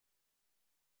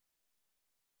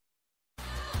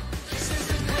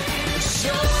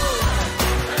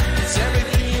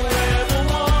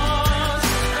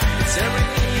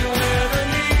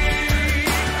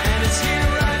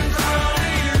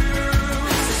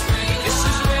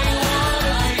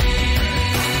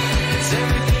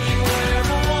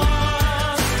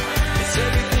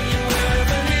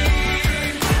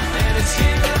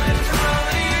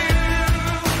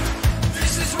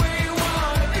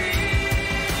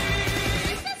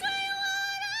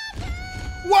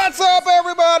What's up,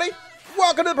 everybody?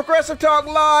 Welcome to Progressive Talk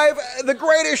Live, the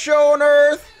greatest show on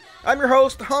earth. I'm your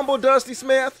host, Humble Dusty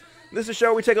Smith. This is a show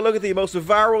where we take a look at the most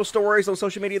viral stories on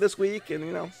social media this week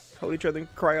and, hold each other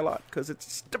and cry a lot because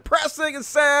it's depressing and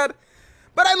sad.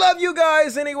 But I love you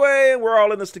guys anyway, and we're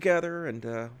all in this together, and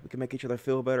we can make each other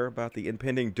feel better about the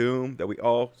impending doom that we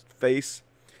all face.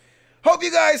 Hope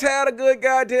you guys had a good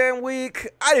goddamn week.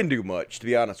 I didn't do much, to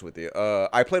be honest with you.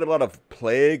 I played a lot of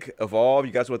Plague Evolve.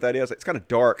 You guys know what that is? It's kind of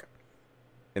dark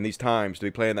in these times to be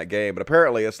playing that game, but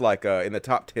apparently it's like in the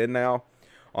top 10 now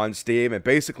on Steam, and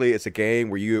basically it's a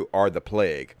game where you are the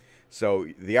plague. So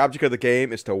the object of the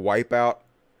game is to wipe out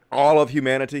all of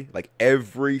humanity, like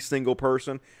every single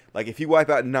person. Like if you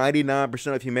wipe out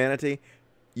 99% of humanity,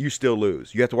 you still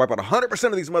lose. You have to wipe out 100%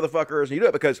 of these motherfuckers, and you do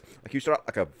it because like you start out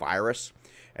like a virus,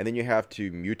 and then you have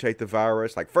to mutate the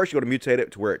virus. Like first you got to mutate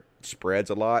it to where it spreads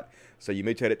a lot. So you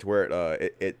mutate it to where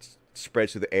it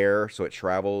spreads through the air, so it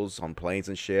travels on planes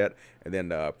and shit. And then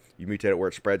you mutate it where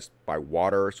it spreads by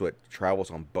water, so it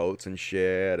travels on boats and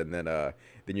shit. And then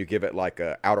you give it like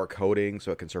a outer coating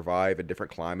so it can survive in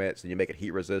different climates. And you make it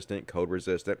heat resistant, cold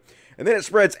resistant. And then it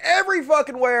spreads every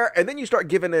fucking where. And then you start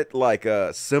giving it like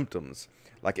symptoms.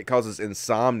 Like it causes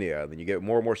insomnia. Then you get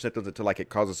more and more symptoms until like it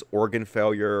causes organ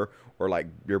failure, or like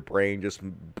your brain just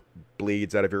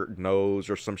bleeds out of your nose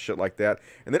or some shit like that.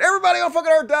 And then everybody on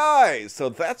fucking earth dies. So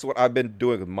that's what I've been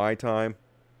doing with my time.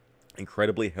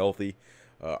 Incredibly healthy.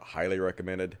 Highly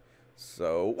recommended.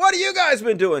 So what have you guys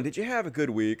been doing? Did you have a good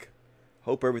week?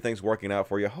 Hope everything's working out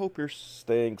for you. Hope you're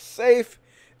staying safe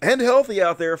and healthy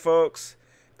out there, folks.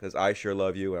 Because I sure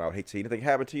love you, and I would hate to see anything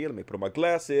happen to you. Let me put on my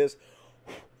glasses.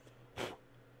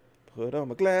 Put on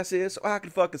my glasses so I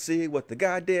can fucking see what the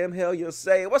goddamn hell you're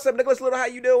saying. What's up, Nicholas Little? How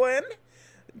you doing?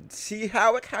 T.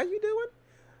 Howick, how you doing?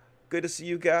 Good to see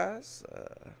you guys.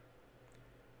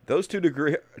 Those two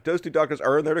doctors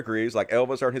earned their degrees like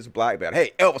Elvis earned his black belt.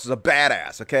 Hey, Elvis is a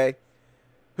badass, okay?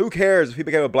 Who cares if he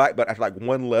became a black belt after like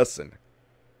one lesson?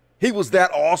 He was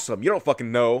that awesome. You don't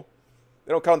fucking know.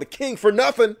 They don't call him the king for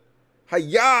nothing.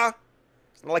 Hi-ya.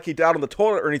 It's not like he died on the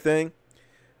toilet or anything.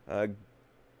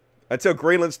 Until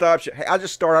Greenland stops. Hey, I'll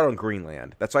just start out on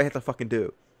Greenland. That's all I have to fucking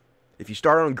do. If you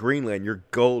start on Greenland, you're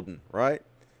golden, right?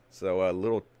 So a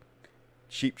little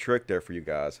cheap trick there for you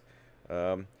guys.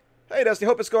 Hey, Dusty,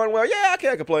 hope it's going well. Yeah, I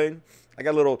can't complain. I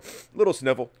got a little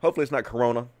sniffle. Hopefully it's not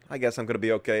Corona. I guess I'm going to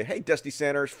be okay. Hey, Dusty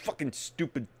Sanders. Fucking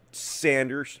stupid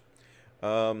Sanders.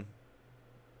 Fuck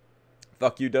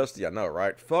you, Dusty. I know,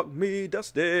 right? Fuck me,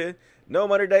 Dusty. No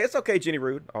money today. It's okay, Jenny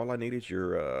Rude. All I need is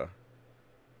your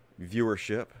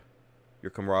viewership. Your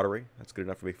camaraderie. That's good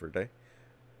enough for me for today.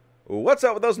 What's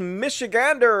up with those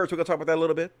Michiganders? We're going to talk about that a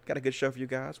little bit. Got a good show for you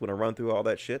guys. We're going to run through all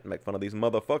that shit and make fun of these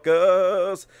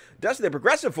motherfuckers. Dusty, the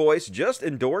Progressive Voice, just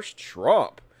endorsed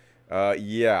Trump.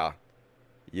 Yeah.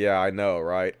 Yeah, I know,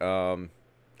 right?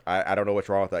 I don't know what's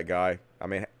wrong with that guy. I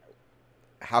mean,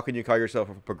 how can you call yourself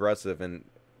a progressive and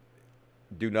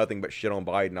do nothing but shit on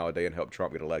Biden all day and help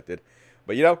Trump get elected?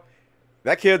 But,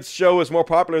 that kid's show is more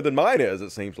popular than mine is, it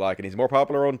seems like. And he's more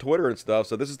popular on Twitter and stuff.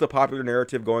 So this is the popular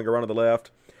narrative going around on the left.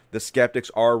 The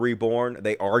skeptics are reborn.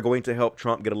 They are going to help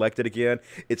Trump get elected again.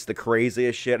 It's the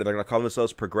craziest shit. And they're going to call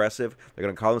themselves progressive. They're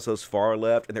going to call themselves far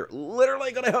left. And they're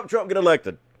literally going to help Trump get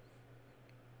elected.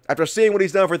 After seeing what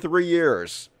he's done for 3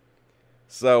 years.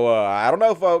 So, I don't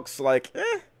know, folks. Like,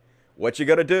 what you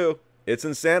going to do? It's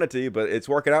insanity, but it's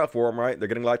working out for them, right? They're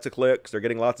getting lots of clicks. They're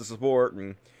getting lots of support.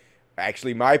 And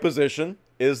actually, my position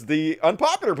is the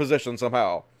unpopular position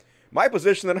somehow. My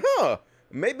position that,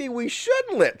 maybe we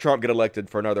shouldn't let Trump get elected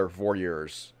for another 4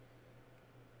 years.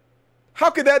 How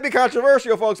could that be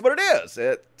controversial, folks? But it is.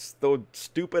 It's the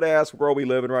stupid-ass world we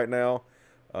live in right now.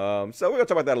 So we're going to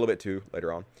talk about that a little bit, too,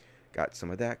 later on. Got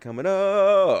some of that coming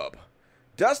up.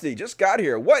 Dusty, just got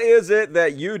here. What is it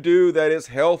that you do that is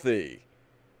healthy?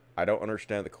 I don't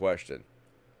understand the question.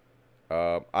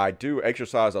 I do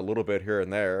exercise a little bit here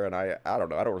and there, and I don't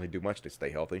know. I don't really do much to stay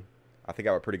healthy. I think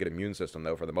I have a pretty good immune system,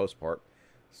 though, for the most part.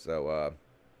 So,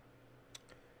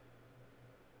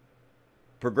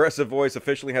 Progressive Voice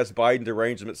officially has Biden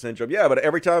derangement syndrome. Yeah, but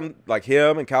every time, like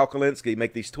him and Kyle Kalinske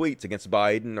make these tweets against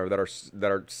Biden or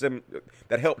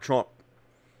that help Trump,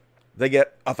 they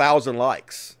get 1,000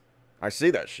 likes. I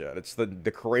see that shit. It's the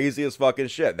craziest fucking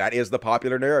shit. That is the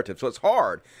popular narrative. So it's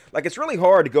hard. Like, it's really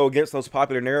hard to go against those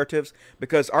popular narratives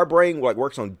because our brain, like,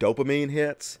 works on dopamine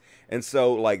hits. And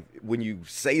so, like, when you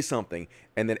say something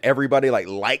and then everybody, like,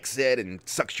 likes it and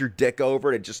sucks your dick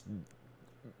over it, it just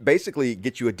basically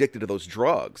gets you addicted to those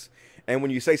drugs. And when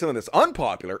you say something that's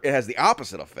unpopular, it has the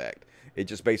opposite effect. It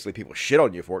just basically people shit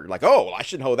on you for it. You're like, oh, well, I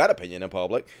shouldn't hold that opinion in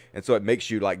public. And so it makes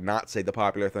you like not say the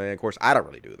popular thing. Of course, I don't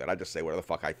really do that. I just say whatever the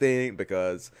fuck I think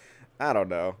because I don't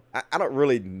know. I don't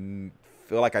really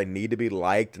feel like I need to be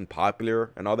liked and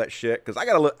popular and all that shit because I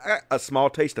got a small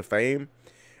taste of fame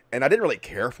and I didn't really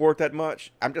care for it that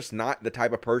much. I'm just not the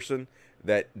type of person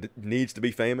that needs to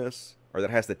be famous or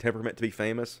that has the temperament to be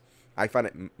famous. I find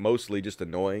it mostly just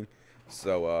annoying.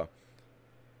 So,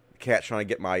 cat's trying to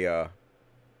get my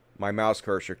my mouse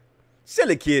cursor.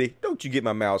 Silly kitty, don't you get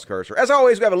my mouse cursor. As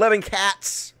always, we have 11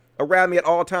 cats around me at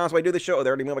all times when I do the show. Oh, they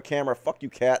already made my camera. Fuck you,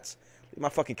 cats. Leave my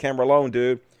fucking camera alone,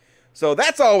 dude. So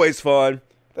that's always fun.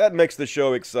 That makes the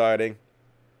show exciting.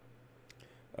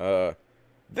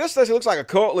 This looks like a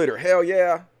cult leader. Hell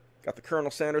yeah. Got the Colonel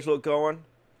Sanders look going.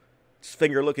 His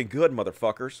finger looking good,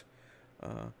 motherfuckers.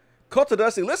 Cult of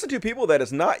Dusty. Listen to people that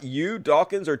is not you,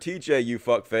 Dawkins, or TJ, you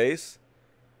fuckface.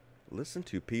 Listen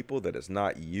to people that is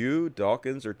not you,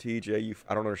 Dawkins, or TJ, you...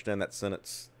 I don't understand that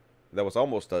sentence. That was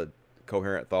almost a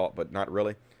coherent thought, but not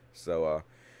really. So,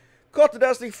 Cult of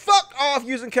Dusty. Fuck off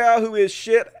using Cal, who is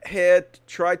shithead.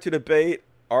 Try to debate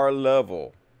our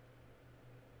level.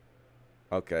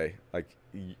 Okay. Like,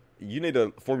 you need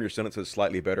to form your sentences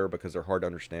slightly better because they're hard to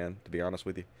understand, to be honest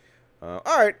with you.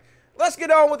 Alright. Let's get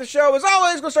on with the show. As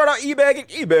always, we'll start out e-bagging.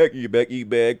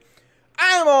 E-bag.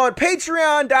 I'm on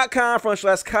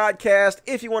patreon.com/codcast.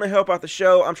 If you want to help out the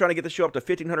show, I'm trying to get the show up to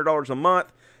 $1,500 a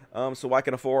month so I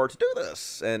can afford to do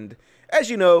this. And as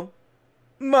you know,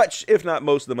 much, if not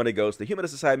most of the money goes to the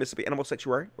Humanist Society of Mississippi Animal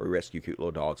Sanctuary, where we rescue cute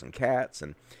little dogs and cats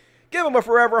and give them a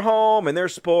forever home. And they're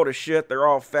spoiled as shit. They're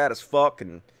all fat as fuck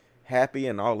and happy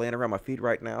and all laying around my feet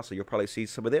right now. So you'll probably see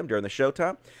some of them during the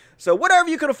showtime. So whatever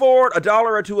you can afford, $1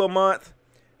 or $2 a month.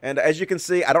 And as you can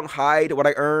see, I don't hide what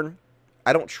I earn.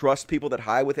 I don't trust people that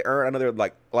hide what they earn. I know there are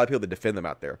like a lot of people that defend them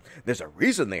out there. There's a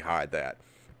reason they hide that,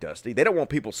 Dusty. They don't want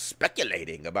people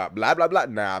speculating about blah, blah, blah.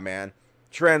 Nah, man.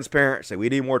 Transparency. We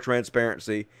need more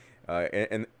transparency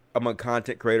and among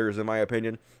content creators, in my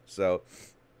opinion. So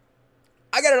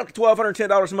I got it up to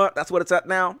 $1,210 a month. That's what it's at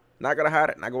now. Not going to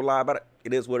hide it. Not going to lie about it.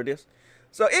 It is what it is.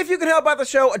 So if you can help out the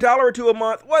show, $1 or $2 a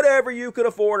month, whatever you can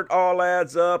afford, it all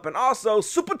adds up. And also,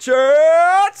 Super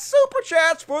Chats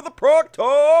for the Prog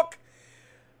Talk.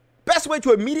 Best way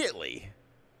to immediately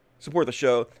support the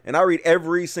show, and I read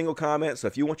every single comment, so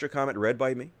if you want your comment read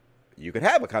by me, you can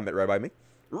have a comment read by me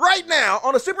right now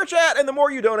on a Super Chat, and the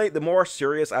more you donate, the more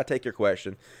serious I take your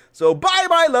question. So buy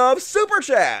my love, Super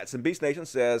Chats! And Beast Nation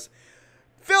says,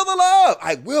 feel the love!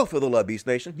 I will feel the love, Beast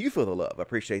Nation. You feel the love. I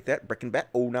appreciate that. Breaking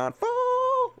back 094.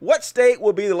 What state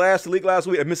will be the last to legalize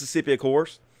weed? Mississippi, of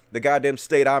course. The goddamn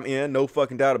state I'm in, no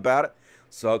fucking doubt about it.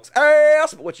 Sucks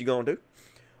ass, but what you gonna do?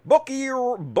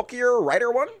 Bookier Writer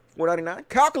 1, $4.99.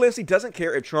 Kyle Kalinske doesn't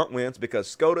care if Trump wins because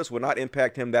SCOTUS will not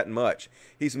impact him that much.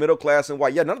 He's middle class and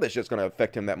white. Yeah, none of this shit's going to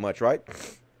affect him that much, right?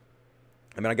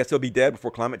 I mean, I guess he'll be dead before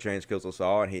climate change kills us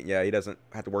all. And he doesn't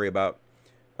have to worry about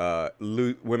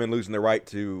women losing their right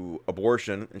to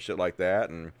abortion and shit like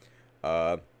that. And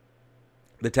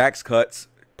the tax cuts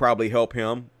probably help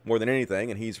him more than anything.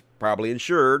 And he's probably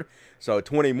insured. So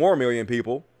 20 more million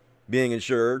people being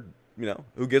insured, you know,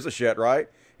 who gives a shit, right?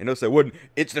 And they'll say, well,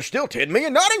 there's still 10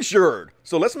 million not insured.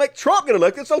 So let's make Trump get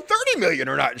elected so 30 million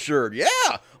are not insured. Yeah,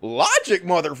 logic,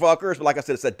 motherfuckers. But like I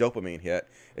said, it's that dopamine hit.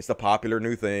 It's the popular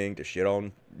new thing to shit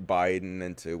on Biden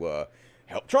and to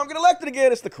help Trump get elected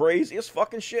again. It's the craziest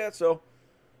fucking shit. So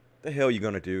the hell you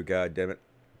gonna do, God damn it?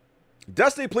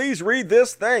 Dusty, please read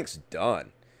this. Thanks.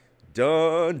 Done.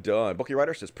 Bookie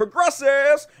Writer says,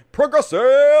 progressives.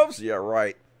 Yeah,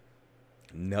 right.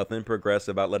 Nothing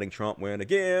progressive about letting Trump win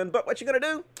again, but what you gonna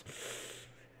do?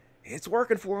 It's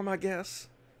working for him, I guess.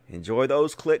 Enjoy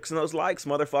those clicks and those likes,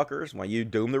 motherfuckers, while you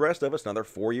doom the rest of us another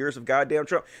 4 years of goddamn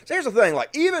Trump. So here's the thing, like,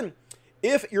 even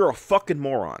if you're a fucking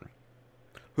moron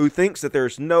who thinks that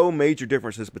there's no major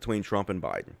differences between Trump and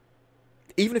Biden,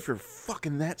 even if you're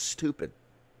fucking that stupid,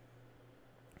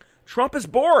 Trump is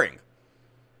boring.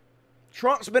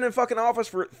 Trump's been in fucking office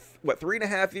for, what,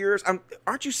 3.5 years?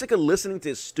 Aren't you sick of listening to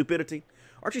his stupidity?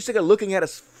 Aren't you sick of looking at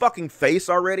his fucking face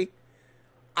already?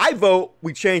 I vote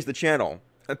we change the channel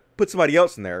and put somebody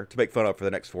else in there to make fun of for the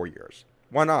next 4 years.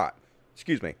 Why not?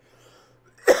 Excuse me.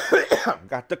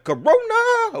 Got the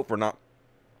corona. Hope we're not.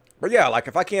 But yeah, like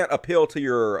if I can't appeal to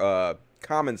your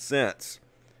common sense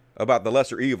about the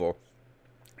lesser evil,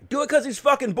 do it because he's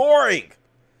fucking boring.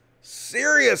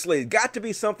 Seriously, got to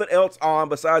be something else on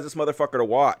besides this motherfucker to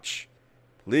watch.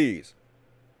 Please.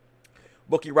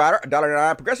 Bookie Rider,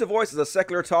 $1.09. Progressive Voice is a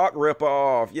secular talk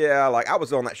ripoff. Yeah, like I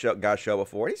was on that guy's show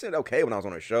before. He said okay when I was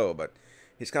on his show, but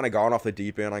He's kind of gone off the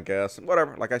deep end, I guess.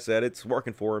 Whatever. Like I said, it's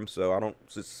working for him, so I don't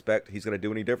suspect he's going to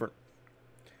do any different.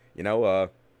 You know,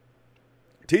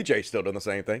 TJ's still doing the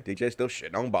same thing. TJ's still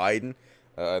shitting on Biden.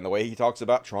 And the way he talks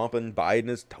about Trump and Biden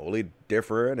is totally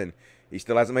different. And he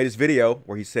still hasn't made his video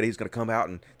where he said he's going to come out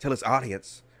and tell his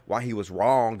audience why he was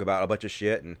wrong about a bunch of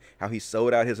shit and how he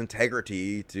sold out his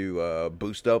integrity to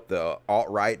boost up the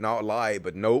alt-right and alt-light.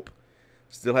 But nope.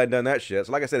 Still hadn't done that shit.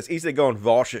 So like I said, it's easy to go on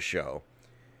Vosh's show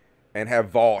and have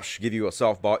Vosh give you a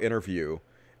softball interview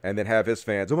and then have his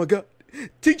fans, oh my God,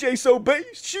 TJ's so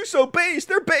based, you so based,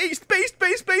 they're based.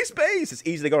 It's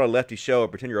easy to go on a lefty show and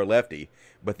pretend you're a lefty,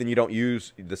 but then you don't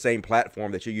use the same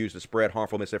platform that you use to spread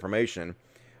harmful misinformation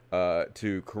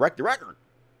to correct the record.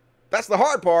 That's the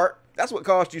hard part. That's what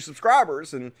cost you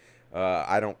subscribers, and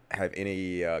I don't have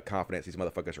any confidence these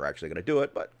motherfuckers are actually going to do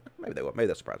it, but maybe they will. Maybe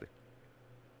they'll surprise me.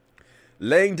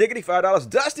 Laying Diggity, $5.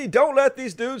 Dusty, don't let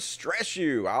these dudes stress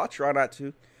you. I'll try not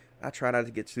to. I try not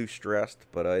to get too stressed,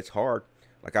 but it's hard.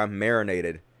 Like, I'm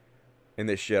marinated in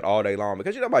this shit all day long.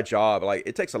 Because, you know, my job, like,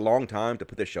 it takes a long time to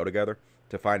put this show together,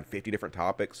 to find 50 different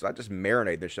topics. So I just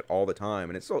marinate this shit all the time.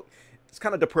 And it's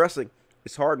kind of depressing.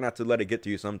 It's hard not to let it get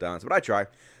to you sometimes, but I try.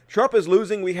 Trump is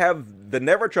losing. We have the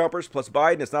Never Trumpers plus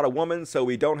Biden. It's not a woman, so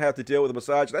we don't have to deal with a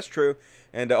massage. That's true.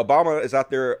 And Obama is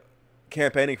out there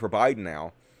campaigning for Biden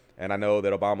now. And I know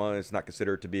that Obama is not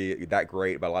considered to be that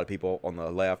great by a lot of people on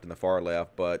the left and the far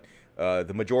left, but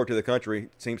the majority of the country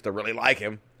seems to really like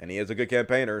him, and he is a good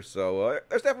campaigner, so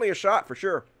there's definitely a shot for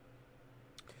sure.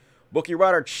 Bookie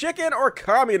Rider, chicken or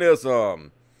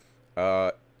communism?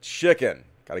 Chicken.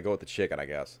 Gotta go with the chicken, I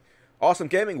guess. Awesome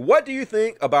Gaming, what do you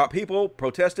think about people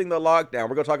protesting the lockdown?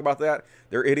 We're going to talk about that.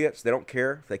 They're idiots. They don't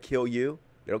care if they kill you.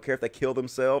 They don't care if they kill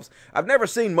themselves. I've never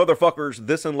seen motherfuckers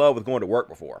this in love with going to work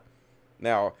before.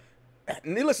 Now,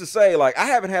 needless to say, like, I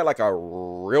haven't had, like, a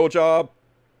real job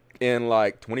in,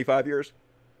 like, 25 years.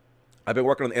 I've been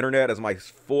working on the internet as my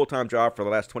full-time job for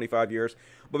the last 25 years.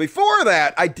 But before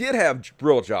that, I did have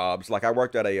real jobs. Like, I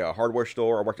worked at a hardware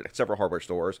store. I worked at several hardware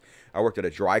stores. I worked at a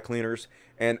dry cleaners.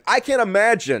 And I can't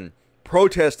imagine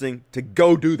protesting to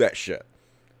go do that shit.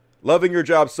 Loving your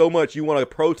job so much you want to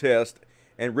protest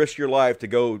and risk your life to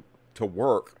go to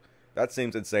work. That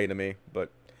seems insane to me,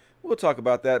 but we'll talk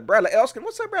about that. Bradley Elskin.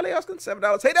 What's up, Bradley Elskin?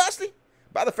 $7. Hey, Dusty.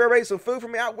 Buy the fair rate some food for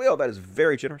me. I will. That is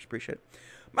very generous. Appreciate it.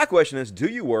 My question is, do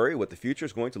you worry what the future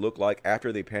is going to look like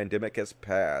after the pandemic has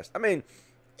passed? I mean,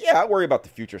 yeah, I worry about the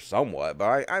future somewhat,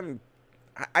 but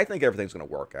I think everything's going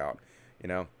to work out. You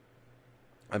know,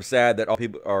 I'm sad that all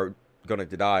people are going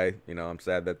to die. You know, I'm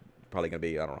sad that probably going to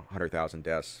be, I don't know, 100,000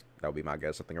 deaths. That would be my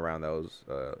guess, something around those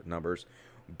numbers.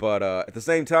 But at the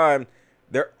same time,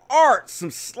 there are some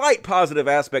slight positive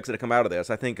aspects that have come out of this.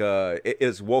 I think it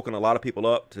has woken a lot of people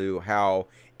up to how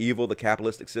evil the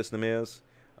capitalistic system is,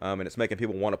 and it's making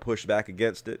people want to push back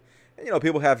against it. And, you know,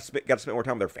 people have got to spend more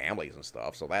time with their families and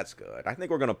stuff, so that's good. I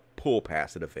think we're going to pull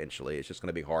past it eventually. It's just going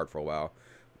to be hard for a while.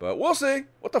 But we'll see.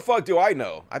 What the fuck do I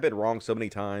know? I've been wrong so many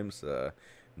times.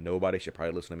 Nobody should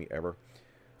probably listen to me ever.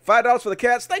 $5 for the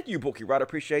cats. Thank you, Bookie Rider.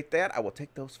 Appreciate that. I will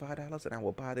take those $5 and I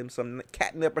will buy them some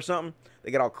catnip or something. They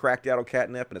get all cracked out on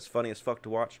catnip and it's funny as fuck to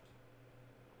watch.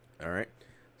 All right.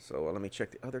 So let me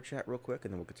check the other chat real quick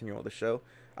and then we'll continue on the show.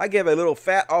 I give a little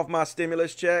fat off my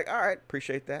stimulus check. All right.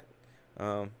 Appreciate that.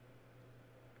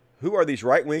 Who are these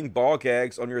right-wing ball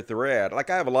gags on your thread?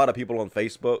 Like, I have a lot of people on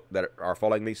Facebook that are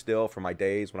following me still from my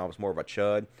days when I was more of a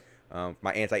chud.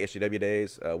 My anti-SJW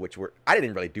days, which were, I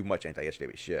didn't really do much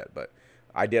anti-SJW shit, but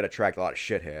I did attract a lot of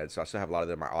shitheads, so I still have a lot of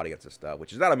them in my audience and stuff,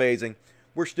 which is not amazing.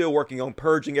 We're still working on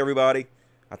purging everybody.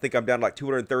 I think I'm down to like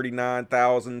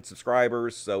 239,000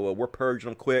 subscribers, so we're purging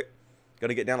them quick.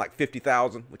 Gonna get down like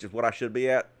 50,000, which is what I should be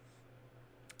at.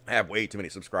 I have way too many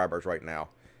subscribers right now.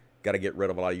 Got to get rid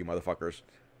of a lot of you motherfuckers.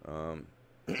 All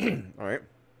right.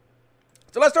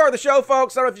 So let's start the show,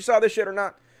 folks. I don't know if you saw this shit or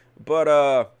not, but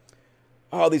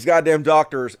oh, these goddamn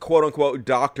doctors, quote-unquote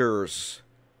doctors,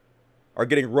 are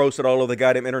getting roasted all over the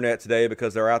goddamn internet today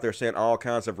because they're out there saying all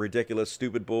kinds of ridiculous,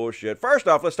 stupid bullshit. First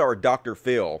off, let's start with Dr.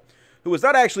 Phil, who is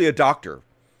not actually a doctor.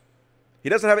 He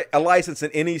doesn't have a license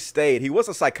in any state. He was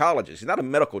a psychologist. He's not a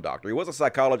medical doctor. He was a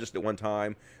psychologist at one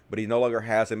time, but he no longer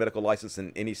has a medical license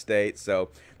in any state. So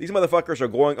these motherfuckers are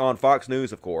going on Fox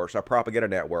News, of course, our propaganda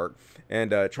network,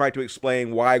 and trying to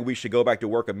explain why we should go back to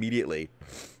work immediately.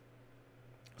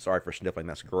 Sorry for sniffling.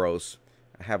 That's gross.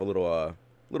 I have a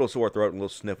little sore throat and a little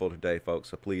sniffle today, folks,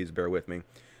 so please bear with me.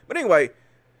 But anyway,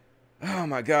 oh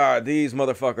my God, these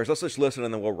motherfuckers. Let's just listen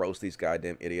and then we'll roast these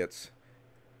goddamn idiots.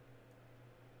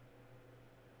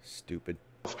 Stupid.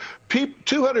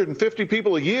 250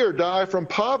 people a year die from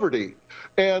poverty.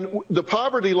 And the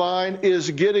poverty line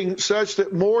is getting such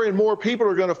that more and more people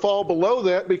are going to fall below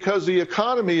that because the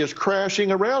economy is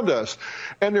crashing around us.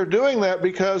 And they're doing that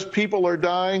because people are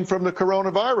dying from the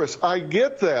coronavirus. I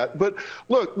get that. But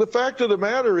look, the fact of the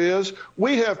matter is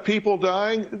we have people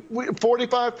dying.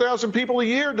 45,000 people a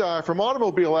year die from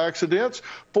automobile accidents,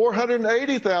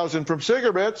 480,000 from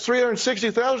cigarettes,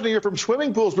 360,000 a year from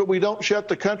swimming pools. But we don't shut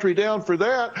the country down for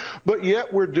that. But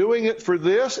yet we're doing it for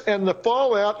this. And the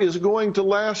fallout is going to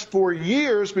last for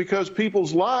years because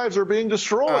people's lives are being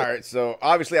destroyed. All right, so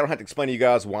obviously I don't have to explain to you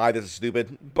guys why this is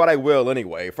stupid, but I will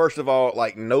anyway. First of all,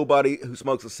 like, nobody who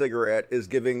smokes a cigarette is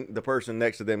giving the person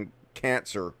next to them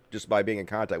cancer just by being in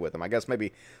contact with them. I guess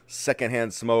maybe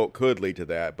secondhand smoke could lead to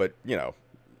that, but, you know,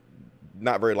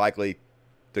 not very likely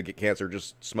to get cancer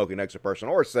just smoking next to a person.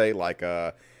 Or say, like,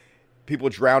 people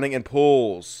drowning in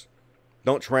pools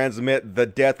don't transmit the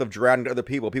death of drowning to other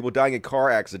people. People dying in car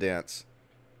accidents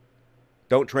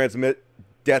don't transmit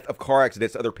death of car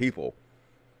accidents to other people.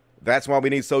 That's why we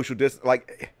need social distance.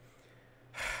 Like,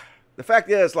 the fact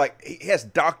is, like, he has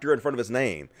doctor in front of his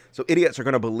name, so idiots are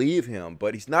going to believe him,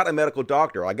 but he's not a medical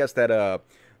doctor. I guess that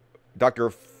Dr.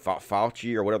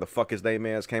 Fauci, or whatever the fuck his name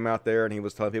is, came out there and he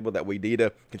was telling people that we need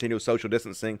to continue with social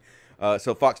distancing.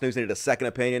 So Fox News needed a second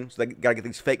opinion, so they got to get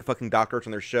these fake fucking doctors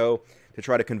on their show to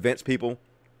try to convince people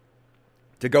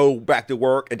to go back to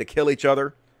work and to kill each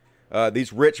other.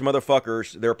 These rich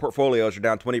motherfuckers, their portfolios are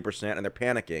down 20% and they're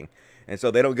panicking. And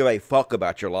so they don't give a fuck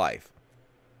about your life.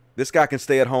 This guy can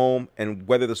stay at home and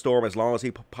weather the storm as long as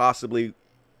he possibly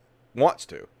wants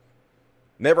to.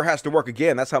 Never has to work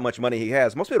again. That's how much money he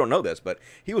has. Most people don't know this, but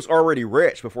he was already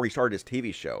rich before he started his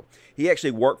TV show. He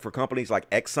actually worked for companies like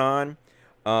Exxon.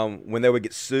 When they would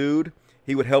get sued,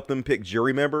 he would help them pick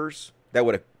jury members that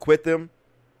would acquit them.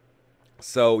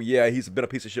 So, yeah, he's been a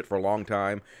piece of shit for a long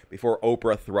time before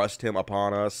Oprah thrust him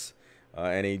upon us.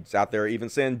 And he's out there even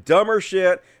saying dumber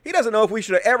shit. He doesn't know if we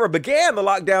should have ever began the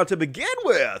lockdown to begin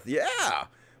with. Yeah,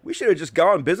 we should have just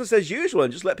gone business as usual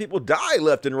and just let people die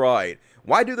left and right.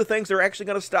 Why do the things that are actually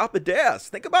going to stop the deaths?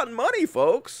 Think about money,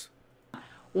 folks.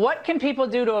 What can people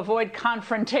do to avoid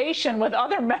confrontation with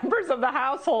other members of the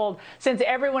household since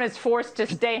everyone is forced to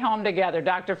stay home together?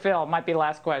 Dr. Phil, might be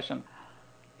last question.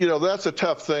 You know, that's a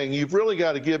tough thing. You've really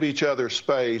got to give each other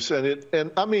space,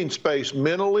 and I mean space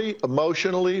mentally,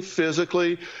 emotionally,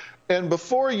 physically. And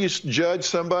before you judge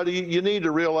somebody, you need to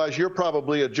realize you're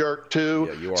probably a jerk too.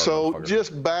 Yeah, you are, so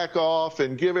just back off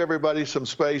and give everybody some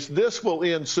space. This will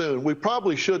end soon. We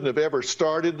probably shouldn't have ever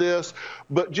started this,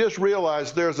 but just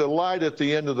realize there's a light at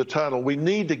the end of the tunnel. We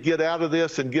need to get out of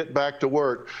this and get back to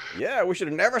work. Yeah, we should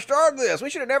have never started this. We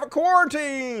should have never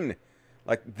quarantined.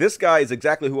 Like, this guy is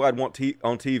exactly who I'd want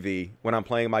on TV when I'm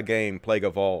playing my game, Plague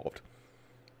Evolved.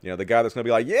 You know, the guy that's going to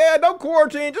be like, yeah, don't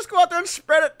quarantine. Just go out there and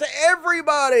spread it to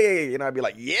everybody. And I'd be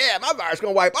like, yeah, my virus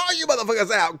going to wipe all you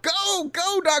motherfuckers out.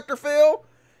 Go, Dr. Phil.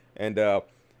 And the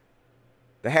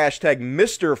hashtag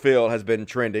Mr. Phil has been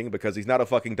trending because he's not a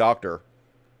fucking doctor.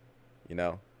 You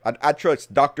know, I'd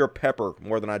trust Dr. Pepper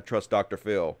more than I'd trust Dr.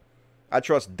 Phil. I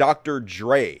trust Dr.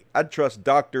 Dre. I trust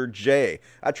Dr. J.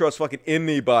 I trust fucking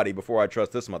anybody before I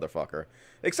trust this motherfucker.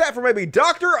 Except for maybe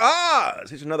Dr. Oz.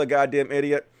 He's another goddamn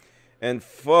idiot. And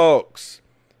folks,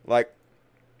 like,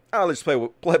 I'll just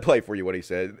play for you what he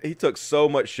said. He took so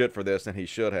much shit for this than he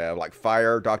should have. Like,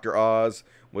 Fire Dr. Oz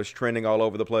was trending all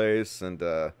over the place. And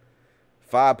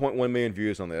 5.1 million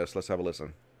views on this. Let's have a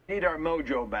listen. Need our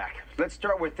mojo back. Let's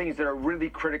start with things that are really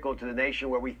critical to the nation,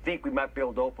 where we think we might be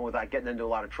able to open without getting into a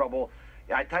lot of trouble.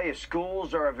 I tell you,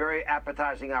 schools are a very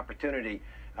appetizing opportunity.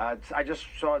 I just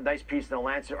saw a nice piece in the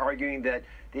Lancet arguing that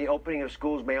the opening of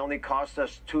schools may only cost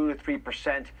us 2 to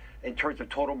 3% in terms of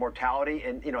total mortality.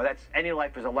 And, you know, that's any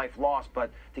life is a life lost.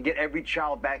 But to get every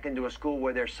child back into a school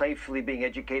where they're safely being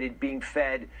educated, being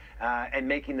fed, and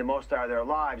making the most out of their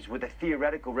lives with a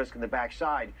theoretical risk in the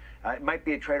backside, it might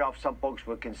be a trade-off some folks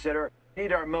would consider.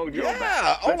 Need our mojo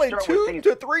back. Yeah, only 2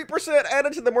 to 3%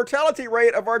 added to the mortality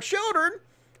rate of our children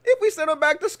if we send them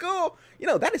back to school. You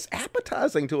know, that is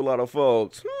appetizing to a lot of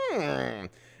folks.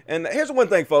 And here's one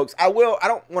thing, folks. I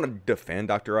don't want to defend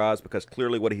Dr. Oz because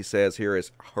clearly what he says here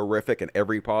is horrific in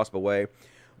every possible way.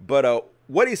 But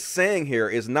what he's saying here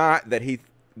is not that he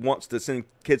wants to send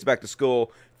kids back to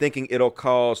school thinking it'll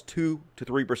cause 2 to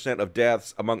 3% of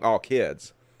deaths among all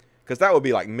kids. Because that would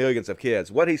be like millions of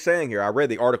kids. What he's saying here, I read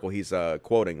the article he's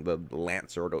quoting, the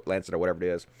Lancet or whatever it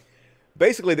is.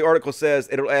 Basically, the article says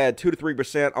it'll add 2 to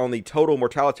 3% on the total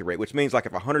mortality rate, which means like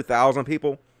if 100,000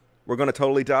 people were going to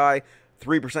totally die,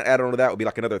 3% added onto that would be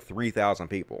like another 3,000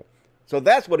 people. So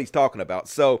that's what he's talking about.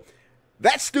 So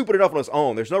that's stupid enough on its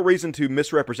own. There's no reason to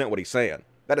misrepresent what he's saying.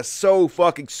 That is so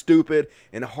fucking stupid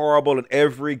and horrible in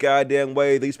every goddamn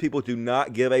way. These people do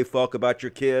not give a fuck about your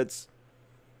kids.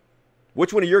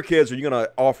 Which one of your kids are you going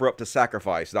to offer up to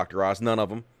sacrifice, Dr. Oz? None of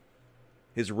them.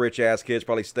 His rich-ass kids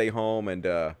probably stay home and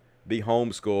be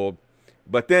homeschooled.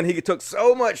 But then he took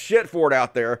so much shit for it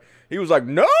out there. He was like,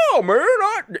 no, man,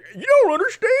 you don't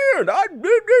understand.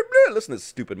 Listen to this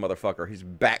stupid motherfucker. He's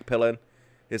backpedaling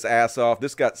his ass off.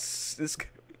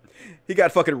 He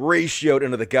got fucking ratioed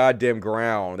into the goddamn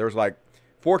ground. There's like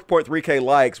 4.3K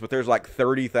likes, but there's like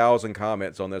 30,000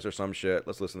 comments on this or some shit.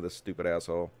 Let's listen to this stupid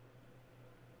asshole.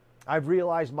 I've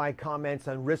realized my comments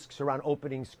on risks around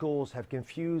opening schools have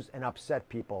confused and upset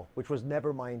people, which was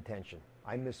never my intention.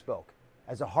 I misspoke.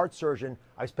 As a heart surgeon,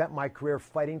 I've spent my career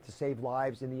fighting to save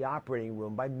lives in the operating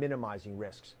room by minimizing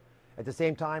risks. At the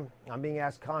same time, I'm being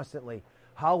asked constantly,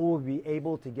 how will we be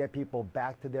able to get people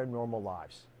back to their normal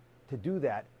lives? To do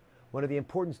that, one of the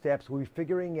important steps will be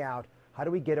figuring out how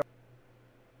do we get...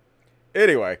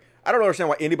 Anyway, I don't understand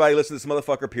why anybody listens to this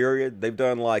motherfucker, period. They've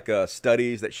done like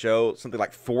studies that show something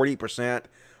like 40%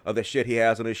 of the shit he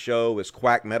has on his show is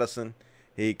quack medicine.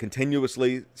 He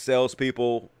continuously sells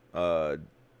people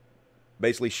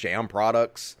basically sham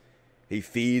products. He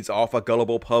feeds off a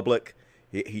gullible public.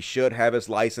 He should have his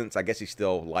license. I guess he's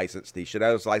still licensed. He should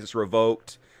have his license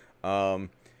revoked.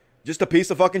 Just a piece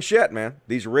of fucking shit, man.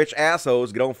 These rich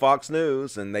assholes get on Fox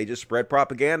News and they just spread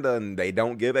propaganda and they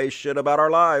don't give a shit about our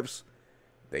lives.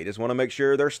 They just want to make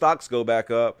sure their stocks go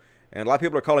back up. And a lot of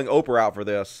people are calling Oprah out for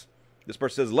this. This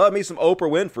person says, love me some Oprah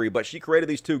Winfrey, but she created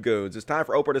these two goons. It's time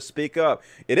for Oprah to speak up.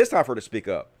 It is time for her to speak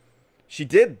up. She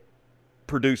did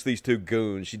produce these two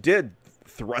goons. She did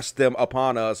thrust them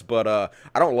upon us, but I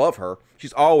don't love her.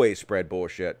 She's always spread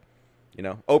bullshit. You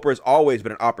know, Oprah has always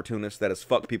been an opportunist that has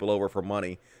fucked people over for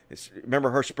money.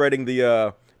 Remember her spreading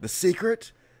the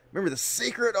Secret? Remember The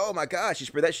Secret? Oh my gosh, she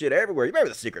spread that shit everywhere. You remember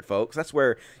The Secret, folks? That's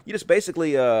where you just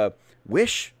basically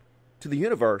wish to the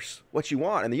universe what you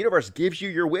want, and the universe gives you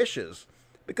your wishes.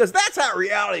 Because that's how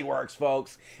reality works,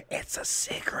 folks. It's a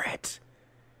secret.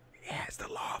 Yeah, it's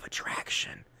the law of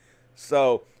attraction.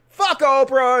 So, fuck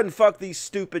Oprah and fuck these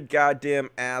stupid goddamn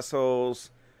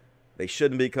assholes. They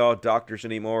shouldn't be called doctors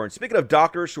anymore. And speaking of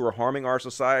doctors who are harming our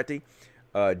society,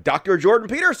 Dr. Jordan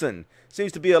Peterson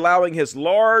seems to be allowing his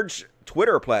large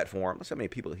Twitter platform. Let's see how many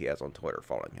people he has on Twitter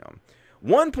following him.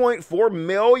 1.4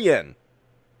 million.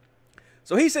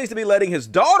 So he seems to be letting his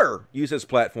daughter use his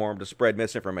platform to spread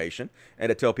misinformation and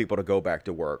to tell people to go back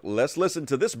to work. Let's listen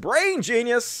to this brain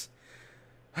genius.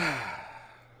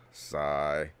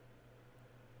 Sigh.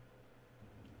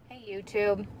 Hey,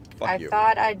 YouTube. Fuck you. I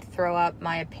thought I'd throw up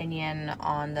my opinion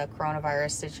on the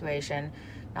coronavirus situation.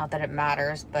 Not that it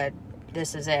matters, but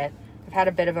this is it. I've had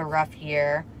a bit of a rough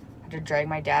year. I had to drag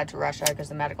my dad to Russia because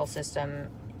the medical system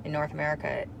in North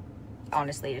America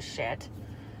honestly is shit.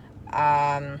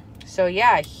 So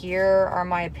yeah, here are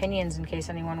my opinions in case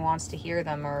anyone wants to hear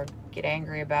them or get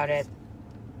angry about it.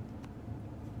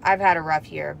 I've had a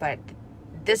rough year, but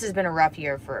this has been a rough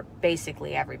year for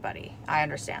basically everybody. I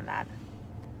understand that.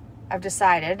 I've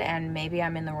decided, and maybe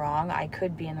I'm in the wrong, I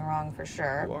could be in the wrong for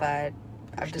sure, but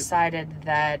I've decided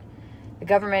that the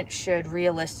government should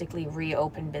realistically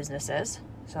reopen businesses.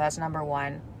 So that's number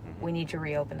one. We need to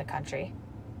reopen the country.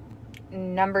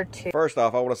 Number two. First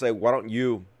off, I want to say, why don't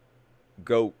you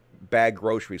go bag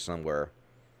groceries somewhere?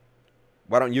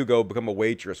 Why don't you go become a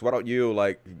waitress? Why don't you,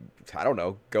 like, I don't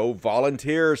know, go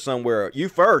volunteer somewhere? You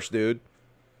first, dude.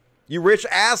 You rich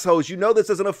assholes, you know this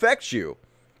doesn't affect you.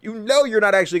 You know you're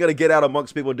not actually going to get out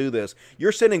amongst people and do this.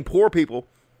 You're sending poor people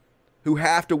who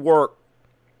have to work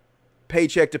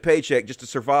paycheck to paycheck just to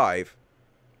survive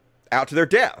out to their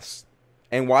deaths.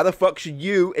 And why the fuck should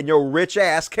you and your rich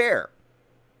ass care?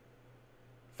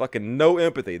 Fucking no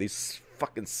empathy. These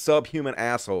fucking subhuman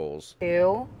assholes.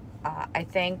 Two, I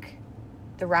think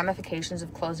the ramifications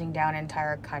of closing down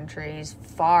entire countries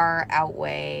far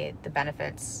outweigh the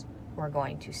benefits we're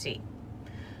going to see.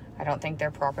 I don't think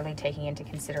they're properly taking into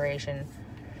consideration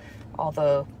all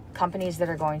the companies that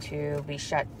are going to be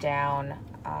shut down,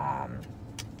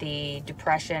 the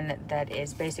depression that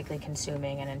is basically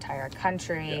consuming an entire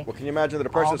country. Yeah. Well, can you imagine the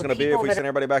depression is going to be if we send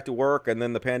everybody back to work and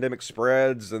then the pandemic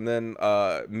spreads and then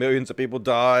millions of people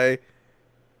die?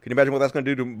 Can you imagine what that's going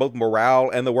to do to both morale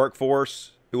and the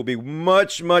workforce? It will be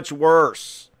much, much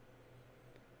worse.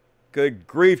 Good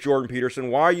grief, Jordan Peterson.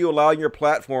 Why are you allowing your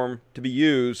platform to be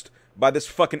used by this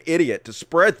fucking idiot to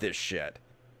spread this shit?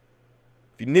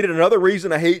 If you needed another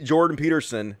reason to hate Jordan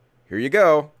Peterson, here you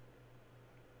go.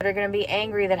 That are going to be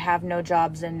angry that have no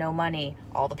jobs and no money.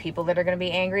 All the people that are going to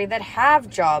be angry that have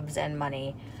jobs and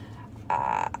money.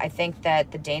 I think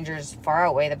that the dangers far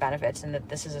outweigh the benefits and that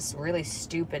this is a really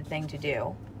stupid thing to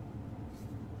do.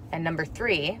 And number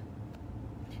 3,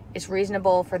 it's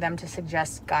reasonable for them to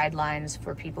suggest guidelines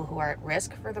for people who are at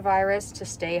risk for the virus to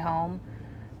stay home,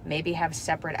 maybe have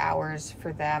separate hours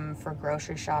for them for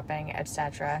grocery shopping,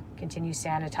 etc. Continue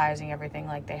sanitizing everything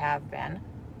like they have been.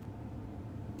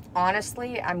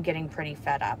 Honestly, I'm getting pretty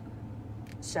fed up.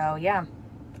 So yeah,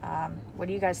 what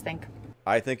do you guys think?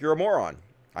 I think you're a moron.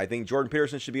 I think Jordan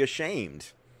Peterson should be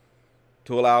ashamed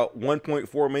to allow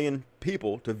 1.4 million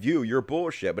people to view your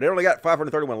bullshit. But it only got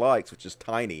 531 likes, which is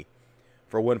tiny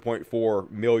for 1.4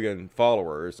 million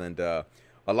followers. And a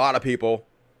lot of people,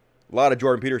 a lot of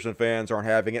Jordan Peterson fans aren't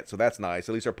having it, so that's nice.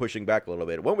 At least they're pushing back a little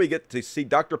bit. When we get to see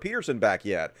Dr. Peterson back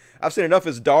yet? I've seen enough of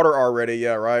his daughter already,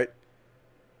 yeah, right?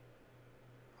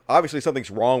 Obviously, something's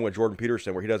wrong with Jordan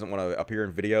Peterson where he doesn't want to appear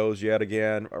in videos yet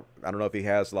again. Or, I don't know if he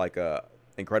has like a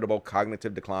incredible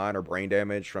cognitive decline or brain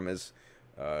damage from his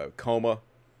coma,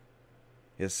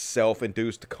 his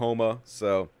self-induced coma.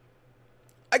 So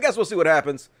I guess we'll see what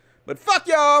happens. But fuck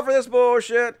y'all for this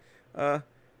bullshit. And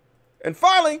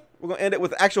finally, we're going to end it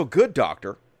with an actual good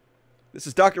doctor. This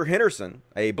is Dr. Henderson,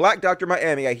 a black doctor in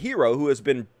Miami, a hero who has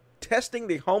been testing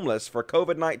the homeless for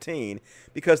COVID-19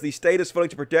 because the state is failing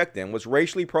to protect them, was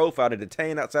racially profiled and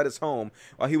detained outside his home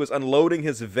while he was unloading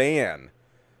his van.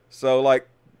 So, like,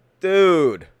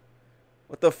 dude,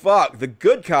 what the fuck? The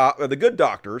good cop, or the good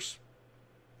doctors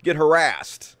get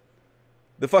harassed.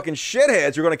 The fucking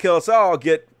shitheads who are going to kill us all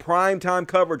get primetime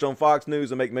coverage on Fox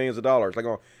News and make millions of dollars. They're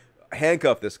going to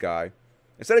handcuff this guy.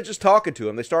 Instead of just talking to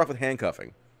him, they start off with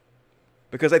handcuffing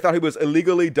because they thought he was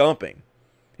illegally dumping.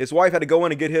 His wife had to go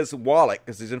in and get his wallet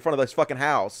because he's in front of this fucking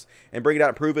house and bring it out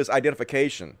and prove his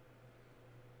identification.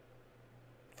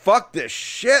 Fuck this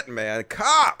shit, man.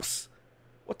 Cops.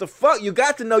 What the fuck? You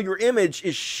got to know your image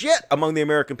is shit among the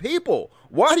American people.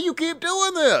 Why do you keep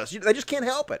doing this? They just can't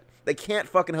help it. They can't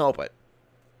fucking help it.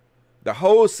 The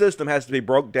whole system has to be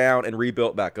broke down and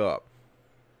rebuilt back up.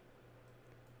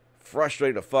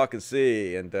 Frustrating to fucking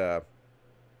see. And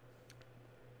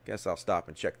guess I'll stop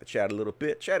and check the chat a little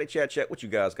bit. Chatty chat, what you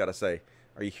guys got to say?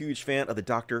 Are you a huge fan of the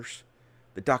doctors?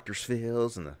 The Dr.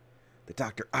 Phils and the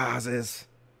Dr. Oz's?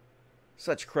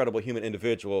 Such credible human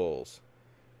individuals.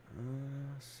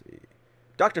 Let's see.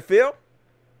 Dr. Phil,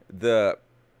 the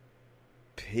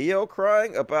PO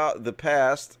crying about the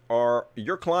past are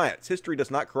your clients. History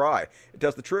does not cry. It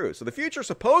tells the truth. So the future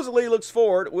supposedly looks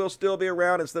forward. We'll still be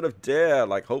around instead of dead.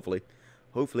 Like, hopefully.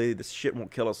 Hopefully this shit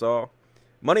won't kill us all.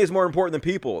 Money is more important than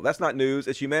people. That's not news.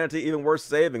 Is humanity even worth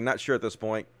saving? Not sure at this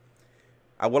point.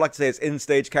 I would like to say it's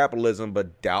end-stage capitalism,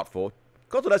 but doubtful.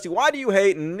 Culture Dusty, why do you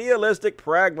hate nihilistic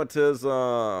pragmatism?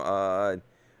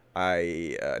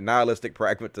 Nihilistic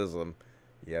pragmatism.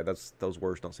 Yeah, those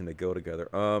words don't seem to go together.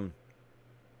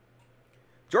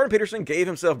 Jordan Peterson gave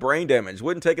himself brain damage.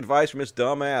 Wouldn't take advice from his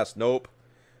dumb ass. Nope.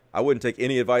 I wouldn't take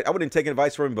any advice. I wouldn't take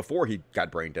advice from him before he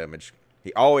got brain damage.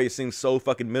 He always seems so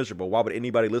fucking miserable. Why would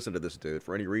anybody listen to this dude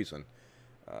for any reason?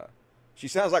 She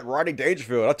sounds like Rodney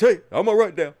Dangerfield. I tell you, I'm all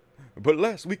right now. But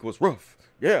last week was rough.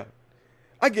 Yeah.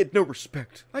 I get no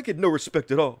respect. I get no respect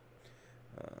at all.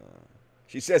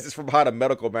 She says this from behind a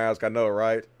medical mask. I know,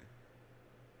 right?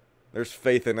 There's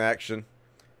faith in action.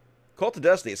 Cult of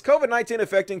Destiny. Is COVID-19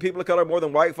 affecting people of color more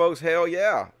than white folks? Hell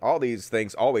yeah. All these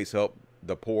things always help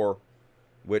the poor,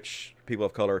 which people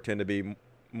of color tend to be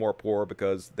more poor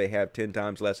because they have 10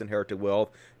 times less inherited wealth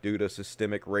due to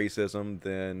systemic racism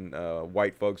than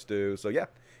white folks do. So yeah,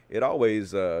 it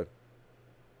always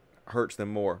hurts them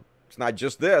more. It's not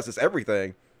just this, it's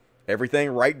everything. Everything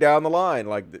right down the line.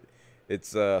 Like,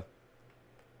 it's a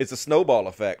snowball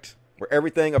effect where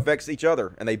everything affects each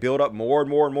other and they build up more and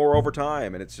more and more over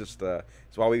time. And it's just,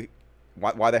 it's why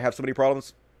they have so many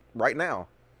problems right now.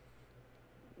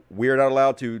 We're not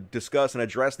allowed to discuss and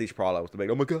address these problems to make,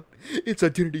 oh my God, it's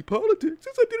identity politics.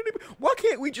 It's identity. Why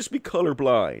can't we just be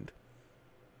colorblind?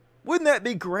 Wouldn't that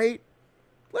be great?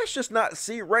 Let's just not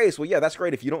see race. Well, yeah, that's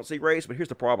great if you don't see race, but here's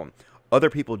the problem. Other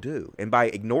people do. And by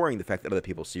ignoring the fact that other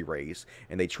people see race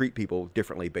and they treat people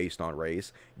differently based on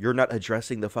race, you're not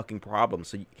addressing the fucking problem.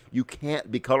 So you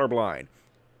can't be colorblind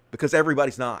because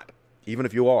everybody's not, even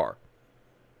if you are.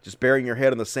 Just burying your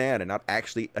head in the sand and not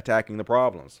actually attacking the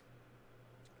problems.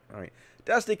 All right.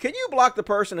 Dusty, can you block the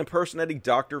person impersonating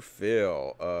Dr.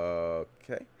 Phil?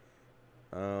 Okay.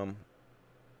 Do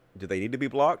they need to be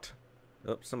blocked?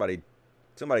 Oh, somebody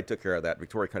took care of that.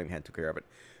 Victoria Cunningham took care of it.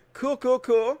 Cool.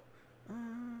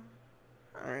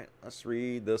 All right. Let's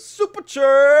read the super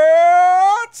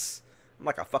chats. I'm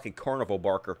like a fucking carnival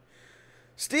barker.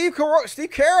 Steve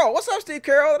Carroll. What's up, Steve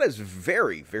Carroll? That is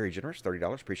very, very generous.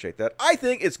 $30. Appreciate that. I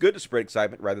think it's good to spread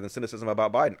excitement rather than cynicism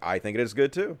about Biden. I think it is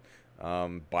good, too.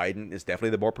 Biden is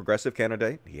definitely the more progressive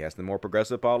candidate. He has the more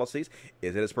progressive policies.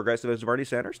 Is it as progressive as Bernie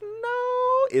Sanders?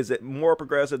 No. Is it more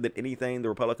progressive than anything the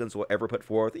Republicans will ever put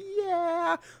forth?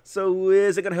 Yeah. So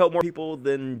is it going to help more people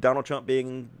than Donald Trump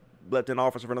being left in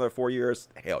office for another 4 years?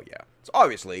 Hell yeah. So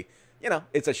obviously, you know,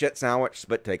 it's a shit sandwich,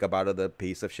 but take a bite of the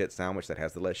piece of shit sandwich that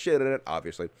has the less shit in it,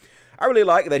 obviously. I really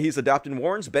like that he's adopting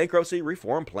Warren's bankruptcy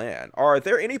reform plan. Are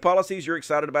there any policies you're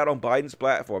excited about on Biden's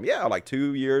platform? Yeah, like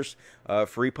 2 years,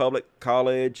 free public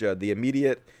college, the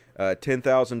immediate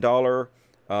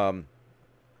 $10,000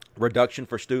 reduction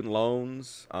for student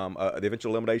loans, the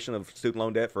eventual elimination of student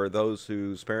loan debt for those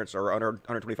whose parents are under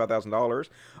 $125,000.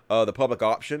 The public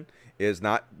option is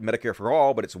not Medicare for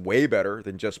all, but it's way better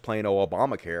than just plain old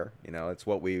Obamacare. You know, it's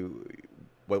what we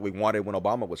wanted when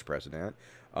Obama was president.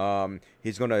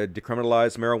 He's going to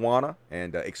decriminalize marijuana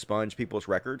and expunge people's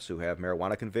records who have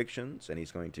marijuana convictions, and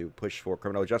he's going to push for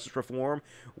criminal justice reform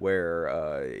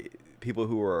where people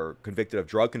who are convicted of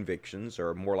drug convictions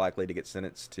are more likely to get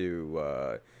sentenced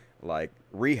to like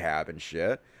rehab and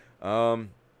shit.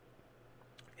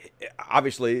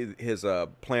 Obviously, his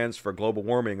plans for global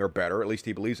warming are better. At least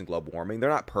he believes in global warming. They're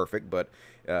not perfect, but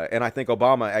and I think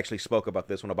Obama actually spoke about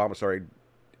this when Obama started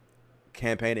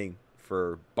campaigning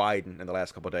for Biden in the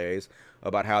last couple of days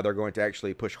about how they're going to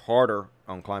actually push harder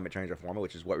on climate change reform,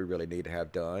 which is what we really need to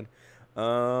have done.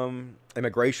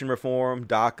 Immigration reform,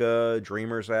 DACA,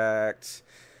 Dreamers Act.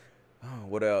 Oh,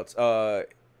 what else?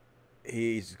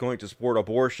 He's going to support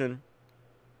abortion.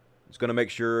 He's going to make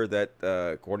sure that,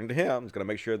 according to him, he's going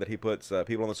to make sure that he puts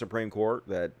people on the Supreme Court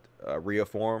that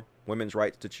reaffirm women's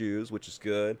rights to choose, which is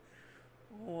good.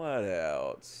 What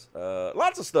else?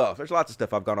 Lots of stuff. There's lots of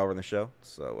stuff I've gone over in the show.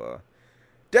 So,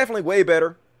 definitely way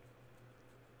better.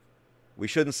 We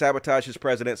shouldn't sabotage his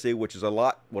presidency, which is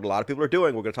what a lot of people are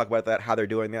doing. We're going to talk about that, how they're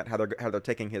doing that, how they're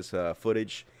taking his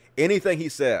footage. Anything he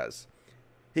says.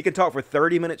 He can talk for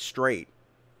 30 minutes straight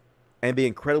and be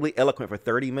incredibly eloquent for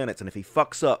 30 minutes. And if he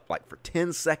fucks up, like for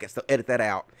 10 seconds, they'll edit that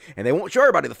out. And they won't show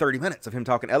everybody the 30 minutes of him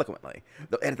talking eloquently.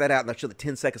 They'll edit that out and they'll show the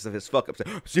 10 seconds of his fuck up.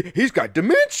 See, he's got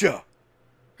dementia.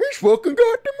 He's fucking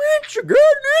got dementia. God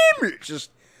damn it. It's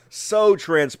just so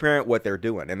transparent what they're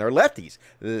doing. And they're lefties.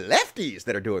 Lefties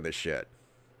that are doing this shit.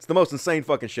 It's the most insane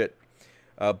fucking shit.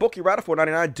 Bookie Rider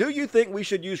 499. Do you think we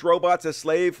should use robots as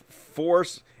slave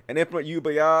force and implement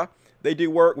UBI? They do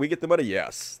work. We get the money.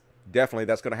 Yes. Definitely,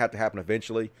 that's going to have to happen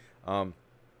eventually.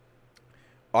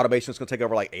 Automation is going to take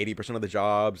over like 80% of the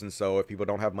jobs, and so if people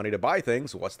don't have money to buy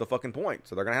things, what's the fucking point?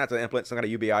 So they're going to have to implement some kind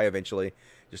of UBI eventually.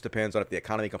 Just depends on if the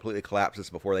economy completely collapses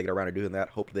before they get around to doing that.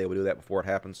 Hopefully they will do that before it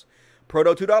happens.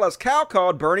 Proto $2. Cal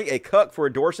called Bernie a cuck for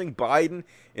endorsing Biden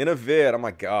in a vid. Oh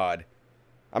my God.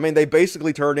 I mean, they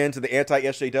basically turned into the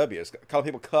anti-SJWs. Calling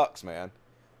people cucks, man.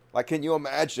 Like, can you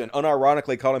imagine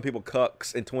unironically calling people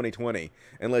cucks in 2020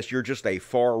 unless you're just a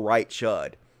far-right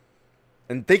chud?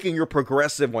 And thinking you're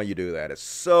progressive when you do that. It's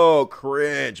so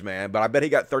cringe, man. But I bet he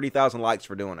got 30,000 likes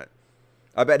for doing it.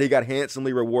 I bet he got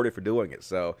handsomely rewarded for doing it.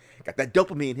 So, got that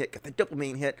dopamine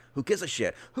hit. Who gives a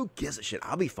shit? Who gives a shit?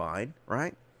 I'll be fine,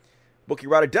 right? Bookie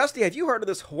Rider. Dusty, have you heard of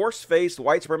this horse-faced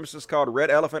white supremacist called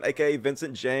Red Elephant, a.k.a.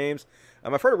 Vincent James?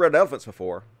 I've heard of Red Elephants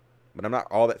before, but I'm not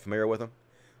all that familiar with them.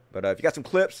 But if you got some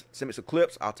clips, send me some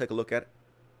clips. I'll take a look at it.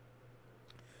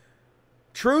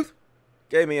 Truth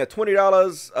gave me a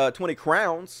 $20, 20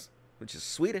 crowns, which is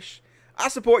Swedish. I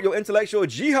support your intellectual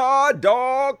jihad,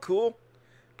 dog. Cool.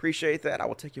 Appreciate that. I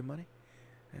will take your money.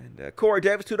 And Corey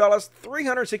Davis, $2.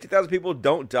 360,000 people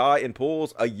don't die in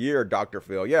pools a year, Dr.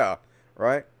 Phil. Yeah,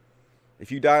 right?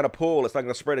 If you die in a pool, it's not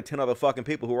going to spread to 10 other fucking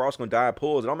people who are also going to die in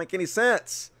pools. It don't make any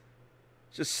sense.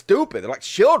 It's just stupid. They're like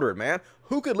children, man.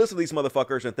 Who could listen to these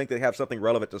motherfuckers and think they have something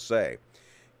relevant to say?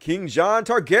 King John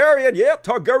Targaryen. Yep,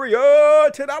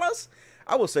 Targaryen. $10.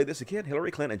 I will say this again.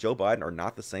 Hillary Clinton and Joe Biden are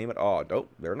not the same at all. Nope,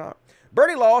 they're not.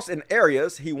 Bernie lost in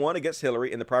areas he won against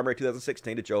Hillary in the primary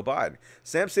 2016 to Joe Biden.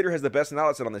 Sam Cedar has the best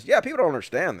analysis on this. Yeah, people don't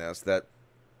understand this, that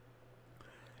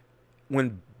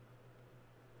when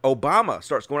Obama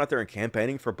starts going out there and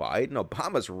campaigning for Biden,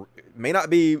 Obama's may not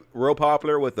be real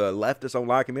popular with the leftist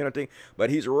online community,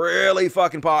 but he's really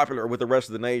fucking popular with the rest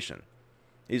of the nation.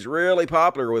 He's really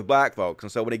popular with black folks.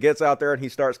 And so when he gets out there and he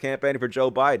starts campaigning for Joe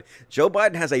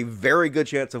Biden has a very good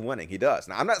chance of winning. He does.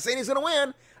 Now, I'm not saying he's going to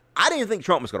win. I didn't think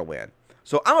Trump was going to win.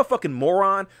 So I'm a fucking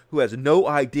moron who has no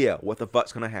idea what the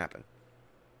fuck's going to happen.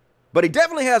 But he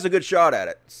definitely has a good shot at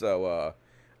it. So,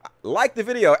 like the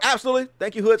video. Absolutely.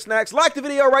 Thank you, Hood Snacks. Like the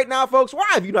video right now, folks. Why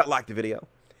have you not liked the video?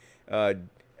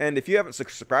 And if you haven't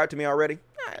subscribed to me already,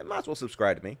 might as well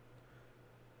subscribe to me.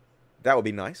 That would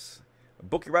be nice.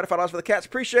 Book your $5 for the cats.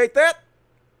 Appreciate that.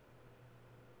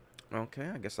 Okay,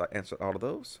 I guess I answered all of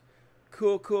those.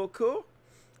 Cool, cool, cool.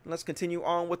 Let's continue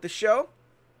on with the show.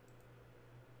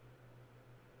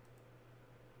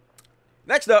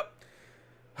 Next up.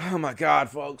 Oh my God,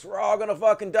 folks. We're all gonna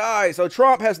fucking die. So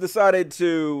Trump has decided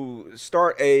to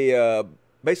start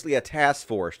basically a task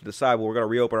force to decide when we're gonna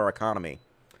reopen our economy.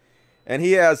 And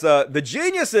he has the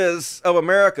geniuses of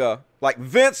America, like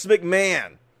Vince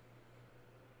McMahon.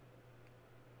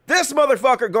 This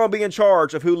motherfucker gonna be in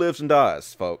charge of who lives and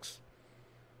dies, folks.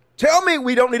 Tell me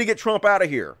we don't need to get Trump out of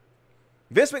here.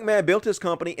 Vince McMahon built his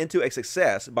company into a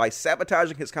success by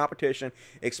sabotaging his competition,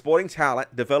 exploiting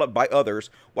talent developed by others,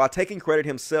 while taking credit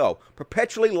himself,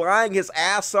 perpetually lying his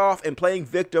ass off and playing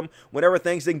victim whenever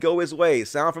things didn't go his way.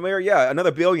 Sound familiar? Yeah,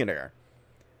 another billionaire.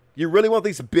 You really want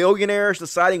these billionaires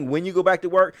deciding when you go back to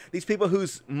work? These people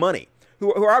whose money,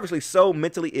 who are obviously so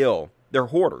mentally ill, they're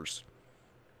hoarders,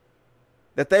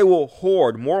 that they will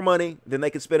hoard more money than they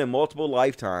can spend in multiple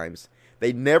lifetimes.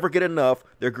 They never get enough.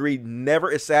 Their greed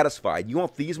never is satisfied. You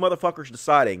want these motherfuckers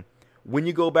deciding when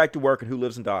you go back to work and who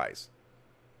lives and dies.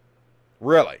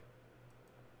 Really.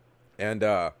 And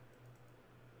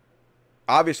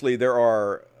obviously there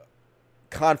are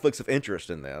conflicts of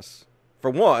interest in this. For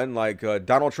one, like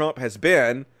Donald Trump has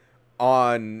been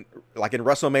on, like in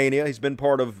WrestleMania, he's been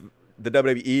part of the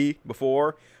WWE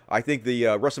before. I think the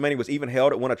WrestleMania was even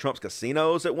held at one of Trump's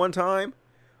casinos at one time.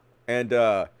 And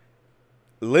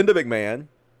Linda McMahon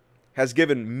has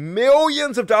given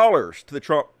millions of dollars to the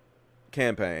Trump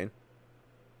campaign.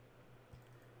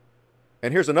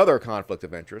 And here's another conflict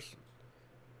of interest.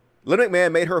 Linda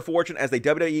McMahon made her fortune as a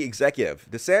WWE executive.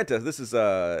 DeSantis, this is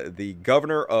the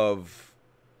governor of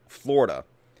Florida,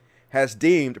 has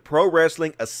deemed pro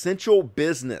wrestling essential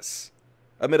business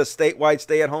amid a statewide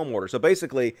stay-at-home order. So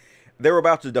basically, they were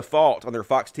about to default on their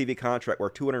Fox TV contract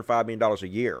worth $205 million a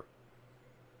year.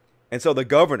 And so the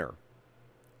governor,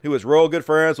 who is real good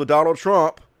friends with Donald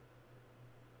Trump,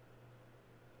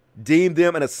 deemed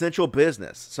them an essential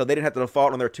business, so they didn't have to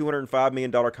default on their $205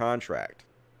 million contract.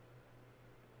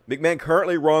 McMahon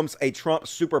currently runs a Trump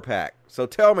super PAC. So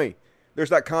tell me, there's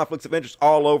not conflicts of interest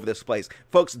all over this place.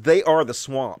 Folks, they are the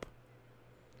swamp.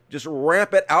 Just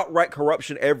rampant, outright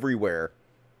corruption everywhere.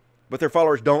 But their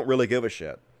followers don't really give a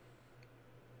shit.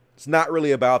 It's not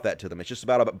really about that to them. It's just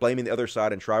about blaming the other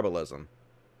side and tribalism.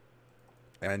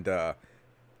 And,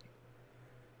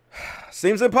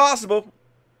 seems impossible,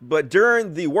 but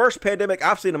during the worst pandemic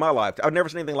I've seen in my life, I've never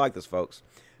seen anything like this, folks.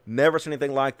 Never seen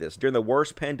anything like this. During the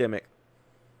worst pandemic,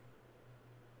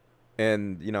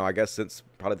 and, you know, I guess since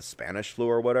probably the Spanish flu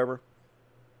or whatever,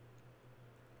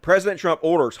 President Trump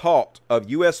orders halt of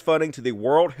U.S. funding to the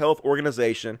World Health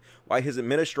Organization while his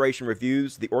administration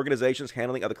reviews the organization's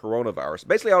handling of the coronavirus.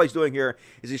 Basically, all he's doing here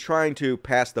is he's trying to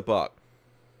pass the buck.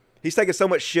 He's taking so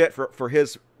much shit for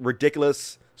his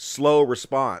ridiculous, slow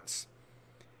response.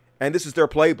 And this is their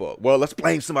playbook. Well, let's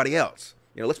blame somebody else.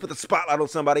 You know, let's put the spotlight on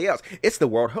somebody else. It's the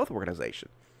World Health Organization.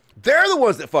 They're the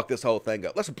ones that fucked this whole thing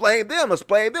up. Let's blame them. Let's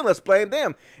blame them. Let's blame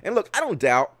them. And look, I don't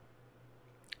doubt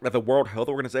that the World Health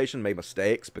Organization made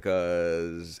mistakes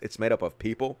because it's made up of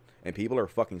people, and people are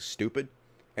fucking stupid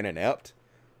and inept.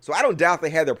 So I don't doubt they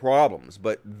had their problems,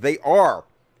 but they are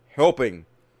helping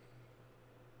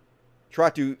try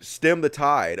to stem the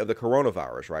tide of the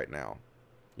coronavirus right now.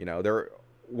 You know, they're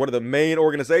one of the main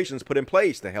organizations put in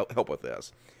place to help with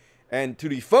this. And to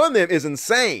defund them is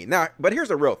insane. Now, but here's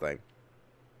the real thing.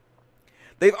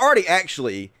 They've already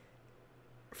actually,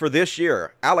 for this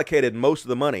year, allocated most of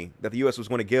the money that the U.S. was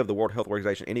going to give the World Health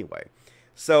Organization anyway.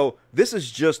 So this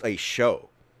is just a show.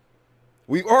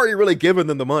 We've already really given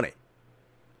them the money.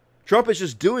 Trump is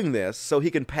just doing this so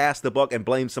he can pass the buck and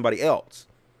blame somebody else.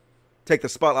 Take the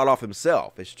spotlight off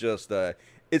himself. It's just,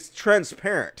 it's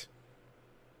transparent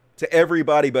to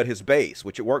everybody but his base,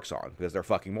 which it works on because they're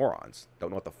fucking morons. Don't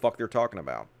know what the fuck they're talking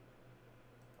about.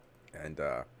 And,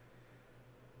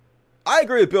 I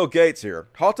agree with Bill Gates here.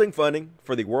 Halting funding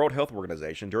for the World Health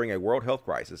Organization during a world health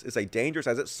crisis is as dangerous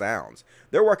as it sounds.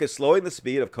 Their work is slowing the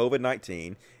speed of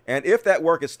COVID-19, and if that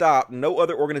work is stopped, no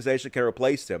other organization can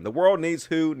replace them. The world needs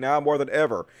WHO now more than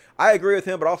ever. I agree with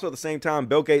him, but also at the same time,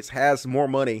 Bill Gates has more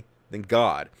money than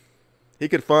God. He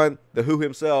could fund the WHO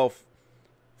himself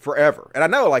forever. And I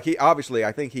know, like,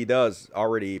 I think he does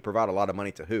already provide a lot of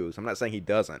money to WHO, so I'm not saying he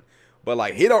doesn't. But,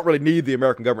 like, he don't really need the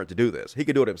American government to do this. He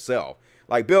could do it himself.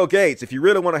 Like, Bill Gates, if you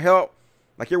really want to help,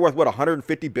 like, you're worth, what,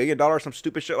 $150 billion, some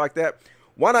stupid shit like that?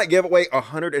 Why not give away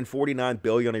 $149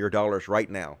 billion of your dollars right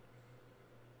now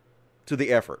to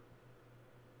the effort?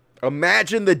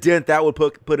 Imagine the dent that would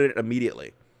put in it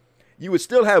immediately. you would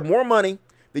still have more money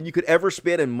than you could ever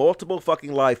spend in multiple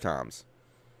fucking lifetimes.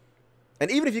 And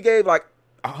even if you gave like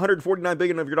 149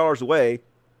 billion of your dollars away,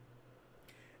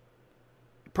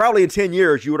 probably in 10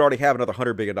 years, you would already have another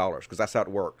 $100 billion because that's how it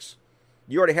works.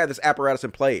 You already have this apparatus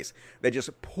in place that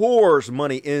just pours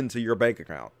money into your bank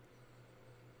account.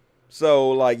 So,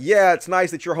 like, yeah, it's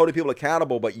nice that you're holding people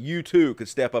accountable, but you too could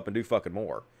step up and do fucking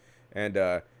more. And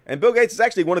Bill Gates is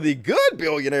actually one of the good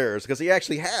billionaires because he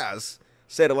actually has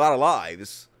saved a lot of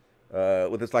lives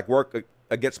with his like work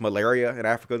against malaria in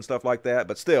Africa and stuff like that.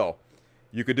 But still,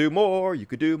 you could do more. You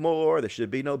could do more. There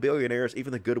should be no billionaires.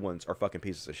 Even the good ones are fucking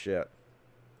pieces of shit.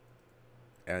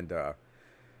 And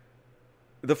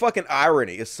the fucking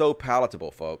irony is so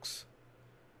palatable, folks.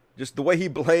 Just the way he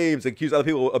blames and accuses other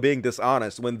people of being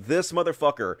dishonest when this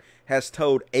motherfucker has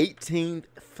told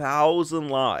 18,000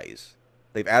 lies.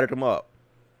 They've added them up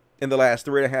in the last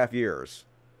 3.5 years.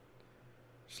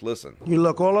 Just listen. You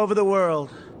look all over the world.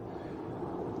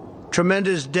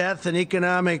 Tremendous death and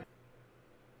economic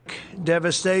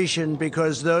devastation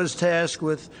because those tasked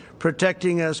with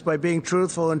protecting us by being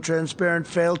truthful and transparent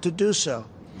failed to do so.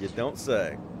 You don't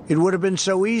say. It would have been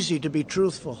so easy to be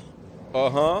truthful.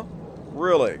 Uh-huh.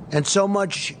 Really? And so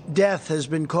much death has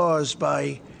been caused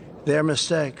by their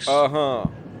mistakes. Uh-huh.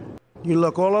 You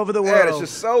look all over the world. Man, it's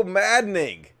just so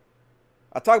maddening.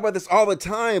 I talk about this all the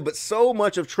time, but so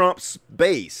much of Trump's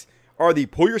base are the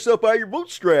pull yourself out of your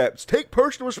bootstraps, take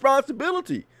personal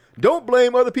responsibility, don't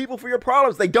blame other people for your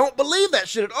problems. They don't believe that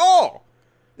shit at all.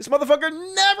 This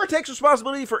motherfucker never takes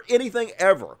responsibility for anything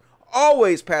ever.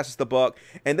 Always passes the buck,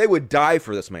 and they would die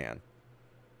for this man.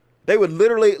 They would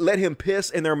literally let him piss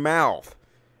in their mouth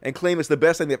and claim it's the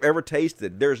best thing they've ever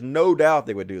tasted. There's no doubt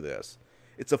they would do this.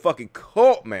 It's a fucking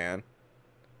cult, man.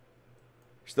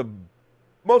 It's the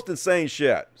most insane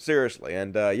shit. Seriously.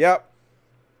 And, yep.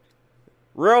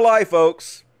 Real life,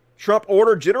 folks. Trump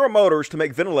ordered General Motors to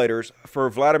make ventilators for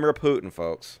Vladimir Putin,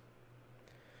 folks.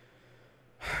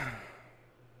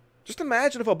 Just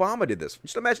imagine if Obama did this.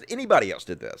 Just imagine anybody else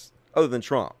did this other than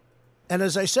Trump. And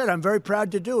as I said, I'm very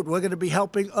proud to do it. We're going to be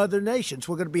helping other nations.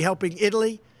 We're going to be helping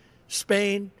Italy,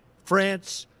 Spain,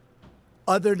 France,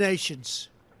 other nations.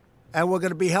 And we're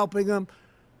going to be helping them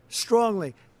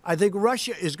strongly. I think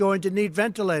Russia is going to need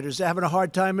ventilators. They're having a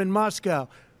hard time in Moscow.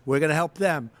 We're going to help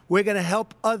them. We're going to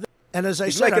help other. And as I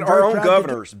he's said, making our own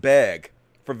governors beg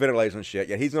for ventilators and shit.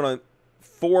 Yet he's going to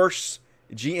force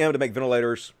GM to make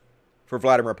ventilators for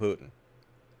Vladimir Putin.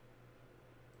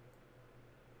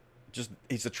 Just,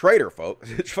 he's a traitor, folks.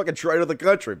 He's a fucking traitor of the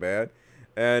country, man.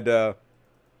 And a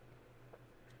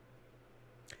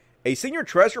senior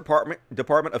Treasury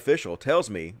Department official tells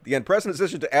me the unprecedented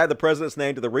decision to add the president's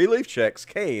name to the relief checks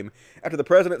came after the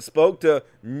president spoke to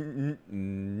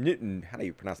Newton, how do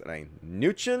you pronounce that name?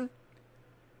 Mnuchin?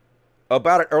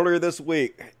 About it earlier this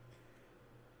week.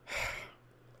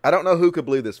 I don't know who could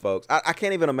believe this, folks. I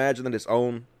can't even imagine that his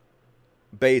own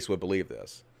base would believe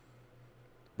this.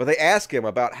 But they asked him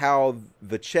about how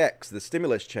the checks, the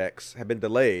stimulus checks, have been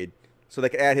delayed so they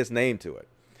could add his name to it.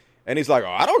 And he's like,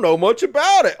 oh, I don't know much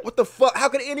about it. What the fuck? How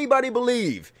can anybody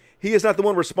believe he is not the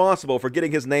one responsible for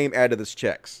getting his name added to this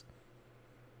checks?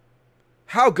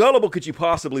 How gullible could you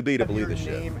possibly be to believe this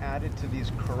shit? Have your name added to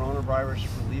these coronavirus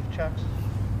relief checks?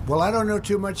 Well, I don't know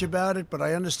too much about it, but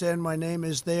I understand my name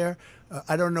is there.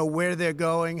 I don't know where they're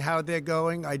going, how they're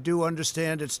going. I do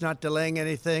understand it's not delaying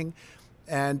anything,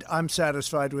 and I'm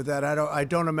satisfied with that. I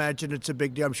don't imagine it's a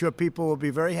big deal. I'm sure people will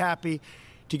be very happy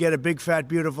to get a big, fat,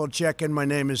 beautiful check, and my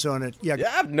name is on it. Yeah, I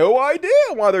have no idea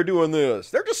why they're doing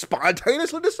this. They're just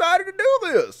spontaneously decided to do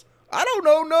this. I don't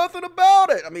know nothing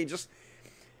about it. I mean, just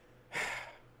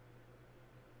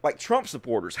like Trump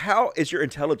supporters, how is your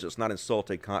intelligence not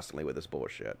insulted constantly with this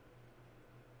bullshit?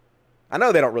 I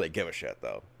know they don't really give a shit,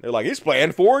 though. They're like, he's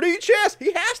playing 4D chess.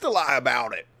 He has to lie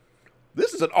about it.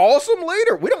 This is an awesome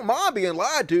leader. We don't mind being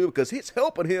lied to because it's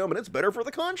helping him and it's better for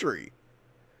the country.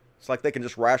 It's like they can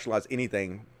just rationalize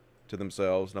anything to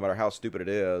themselves, no matter how stupid it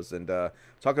is. And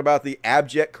talking about the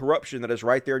abject corruption that is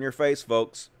right there in your face,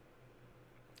 folks.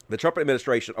 The Trump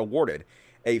administration awarded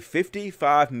a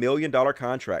 $55 million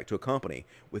contract to a company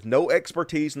with no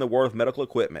expertise in the world of medical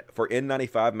equipment for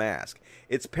N95 masks.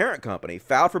 Its parent company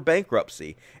filed for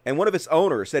bankruptcy, and one of its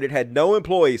owners said it had no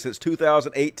employees since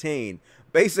 2018.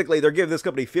 Basically, they're giving this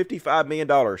company $55 million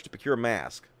to procure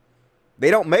masks. They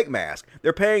don't make masks.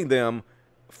 They're paying them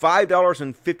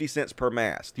 $5.50 per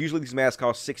mask. Usually these masks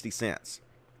cost 60 cents.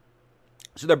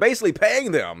 So they're basically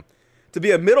paying them to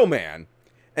be a middleman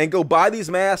and go buy these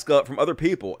masks up from other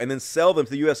people and then sell them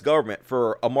to the U.S. government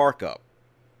for a markup.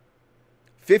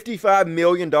 $55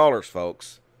 million,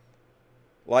 folks.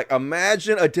 Like,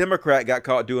 imagine a Democrat got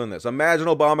caught doing this. Imagine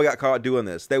Obama got caught doing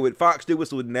this. Fox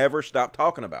News would never stop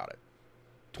talking about it.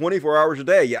 24 hours a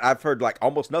day. Yeah, I've heard like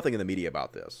almost nothing in the media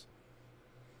about this.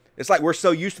 It's like we're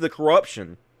so used to the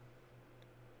corruption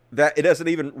that it doesn't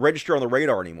even register on the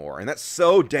radar anymore. And that's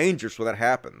so dangerous when that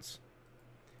happens.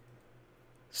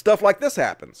 Stuff like this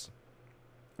happens,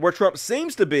 where Trump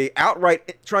seems to be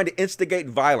outright trying to instigate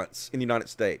violence in the United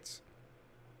States.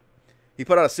 He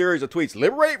put out a series of tweets: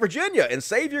 liberate Virginia and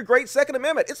save your great Second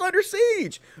Amendment. It's under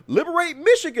siege. Liberate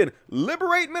Michigan.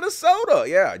 Liberate Minnesota.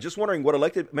 Yeah, just wondering what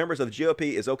elected members of the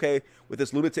GOP is okay with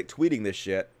this lunatic tweeting this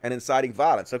shit and inciting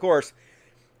violence. Of course,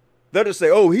 they'll just say,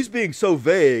 oh, he's being so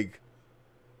vague.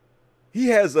 He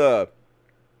has a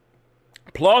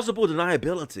plausible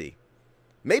deniability.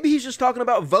 Maybe he's just talking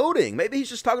about voting. Maybe he's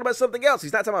just talking about something else.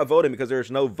 He's not talking about voting because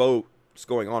there's no votes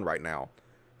going on right now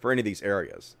for any of these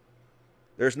areas.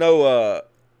 There's no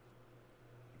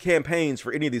campaigns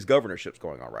for any of these governorships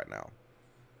going on right now.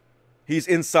 He's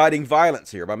inciting violence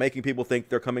here by making people think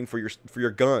they're coming for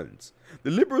your guns.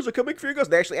 The liberals are coming for your guns.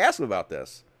 They actually asked him about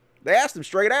this. They asked him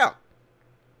straight out.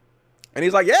 And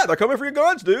he's like, yeah, they're coming for your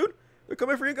guns, dude. They're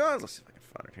coming for your guns. Let's see if I can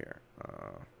find it here.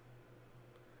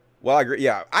 Well, I agree.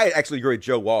 Yeah, I actually agree with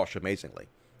Joe Walsh amazingly.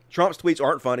 Trump's tweets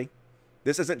aren't funny.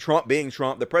 This isn't Trump being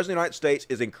Trump. The president of the United States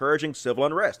is encouraging civil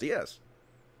unrest. He is.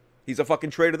 He's a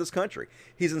fucking traitor to this country.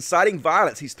 He's inciting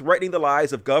violence. He's threatening the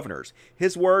lives of governors.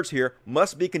 His words here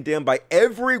must be condemned by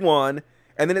everyone,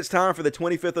 and then it's time for the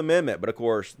 25th Amendment. But of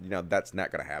course, you know, that's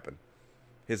not going to happen.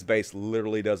 His base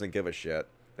literally doesn't give a shit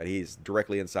that he's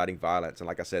directly inciting violence. And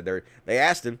like I said, they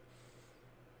asked him,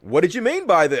 what did you mean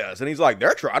by this? And he's like,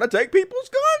 they're trying to take people's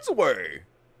guns away.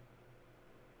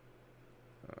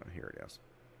 Here it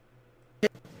is.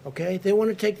 Okay, they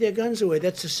want to take their guns away.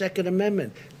 That's the Second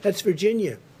Amendment. That's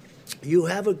Virginia. You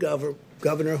have a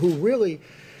governor who really,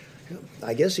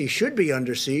 I guess he should be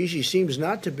under siege. He seems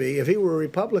not to be. If he were a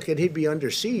Republican, he'd be under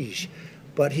siege.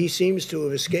 But he seems to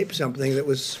have escaped something that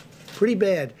was pretty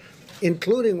bad,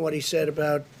 including what he said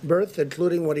about birth,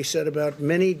 including what he said about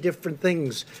many different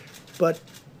things. But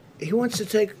he wants to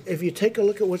take, if you take a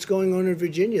look at what's going on in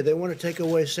Virginia, they want to take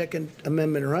away Second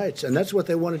Amendment rights, and that's what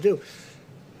they want to do.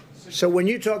 So when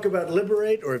you talk about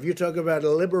liberate, or if you talk about a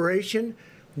liberation,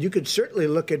 you could certainly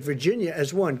look at Virginia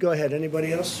as one. Go ahead.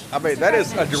 Anybody else? I mean, that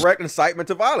is a direct incitement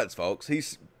to violence, folks.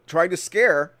 He's trying to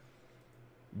scare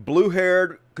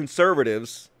blue-haired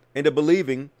conservatives into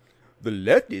believing the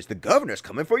leftists, the governor's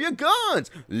coming for your guns.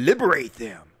 Liberate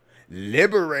them.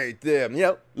 Liberate them. You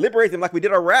know, liberate them like we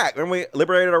did Iraq. Remember we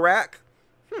liberated Iraq?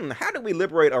 How did we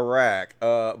liberate Iraq?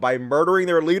 By murdering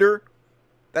their leader?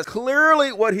 That's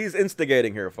clearly what he's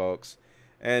instigating here, folks.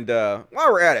 And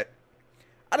while we're at it,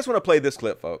 I just want to play this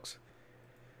clip, folks.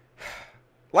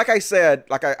 Like I said,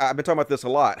 I've been talking about this a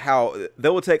lot, how they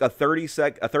will take a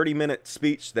 30-minute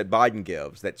speech that Biden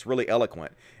gives that's really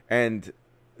eloquent, and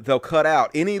they'll cut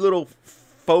out any little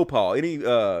faux pas, any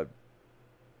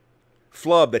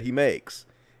flub that he makes,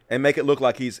 and make it look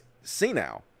like he's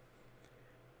senile.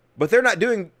 But they're not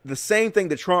doing the same thing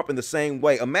to Trump in the same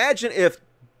way. Imagine if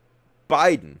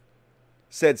Biden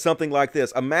said something like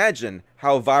this. Imagine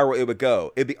how viral it would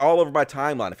go. It'd be all over my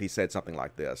timeline if he said something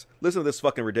like this. Listen to this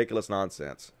fucking ridiculous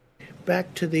nonsense.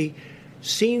 Back to the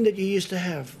scene that you used to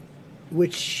have,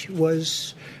 which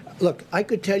was, look, I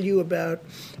could tell you about,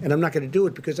 and I'm not going to do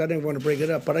it because I didn't want to bring it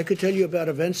up, but I could tell you about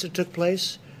events that took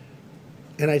place.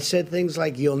 And I said things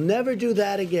like, you'll never do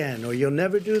that again, or you'll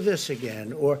never do this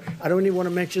again, or I don't even want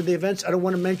to mention the events. I don't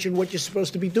want to mention what you're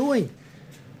supposed to be doing.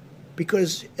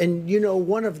 Because, and you know,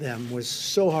 one of them was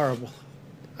so horrible.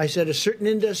 I said a certain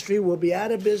industry will be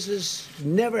out of business,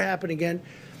 never happen again.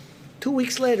 2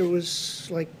 weeks later, it was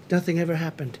like nothing ever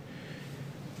happened.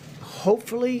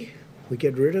 Hopefully, we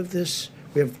get rid of this.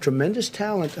 We have tremendous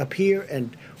talent up here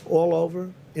and all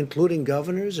over, including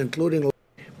governors, including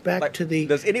back to the.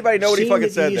 Does anybody know what he fucking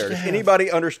said there? Does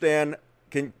anybody understand?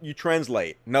 Can you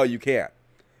translate? No, you can't.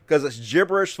 Because it's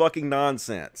gibberish fucking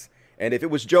nonsense. And if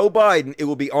it was Joe Biden, it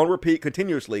would be on repeat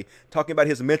continuously, talking about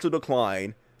his mental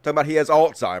decline, talking about he has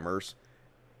Alzheimer's.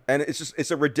 And it's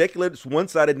a ridiculous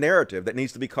one-sided narrative that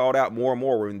needs to be called out more and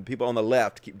more when people on the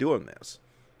left keep doing this.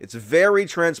 It's very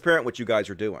transparent what you guys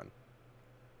are doing.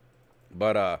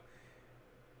 But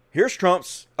here's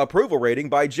Trump's approval rating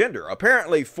by gender.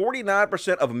 Apparently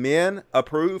 49% of men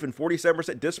approve and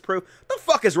 47% disapprove. The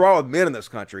fuck is wrong with men in this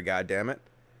country, goddammit?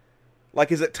 Like,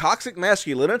 is it toxic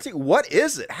masculinity? What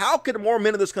is it? How could more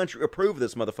men in this country approve of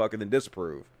this motherfucker than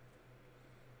disapprove?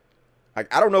 I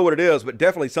don't know what it is, but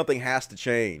definitely something has to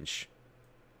change.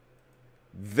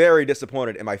 Very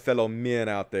disappointed in my fellow men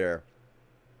out there.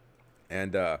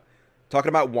 And talking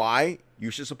about why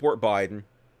you should support Biden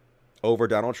over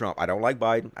Donald Trump. I don't like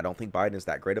Biden. I don't think Biden is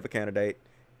that great of a candidate.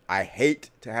 I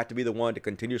hate to have to be the one to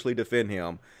continuously defend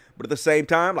him. But at the same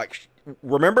time, like,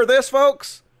 remember this,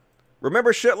 folks?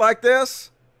 Remember shit like this?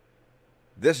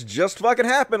 This just fucking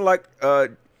happened, like,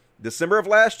 December of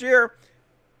last year.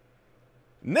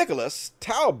 Nicholas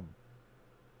Talbot,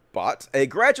 a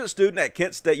graduate student at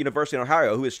Kent State University in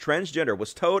Ohio who is transgender,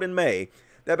 was told in May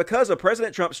that because of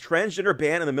President Trump's transgender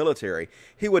ban in the military,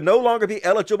 he would no longer be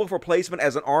eligible for placement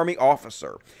as an Army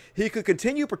officer. He could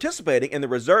continue participating in the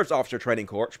Reserves Officer Training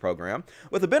Corps program,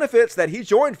 with the benefits that he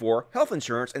joined for, health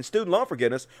insurance and student loan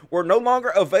forgiveness, were no longer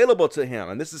available to him.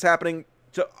 And this is happening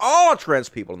to all trans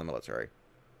people in the military.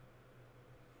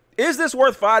 Is this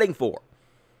worth fighting for?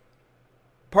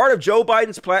 Part of Joe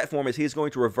Biden's platform is he's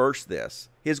going to reverse this.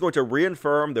 He is going to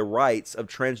reaffirm the rights of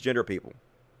transgender people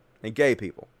and gay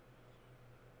people.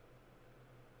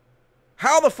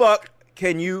 How the fuck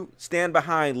can you stand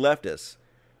behind leftists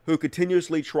who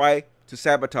continuously try to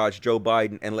sabotage Joe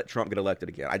Biden and let Trump get elected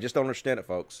again? I just don't understand it,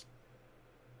 folks.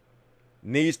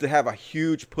 Needs to have a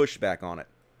huge pushback on it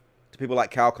to people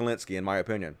like Cal Kalinske, in my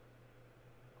opinion.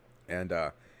 And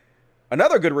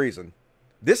another good reason,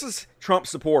 this is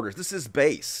Trump's supporters. This is his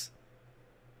base.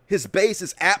 His base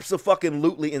is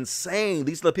abso-fucking-lutely insane.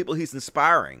 These are the people he's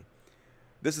inspiring.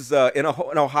 This is in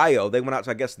Ohio. They went out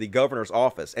to, I guess, the governor's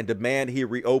office and demand he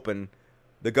reopen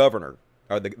the governor,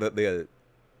 or the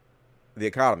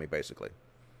economy, basically.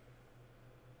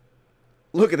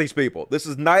 Look at these people. This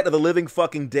is Night of the Living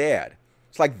fucking Dead.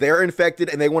 It's like they're infected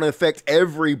and they want to infect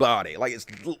everybody. Like, it's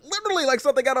literally like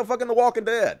something out of fucking The Walking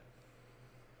Dead.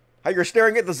 How you're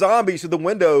staring at the zombies through the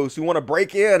windows who want to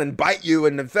break in and bite you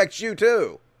and infect you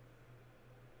too.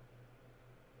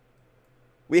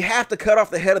 We have to cut off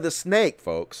the head of the snake,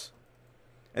 folks.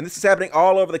 And this is happening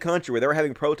all over the country, where they were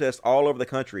having protests all over the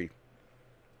country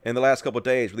in the last couple of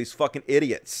days, where these fucking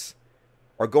idiots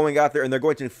are going out there and they're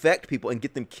going to infect people and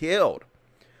get them killed.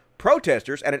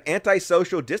 Protesters at an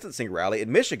anti-social distancing rally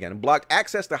in Michigan blocked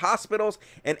access to hospitals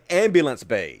and ambulance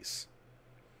bays.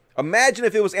 Imagine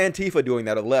if it was Antifa doing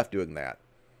that or the left doing that.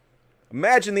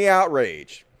 Imagine the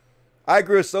outrage. I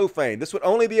agree with Sofane. This would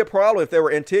only be a problem if they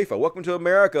were Antifa. Welcome to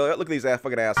America. Look at these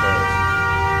fucking assholes.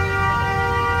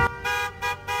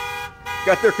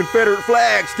 Got their Confederate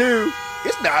flags, too.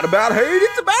 It's not about hate,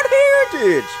 it's about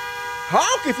heritage.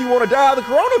 Honk if you want to die of the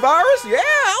coronavirus. Yeah,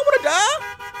 I want to die.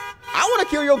 I want to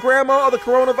kill your grandma of the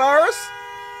coronavirus.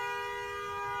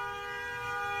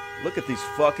 Look at these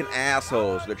fucking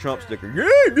assholes. The Trump sticker.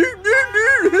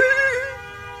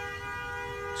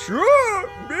 Trump,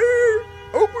 man.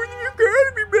 Open the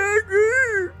economy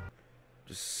back.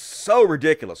 Just so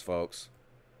ridiculous, folks.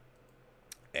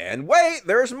 And wait,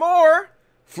 there's more.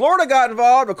 Florida got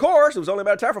involved, of course. It was only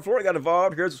about time for Florida got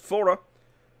involved. Here's Florida.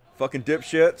 Fucking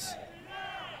dipshits.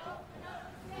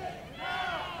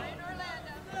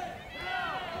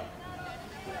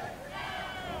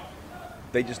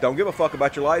 They just don't give a fuck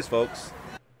about your lives, folks.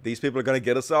 These people are going to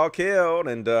get us all killed.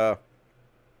 And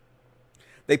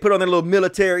they put on their little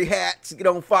military hats, get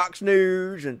on Fox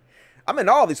News. And I mean,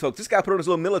 all these folks. This guy put on his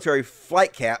little military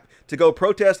flight cap to go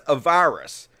protest a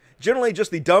virus. Generally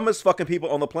just the dumbest fucking people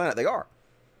on the planet. They are.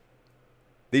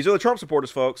 These are the Trump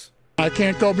supporters, folks. I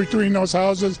can't go between those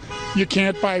houses. You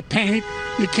can't buy paint.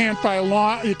 You can't buy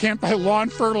lawn. You can't buy lawn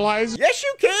fertilizer. Yes,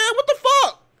 you can. What the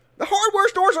fuck? The hardware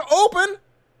stores are open.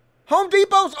 Home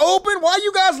Depot's open. Why are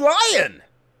you guys lying?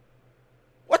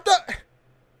 What the?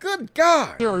 Good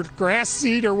God. Or grass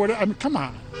seed or what? I mean, come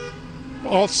on.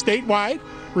 All statewide?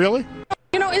 Really?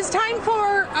 You know, it's time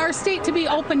for our state to be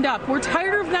opened up. We're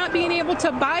tired of not being able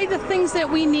to buy the things that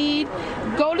we need,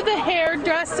 go to the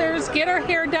hairdressers, get our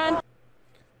hair done.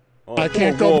 Oh, I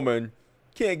can't go. Woman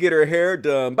can't get her hair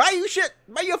done. Buy you shit.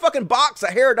 Buy you a fucking box of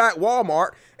hair dye at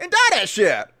Walmart and dye that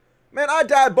shit. Man, I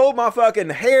dyed both my fucking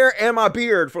hair and my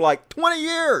beard for like 20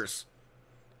 years.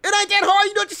 It ain't that hard.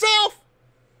 You do it yourself.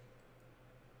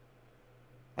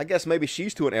 I guess maybe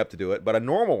she's too inept to do it, but a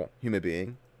normal human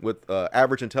being with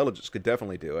average intelligence could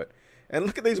definitely do it. And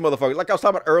look at these motherfuckers. Like I was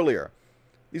talking about earlier.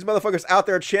 These motherfuckers out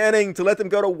there chanting to let them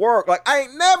go to work. Like, I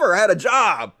ain't never had a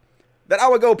job that I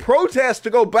would go protest to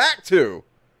go back to.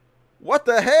 What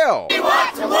the hell? We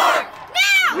want to work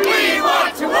now! We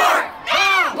want to work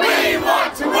now! We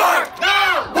want to work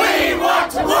now! We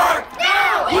want to work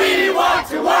now! We want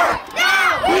to work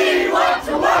now! We want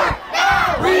to work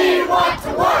now! We want to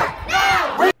work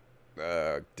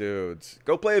now! Dudes,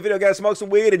 go play a video game, smoke some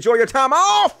weed, enjoy your time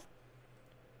off.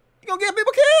 You gonna get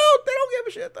people killed? They don't give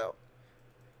a shit though.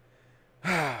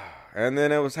 And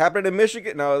then it was happening in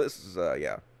Michigan. No, this is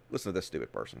yeah. Listen to this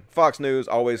stupid person. Fox News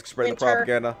always spreading the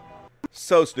propaganda.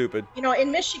 So stupid. You know,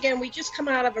 in Michigan, we just come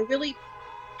out of a really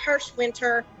harsh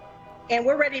winter, and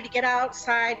we're ready to get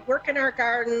outside, work in our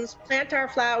gardens, plant our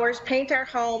flowers, paint our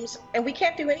homes, and we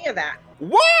can't do any of that.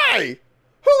 Why?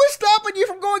 Who is stopping you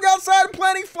from going outside and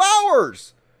planting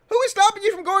flowers? Who is stopping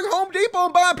you from going to Home Depot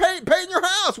and buying paint in your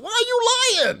house? Why are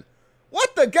you lying?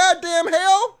 What the goddamn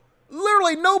hell?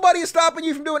 Literally nobody is stopping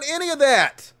you from doing any of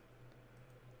that.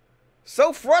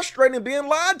 So frustrating being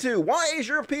lied to. Why is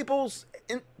your people's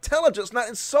intelligence not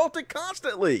insulted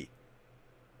constantly?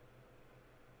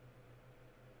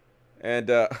 And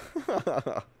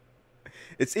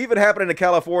it's even happening in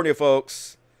California,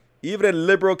 folks. Even in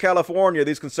liberal California,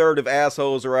 these conservative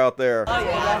assholes are out there.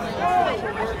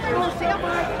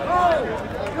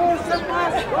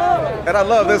 And I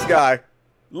love this guy.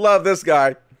 Love this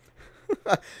guy.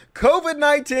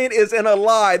 COVID-19 isn't a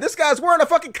lie. This guy's wearing a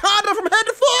fucking condom from head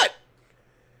to foot.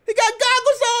 He got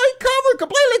goggles on, he covered,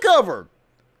 completely covered.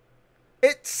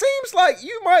 It seems like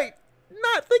you might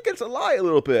not think it's a lie a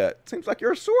little bit. Seems like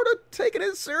you're sort of taking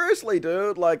it seriously,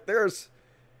 dude. Like there's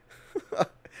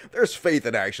there's faith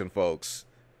in action, folks.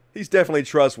 He's definitely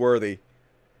trustworthy.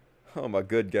 Oh my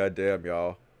good goddamn,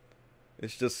 y'all.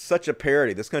 It's just such a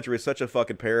parody. This country is such a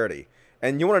fucking parody.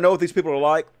 And you want to know what these people are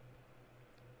like?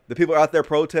 The people out there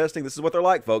protesting, this is what they're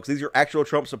like, folks. These are actual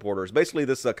Trump supporters. Basically,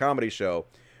 this comedy show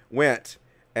went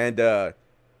and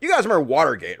you guys remember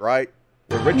Watergate, right?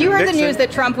 You heard the news that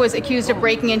Trump was accused of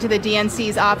breaking into the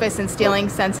DNC's office and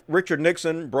stealing Richard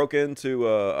Nixon broke into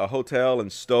a hotel and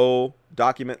stole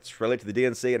documents related to the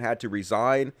DNC and had to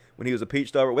resign when he was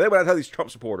impeached over. Well, they went out to tell these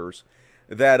Trump supporters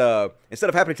that instead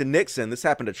of happening to Nixon, this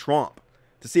happened to Trump,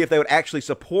 to see if they would actually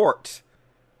support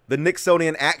the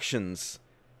Nixonian actions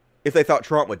if they thought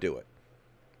Trump would do it.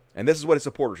 And this is what his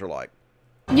supporters are like.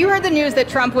 You heard the news that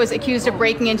Trump was accused of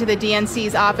breaking into the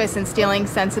DNC's office and stealing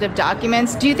sensitive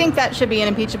documents. Do you think that should be an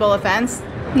impeachable offense?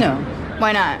 No.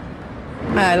 Why not?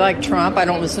 I like Trump. I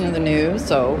don't listen to the news,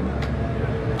 so.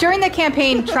 During the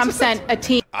campaign, Trump sent a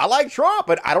team. I like Trump,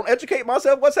 but I don't educate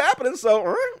myself what's happening,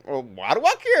 so well, why do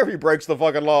I care if he breaks the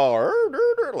fucking law?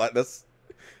 Like this.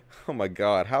 Oh my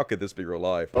God, how could this be real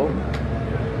life?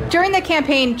 During the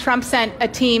campaign, Trump sent a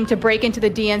team to break into the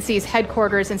DNC's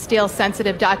headquarters and steal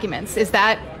sensitive documents. Is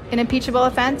that an impeachable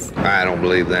offense? I don't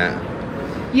believe that.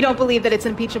 You don't believe that it's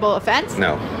an impeachable offense?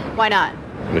 No. Why not?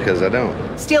 Because I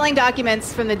don't. Stealing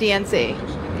documents from the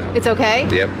DNC. It's okay?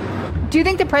 Yep. Do you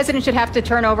think the president should have to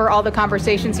turn over all the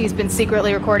conversations he's been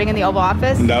secretly recording in the Oval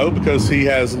Office? No, because he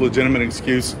has a legitimate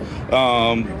excuse.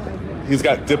 He's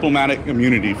got diplomatic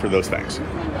immunity for those things.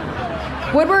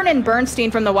 Woodward and Bernstein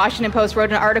from the Washington Post wrote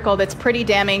an article that's pretty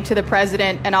damning to the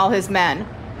president and all his men.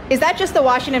 Is that just the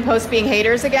Washington Post being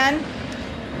haters again?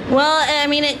 Well, I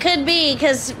mean, it could be,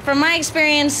 because from my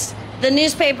experience, the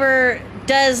newspaper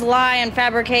does lie and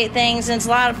fabricate things, and it's a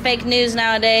lot of fake news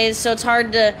nowadays, so it's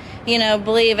hard to,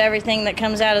 believe everything that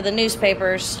comes out of the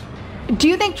newspapers. Do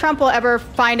you think Trump will ever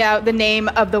find out the name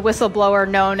of the whistleblower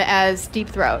known as Deep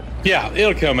Throat? Yeah,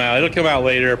 it'll come out. It'll come out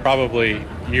later, probably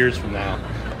years from now.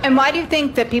 And why do you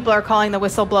think that people are calling the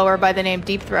whistleblower by the name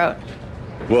Deep Throat?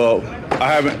 Well,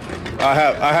 I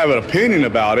have an opinion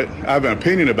about it. I have an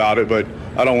opinion about it, but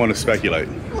I don't want to speculate.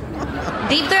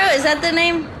 Deep Throat, is that the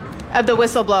name? Of the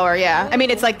whistleblower, yeah. I mean,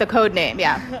 it's like the code name,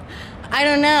 yeah. I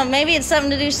don't know. Maybe it's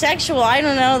something to do sexual. I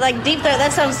don't know. Like Deep Throat,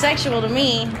 that sounds sexual to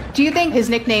me. Do you think his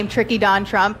nickname, Tricky Don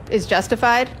Trump, is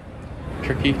justified?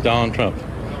 Tricky Don Trump.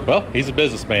 Well, he's a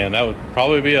businessman. That would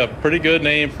probably be a pretty good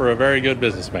name for a very good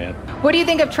businessman. What do you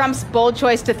think of Trump's bold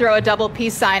choice to throw a double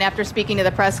peace sign after speaking to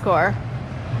the press corps?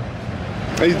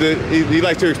 He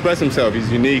likes to express himself.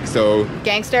 He's unique, so...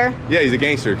 Gangster? Yeah, he's a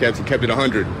gangster. Kept it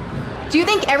 100. Do you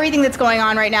think everything that's going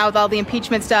on right now with all the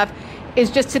impeachment stuff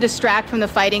is just to distract from the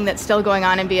fighting that's still going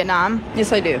on in Vietnam?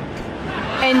 Yes, I do.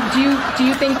 And do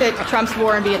you think that Trump's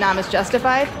war in Vietnam is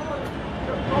justified?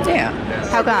 Yeah.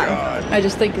 How come? I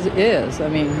just think it is. I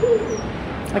mean,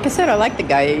 like I said, I like the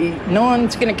guy. No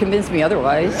one's going to convince me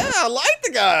otherwise. Yeah, I like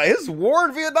the guy. His war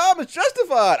in Vietnam is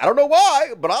justified. I don't know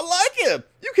why, but I like him.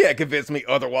 You can't convince me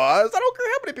otherwise. I don't care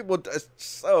how many people...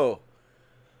 So...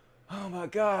 Oh my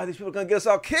God, these people are going to get us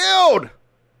all killed.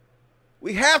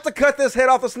 We have to cut this head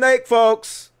off the snake,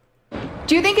 folks.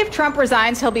 Do you think if Trump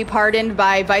resigns, he'll be pardoned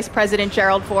by Vice President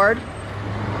Gerald Ford?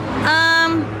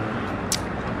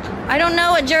 I don't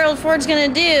know what Gerald Ford's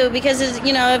going to do, because,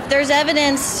 if there's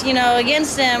evidence,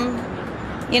 against him,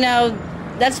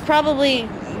 that's probably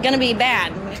going to be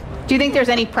bad. Do you think there's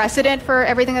any precedent for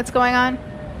everything that's going on?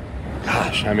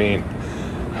 Gosh, I mean,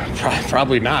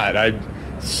 probably not.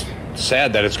 It's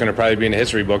sad that it's going to probably be in the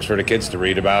history books for the kids to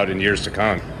read about in years to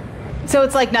come. So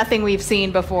it's like nothing we've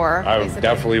seen before. I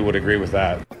definitely would agree with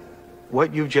that.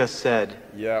 What you just said.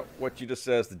 Yeah, what you just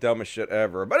said is the dumbest shit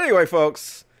ever. But anyway,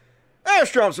 folks,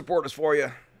 there's Trump supporters for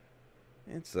you.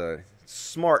 It's a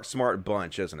smart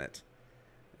bunch, isn't it?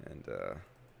 And,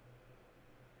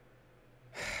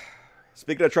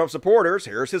 speaking of Trump supporters,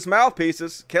 here's his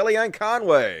mouthpieces, Kellyanne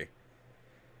Conway.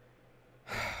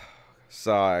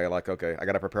 Sigh, like, okay, I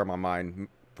gotta prepare my mind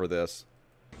for this.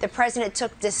 The president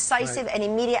took decisive and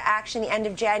immediate action the end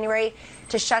of January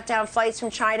to shut down flights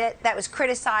from China. That was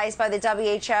criticized by the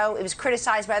WHO. It was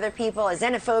criticized by other people as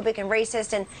xenophobic and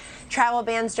racist, and travel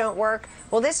bans don't work.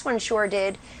 Well, this one sure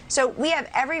did. So we have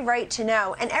every right to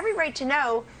know, and every right to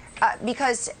know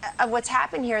because of what's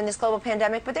happened here in this global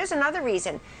pandemic. But there's another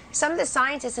reason. Some of the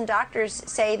scientists and doctors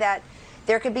say that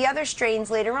there could be other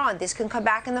strains later on. This can come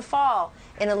back in the fall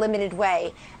in a limited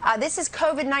way. This is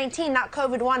COVID-19, not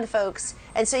COVID-1, folks.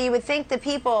 And so you would think the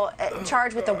people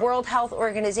charged with the World Health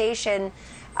Organization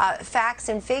facts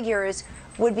and figures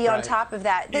would be on top of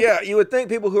that. Yeah, you would think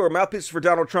people who are mouthpieces for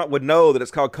Donald Trump would know that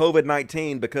it's called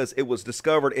COVID-19 because it was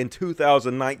discovered in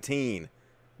 2019.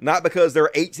 Not because there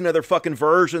are 18 other fucking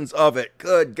versions of it.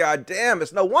 Good goddamn,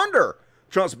 it's no wonder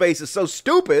Trump's base is so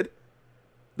stupid.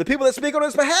 The people that speak on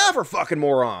his behalf are fucking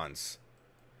morons.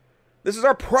 This is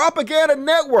our propaganda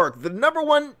network, the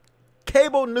 #1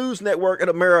 cable news network in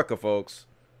America, folks.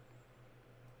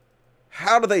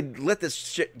 How do they let this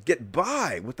shit get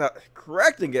by without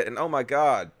correcting it? And oh my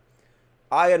God,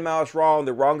 Ian Mouse wrong,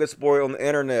 the wrongest boy on the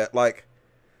internet. Like,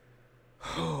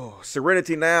 oh,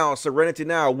 serenity now, serenity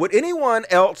now. Would anyone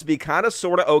else be kind of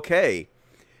sort of okay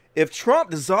if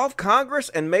Trump dissolved Congress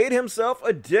and made himself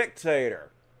a dictator?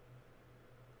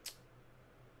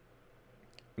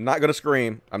 I'm not going to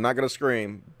scream. I'm not going to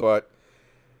scream. But,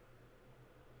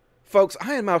 folks,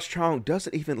 Ian Mouse Chong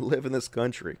doesn't even live in this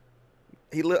country.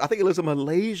 I think he lives in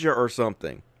Malaysia or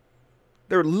something.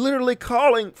 They're literally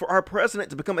calling for our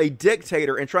president to become a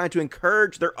dictator and trying to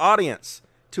encourage their audience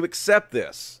to accept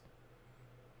this.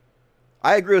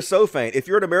 I agree with Sofane. If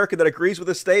you're an American that agrees with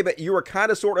this statement, you are kind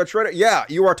of sort of a traitor. Yeah,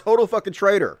 you are a total fucking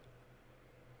traitor.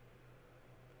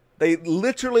 They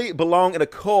literally belong in a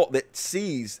cult that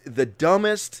sees the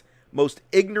dumbest, most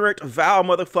ignorant, vile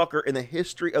motherfucker in the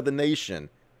history of the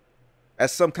nation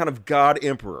as some kind of god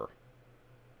emperor.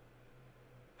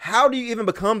 How do you even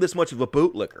become this much of a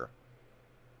bootlicker?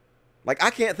 Like,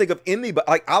 I can't think of anybody.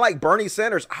 Like, I like Bernie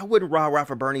Sanders. I wouldn't rah-rah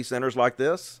for Bernie Sanders like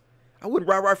this. I wouldn't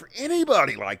rah-rah for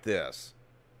anybody like this.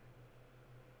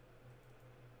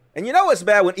 And you know what's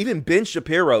bad? When even Ben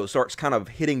Shapiro starts kind of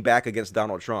hitting back against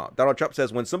Donald Trump. Donald Trump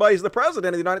says when somebody's the president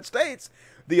of the United States,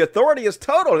 the authority is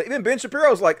total. And even Ben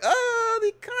Shapiro's like,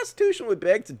 the Constitution would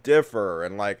beg to differ.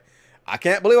 And like, I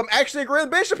can't believe I'm actually agreeing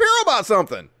with Ben Shapiro about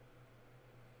something.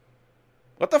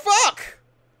 What the fuck?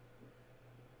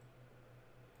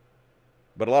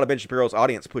 But a lot of Ben Shapiro's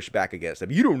audience pushed back against him.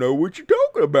 You don't know what you're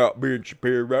talking about, Ben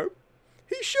Shapiro.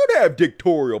 He should have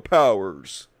dictatorial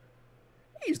powers.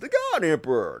 He's the God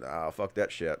Emperor. Nah, fuck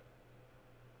that shit.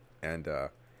 And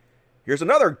here's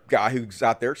another guy who's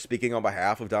out there speaking on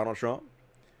behalf of Donald Trump.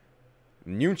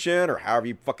 Mnuchin, or however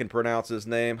you fucking pronounce his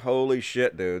name. Holy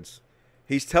shit, dudes.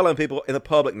 He's telling people in the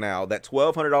public now that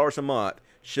 $1,200 a month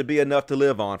should be enough to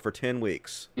live on for 10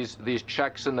 weeks. These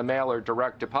checks in the mail or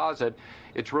direct deposit,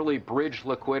 it's really bridge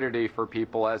liquidity for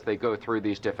people as they go through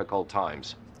these difficult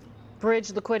times.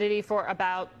 Bridge liquidity for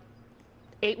about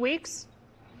 8 weeks?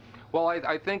 Well,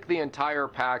 I think the entire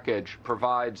package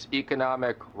provides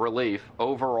economic relief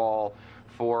overall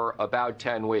for about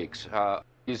 10 weeks.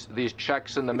 These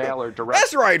checks in the mail are direct.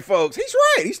 That's right, folks. He's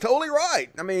right. He's totally right.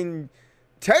 I mean,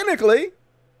 technically,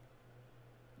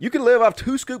 you can live off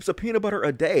 2 scoops of peanut butter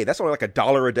a day. That's only like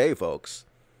 $1 a day, folks.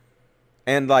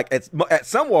 And like at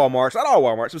some Walmarts, not all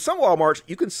Walmarts, but some Walmarts,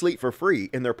 you can sleep for free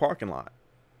in their parking lot.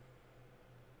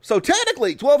 So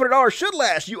technically, $1,200 should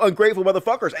last you ungrateful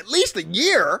motherfuckers at least a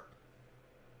year.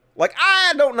 Like,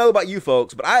 I don't know about you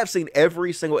folks, but I have seen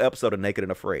every single episode of Naked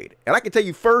and Afraid. And I can tell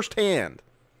you firsthand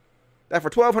that for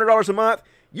 $1,200 a month,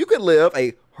 you could live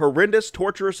a horrendous,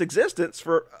 torturous existence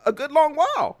for a good long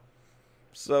while.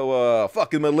 So,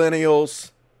 fucking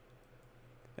millennials.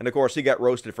 And of course, he got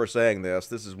roasted for saying this.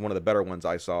 This is one of the better ones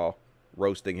I saw,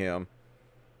 roasting him.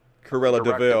 Cruella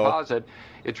direct DeVille. Deposit,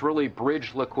 it's really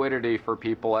bridge liquidity for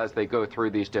people as they go through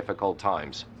these difficult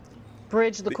times.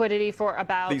 Bridge liquidity for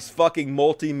about... These fucking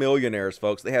multi-millionaires,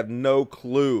 folks, they have no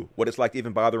clue what it's like to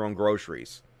even buy their own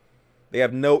groceries. They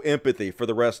have no empathy for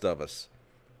the rest of us.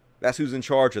 That's who's in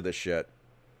charge of this shit.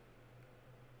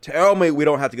 Tell me we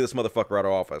don't have to get this motherfucker out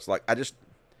of office. Like, I just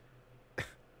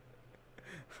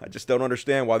don't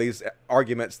understand why these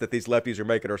arguments that these lefties are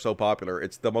making are so popular.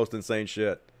 It's the most insane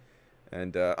shit.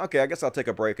 And, okay, I guess I'll take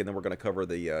a break, and then we're going to cover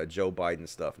the Joe Biden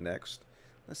stuff next.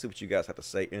 Let's see what you guys have to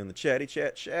say in the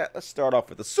chat. Let's start off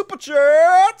with the Super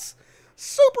Chats.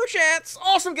 Super Chats.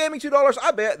 Awesome Gaming, $2.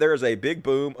 I bet there's a big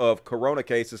boom of corona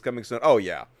cases coming soon. Oh,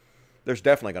 yeah. There's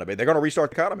definitely going to be. They're going to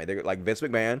restart the economy. They're like Vince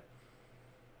McMahon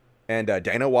and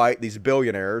Dana White, these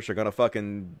billionaires, are going to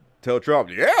fucking tell Trump,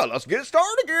 yeah, let's get it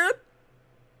started again.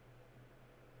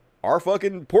 Our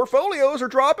fucking portfolios are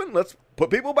dropping. Let's put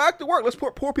people back to work. Let's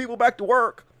put poor people back to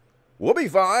work. We'll be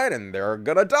fine, and they're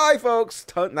going to die, folks.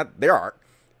 They aren't.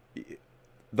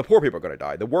 The poor people are going to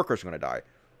die. The workers are going to die.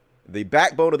 The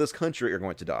backbone of this country are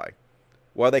going to die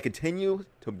while they continue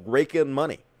to rake in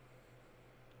money.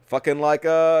 Fucking like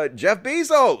Jeff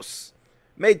Bezos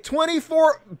made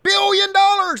 $24 billion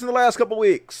in the last couple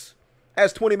weeks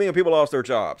as 20 million people lost their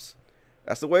jobs.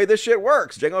 That's the way this shit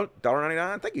works. Django,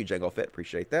 $1.99. Thank you, Django Fit.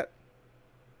 Appreciate that.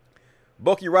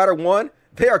 Bulky Rider 1.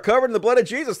 They are covered in the blood of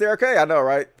Jesus. They're okay. I know,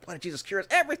 right? Blood of Jesus cures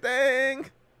everything.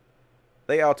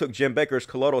 They all took Jim Baker's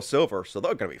colloidal silver, so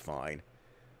they're going to be fine.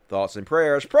 Thoughts and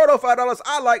prayers. Proto $5.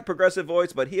 I like Progressive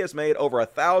Voice, but he has made over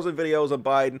 1,000 videos on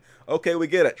Biden. Okay, we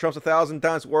get it. Trump's 1,000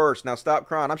 times worse. Now stop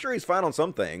crying. I'm sure he's fine on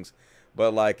some things,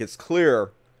 but like it's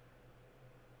clear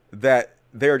that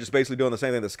they're just basically doing the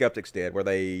same thing the skeptics did, where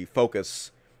they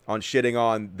focus on shitting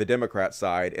on the Democrat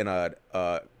side in a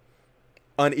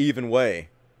uneven way,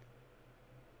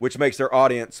 which makes their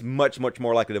audience much, much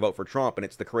more likely to vote for Trump, and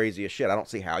it's the craziest shit. I don't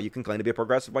see how you can claim to be a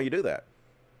progressive while you do that.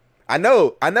 I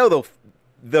know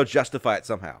they'll justify it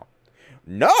somehow.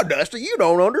 No, Dusty, you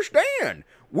don't understand.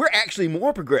 We're actually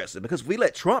more progressive because if we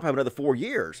let Trump have another 4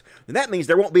 years, then that means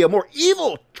there won't be a more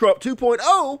evil Trump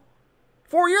 2.0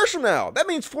 4 years from now. That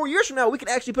means 4 years from now, we can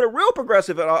actually put a real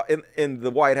progressive in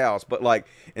the White House. But like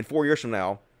in 4 years from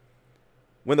now,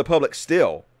 when the public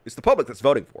still, it's the public that's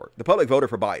voting for it. The public voted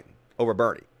for Biden over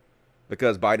Bernie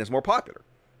because Biden is more popular.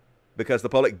 Because the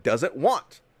public doesn't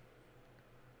want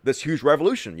this huge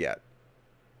revolution yet.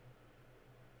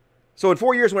 So in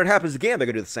 4 years when it happens again, they're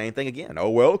going to do the same thing again. Oh,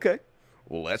 well, okay.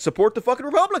 Well, let's support the fucking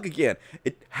Republic again.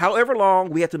 However long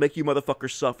we have to make you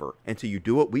motherfuckers suffer until you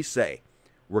do what we say.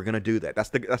 We're going to do that. That's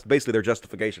basically their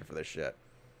justification for this shit.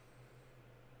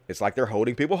 It's like they're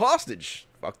holding people hostage.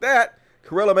 Fuck that.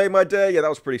 Corilla made my day. Yeah, that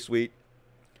was pretty sweet.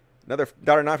 Another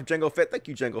 $1.09 from Django Fit. Thank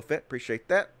you, Django Fit. Appreciate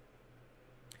that.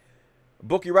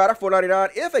 Bookie Rider, $4.99.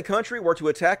 If a country were to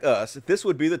attack us, this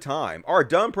would be the time. Our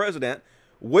dumb president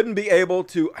wouldn't be able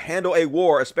to handle a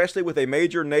war, especially with a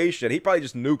major nation. He'd probably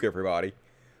just nuke everybody.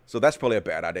 So that's probably a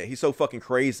bad idea. He's so fucking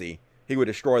crazy, he would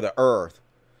destroy the earth.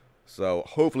 So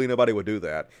hopefully nobody would do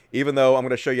that. Even though I'm going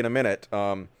to show you in a minute,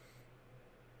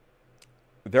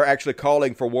 they're actually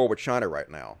calling for war with China right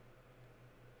now.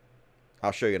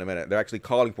 I'll show you in a minute. They're actually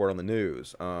calling for it on the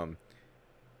news.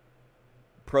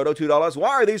 Proto $2. Why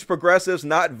are these progressives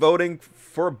not voting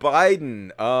for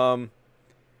Biden?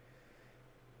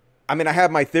 I mean, I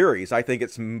have my theories. I think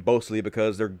it's mostly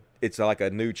because it's like a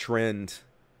new trend.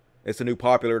 It's a new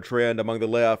popular trend among the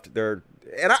left. And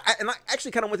I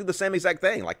actually kind of went through the same exact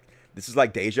thing. Like, this is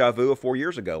like deja vu of 4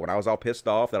 years ago when I was all pissed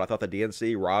off that I thought the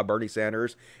DNC robbed Bernie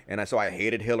Sanders. And so I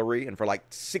hated Hillary. And for like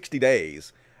 60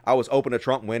 days, I was open to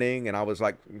Trump winning. And I was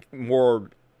like more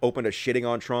open to shitting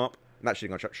on Trump. Not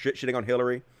shitting on Trump, shitting on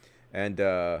Hillary.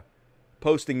 And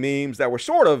posting memes that were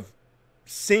sort of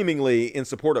seemingly in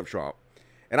support of Trump.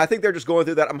 And I think they're just going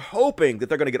through that. I'm hoping that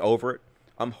they're going to get over it.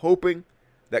 I'm hoping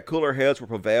that cooler heads will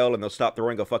prevail and they'll stop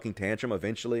throwing a fucking tantrum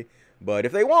eventually. But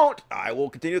if they won't, I will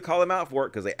continue to call them out for it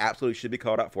because they absolutely should be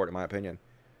called out for it, in my opinion.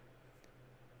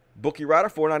 Bookie Rider,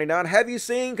 $4.99. Have you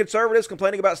seen conservatives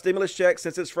complaining about stimulus checks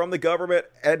since it's from the government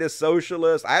and is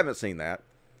socialist? I haven't seen that.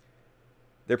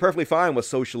 They're perfectly fine with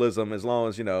socialism as long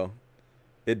as, you know,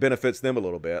 it benefits them a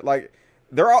little bit. Like,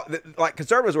 they're all like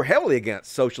conservatives were heavily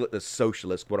against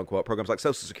socialist quote unquote programs like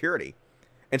Social Security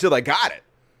until they got it.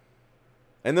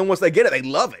 And then once they get it, they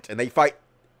love it and they fight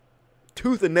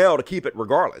tooth and nail to keep it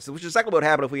regardless. Which is exactly what would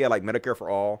happen if we had like Medicare for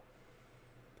all.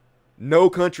 No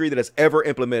country that has ever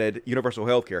implemented universal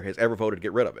health care has ever voted to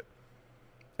get rid of it.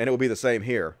 And it will be the same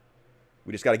here.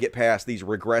 We just got to get past these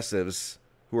regressives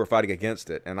who are fighting against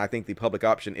it. And I think the public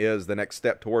option is the next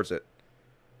step towards it.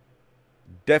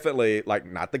 Definitely, like,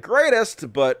 not the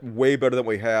greatest, but way better than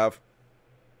we have.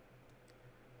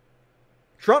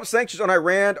 Trump's sanctions on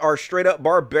Iran are straight up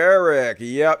barbaric.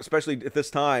 Yep, especially at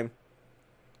this time.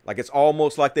 Like, it's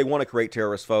almost like they want to create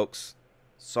terrorists, folks.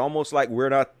 It's almost like we're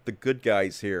not the good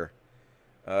guys here.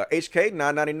 HK,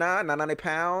 $9.99, 990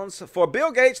 pounds. For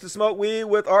Bill Gates to smoke weed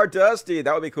with our Dusty.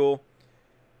 That would be cool.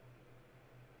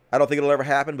 I don't think it'll ever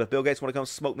happen, but if Bill Gates want to come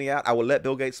smoke me out, I will let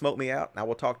Bill Gates smoke me out. I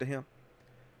will talk to him.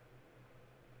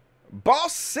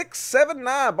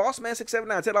 Boss679, Bossman679,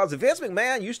 $10. Vince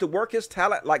McMahon used to work his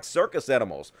talent like circus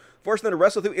animals, forcing them to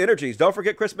wrestle through energies. Don't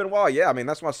forget Chris Benoit. Yeah, I mean,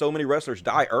 that's why so many wrestlers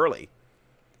die early.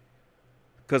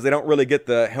 Because they don't really get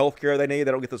the health care they need.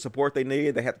 They don't get the support they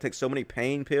need. They have to take so many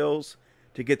pain pills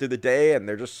to get through the day, and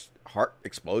they're just heart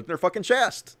explodes in their fucking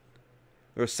chest.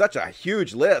 There's such a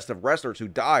huge list of wrestlers who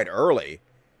died early.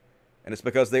 And it's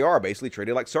because they are basically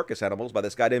treated like circus animals by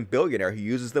this goddamn billionaire who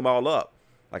uses them all up.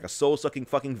 Like a soul-sucking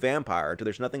fucking vampire until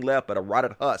there's nothing left but a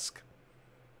rotted husk.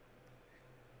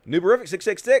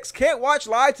 Newberific666, can't watch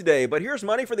live today, but here's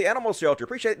money for the animal shelter.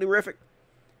 Appreciate it, Newberific.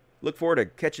 Look forward to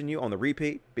catching you on the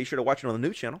repeat. Be sure to watch it on the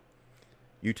new channel,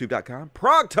 youtube.com,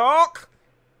 Prog Talk.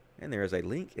 And there is a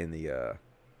link in the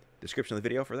description of the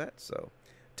video for that. So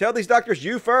tell these doctors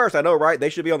you first. I know, right? They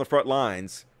should be on the front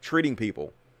lines treating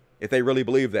people if they really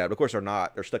believe that. But of course they're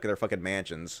not. They're stuck in their fucking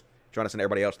mansions trying to send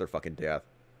everybody else to their fucking death.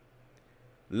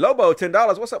 Lobo,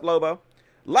 $10. What's up, Lobo?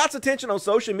 Lots of tension on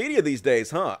social media these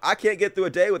days, huh? I can't get through a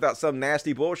day without some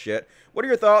nasty bullshit. What are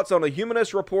your thoughts on the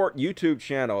Humanist Report YouTube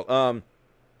channel?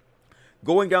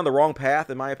 Going down the wrong path,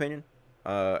 in my opinion.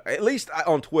 At least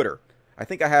on Twitter. I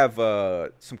think I have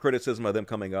some criticism of them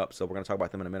coming up, so we're going to talk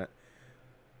about them in a minute.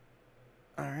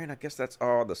 All right, I guess that's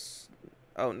all this.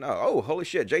 Oh, no. Oh, holy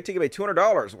shit. JT gave me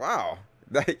 $200. Wow.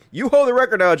 You hold the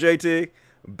record now, JT.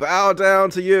 Bow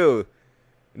down to you.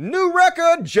 New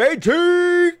record,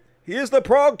 JT. He is the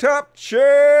Prog Top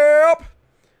champ.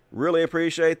 Really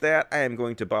appreciate that. I am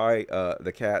going to buy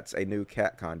the cats a new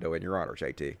cat condo in your honor,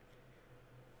 JT.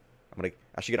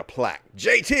 I should get a plaque.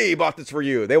 JT bought this for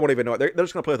you. They won't even know it. They're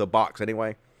just going to play with a box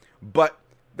anyway. But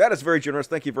that is very generous.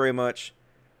 Thank you very much.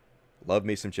 Love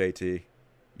me some JT.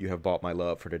 You have bought my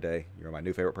love for today. You're my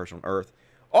new favorite person on earth.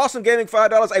 Awesome Gaming,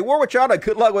 $5. Hey, war with China.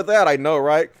 Good luck with that. I know,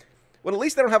 right? Well, at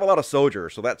least they don't have a lot of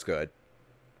soldiers, so that's good.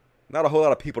 Not a whole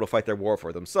lot of people to fight their war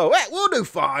for them. So, hey, we'll do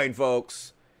fine,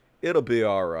 folks. It'll be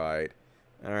all right.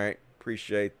 All right.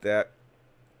 Appreciate that.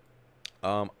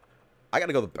 I got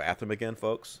to go to the bathroom again,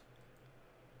 folks.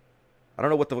 I don't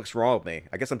know what the fuck's wrong with me.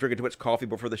 I guess I'm drinking too much coffee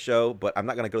before the show, but I'm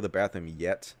not going to go to the bathroom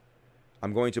yet.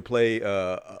 I'm going to play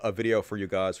a video for you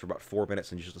guys for about 4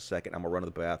 minutes in just a second. I'm going to run to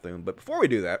the bathroom. But before we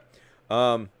do that,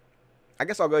 I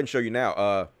guess I'll go ahead and show you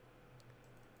now.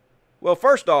 Well,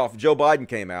 first off, Joe Biden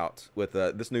came out with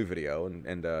this new video,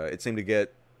 and it seemed to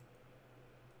get...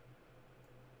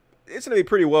 It's going to be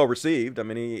pretty well received. I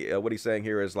mean, what he's saying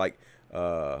here is like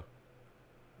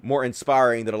more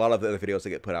inspiring than a lot of the other videos that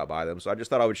get put out by them. So I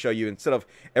just thought I would show you, instead of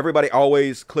everybody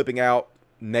always clipping out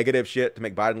negative shit to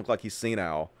make Biden look like he's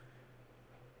senile,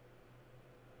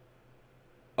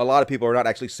 a lot of people are not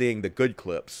actually seeing the good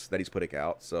clips that he's putting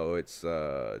out. So it's...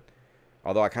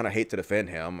 although I kind of hate to defend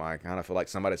him, I kind of feel like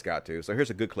somebody's got to. So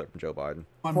here's a good clip from Joe Biden.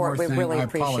 One more thing. Really I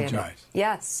appreciate apologize. it.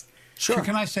 Yes. Sure.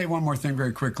 Can I say one more thing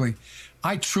very quickly?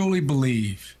 I truly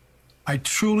believe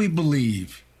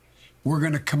we're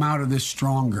going to come out of this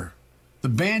stronger. The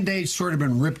Band-Aid's sort of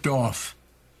been ripped off.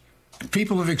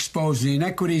 People have exposed the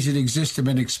inequities that exist, have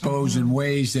been exposed in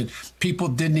ways that people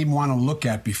didn't even want to look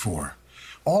at before.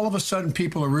 All of a sudden,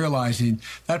 people are realizing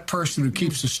that person who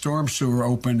keeps the storm sewer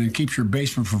open and keeps your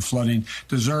basement from flooding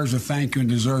deserves a thank you and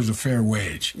deserves a fair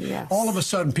wage. Yes. All of a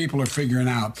sudden, people are figuring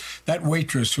out that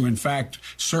waitress who, in fact,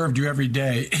 served you every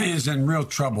day is in real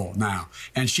trouble now.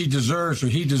 And she deserves, or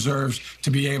he deserves, to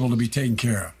be able to be taken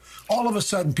care of. All of a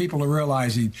sudden, people are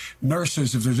realizing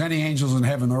nurses, if there's any angels in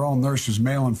heaven, they're all nurses,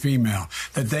 male and female,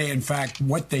 that they, in fact,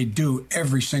 what they do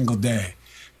every single day.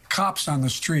 Cops on the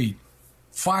street,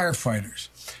 firefighters,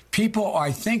 people,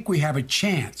 I think we have a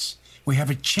chance. We have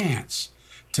a chance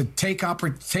to take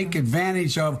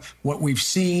advantage of what we've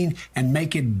seen and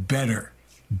make it better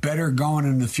going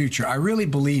in the future. I really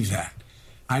believe that.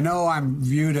 I know I'm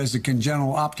viewed as a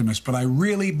congenital optimist, but I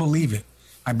really believe it.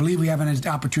 I believe we have an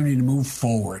opportunity to move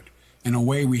forward in a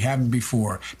way we haven't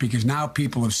before, because now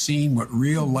people have seen what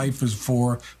real life is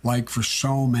like for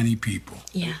so many people.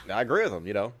 Yeah. I agree with them,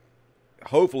 you know.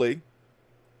 Hopefully,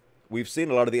 we've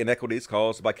seen a lot of the inequities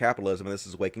caused by capitalism, and this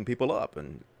is waking people up.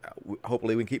 And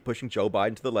hopefully we can keep pushing Joe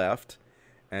Biden to the left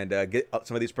and get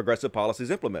some of these progressive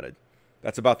policies implemented.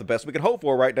 That's about the best we can hope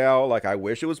for right now. Like, I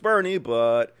wish it was Bernie,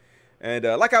 but... And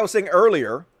like I was saying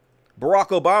earlier, Barack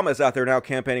Obama is out there now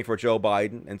campaigning for Joe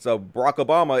Biden. And so Barack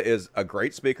Obama is a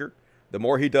great speaker. The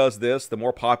more he does this, the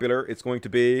more popular it's going to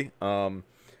be. And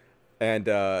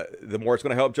the more it's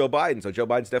going to help Joe Biden. So Joe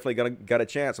Biden's definitely got a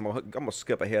chance. I'm going to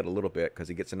skip ahead a little bit because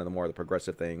he gets into the more of the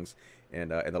progressive things in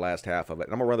the last half of it.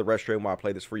 And I'm going to run the restroom while I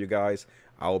play this for you guys.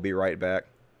 I will be right back.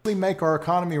 Make our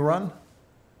economy run?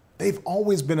 They've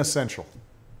always been essential.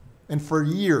 And for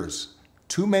years,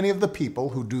 too many of the people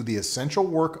who do the essential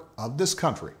work of this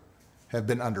country have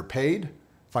been underpaid,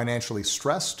 financially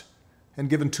stressed, and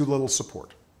given too little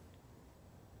support.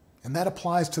 And that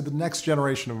applies to the next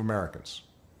generation of Americans.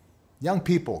 Young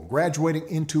people graduating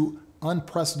into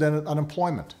unprecedented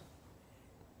unemployment.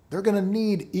 They're going to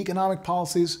need economic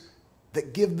policies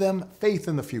that give them faith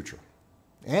in the future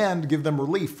and give them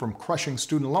relief from crushing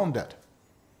student loan debt.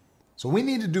 So we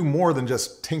need to do more than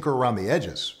just tinker around the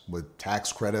edges with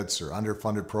tax credits or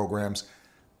underfunded programs.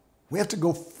 We have to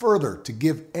go further to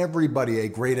give everybody a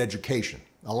great education,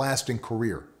 a lasting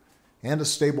career, and a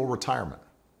stable retirement.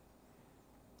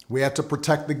 We have to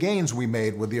protect the gains we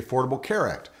made with the Affordable Care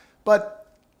Act,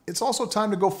 but it's also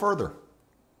time to go further.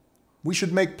 We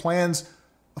should make plans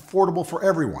affordable for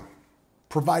everyone,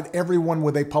 provide everyone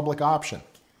with a public option,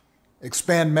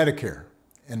 expand Medicare,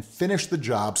 and finish the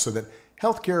job so that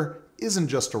healthcare isn't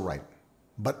just a right,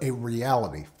 but a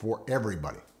reality for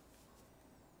everybody.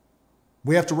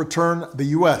 We have to return the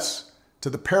U.S. to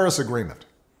the Paris Agreement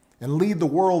and lead the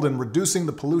world in reducing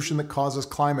the pollution that causes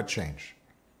climate change.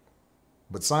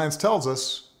 But science tells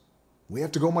us we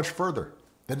have to go much further,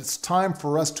 that it's time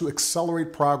for us to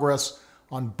accelerate progress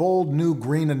on bold new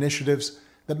green initiatives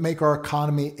that make our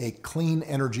economy a clean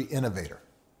energy innovator,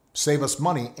 save us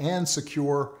money, and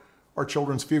secure our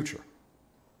children's future.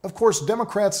 Of course,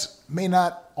 Democrats may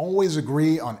not always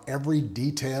agree on every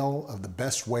detail of the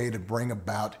best way to bring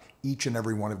about each and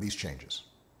every one of these changes.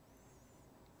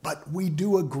 But we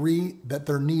do agree that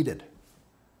they're needed.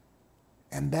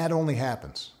 And that only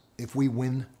happens if we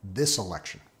win this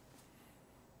election.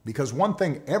 Because one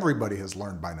thing everybody has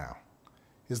learned by now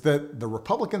is that the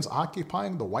Republicans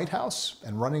occupying the White House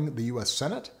and running the U.S.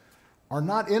 Senate are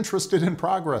not interested in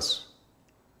progress.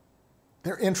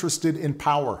 They're interested in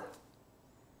power.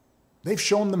 They've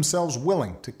shown themselves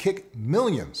willing to kick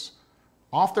millions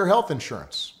off their health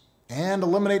insurance and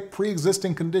eliminate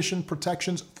pre-existing condition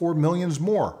protections for millions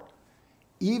more,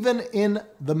 even in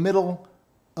the middle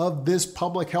of this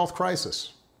public health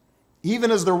crisis,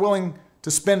 even as they're willing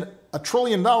to spend $1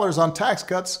 trillion on tax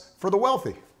cuts for the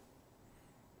wealthy.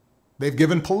 They've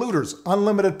given polluters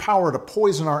unlimited power to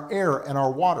poison our air and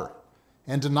our water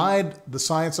and denied the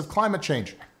science of climate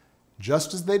change,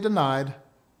 just as they denied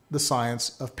the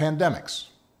science of pandemics.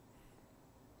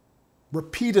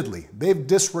 Repeatedly, they've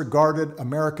disregarded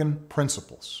American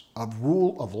principles of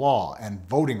rule of law and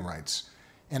voting rights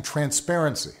and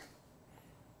transparency,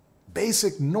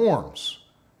 basic norms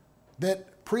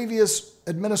that previous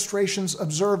administrations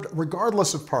observed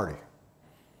regardless of party,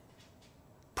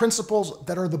 principles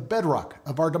that are the bedrock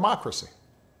of our democracy.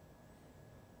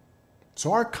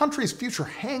 So our country's future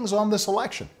hangs on this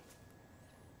election,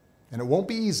 and it won't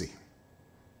be easy.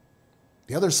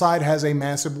 The other side has a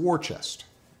massive war chest.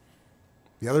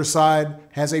 The other side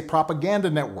has a propaganda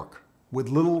network with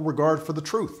little regard for the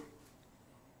truth.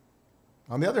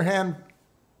 On the other hand,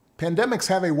 pandemics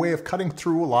have a way of cutting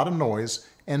through a lot of noise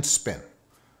and spin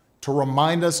to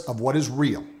remind us of what is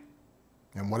real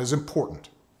and what is important.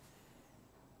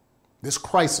 This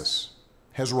crisis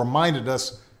has reminded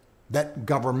us that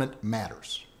government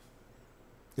matters.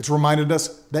 It's reminded us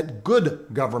that good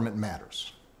government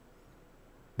matters,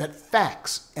 that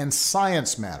facts and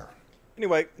science matter.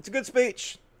 Anyway, it's a good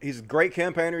speech. He's a great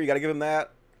campaigner. You got to give him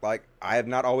that. Like, I have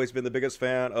not always been the biggest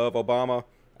fan of Obama.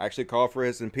 I actually called for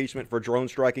his impeachment for drone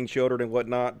striking children and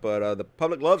whatnot, but the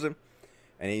public loves him,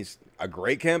 and he's a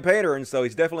great campaigner, and so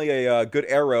he's definitely a good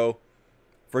arrow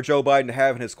for Joe Biden to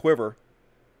have in his quiver.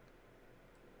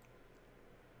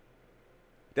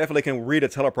 Definitely can read a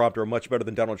teleprompter much better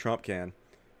than Donald Trump can.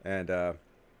 And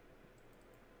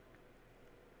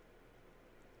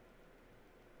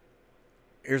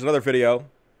here's another video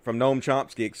from Noam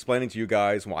Chomsky explaining to you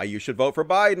guys why you should vote for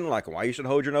Biden, like why you should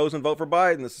hold your nose and vote for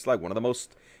Biden. This is like one of the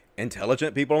most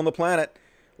intelligent people on the planet.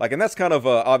 Like, and that's kind of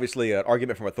obviously an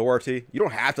argument from authority. You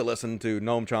don't have to listen to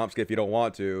Noam Chomsky if you don't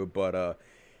want to, but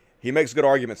he makes good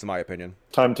arguments in my opinion.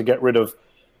 Time to get rid of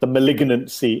the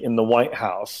malignancy in the White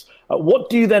House. What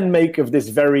do you then make of this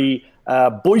very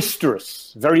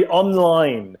boisterous, very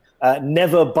online,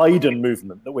 never Biden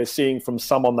movement that we're seeing from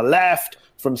some on the left,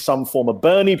 from some former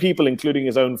Bernie people, including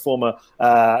his own former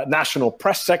national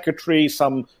press secretary,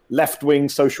 some left-wing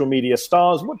social media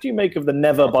stars? What do you make of the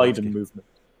never Biden movement?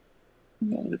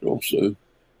 Well, it also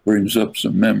brings up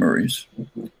some memories.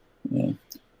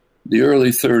 The early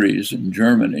 30s in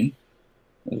Germany,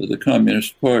 the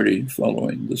Communist Party,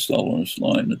 following the Stalinist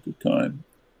line at the time,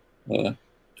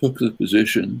 took the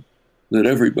position that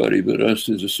everybody but us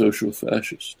is a social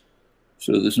fascist.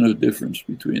 So there's no difference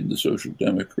between the Social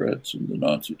Democrats and the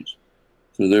Nazis.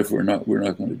 So therefore, we're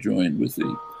not going to join with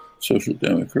the Social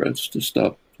Democrats to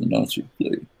stop the Nazi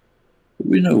plague. But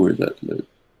we know where that led.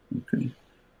 Okay.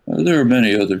 There are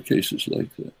many other cases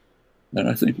like that, and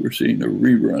I think we're seeing a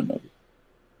rerun of it.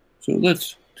 So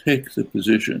let's take the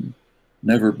position,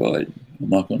 never Biden. I'm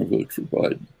not going to vote for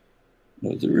Biden.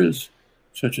 There is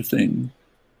such a thing.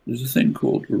 There's a thing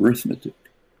called arithmetic.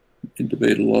 You can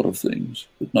debate a lot of things,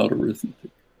 but not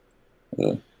arithmetic.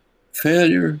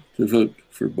 Failure to vote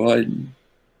for Biden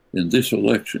in this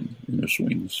election in a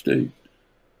swing state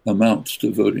amounts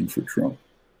to voting for Trump.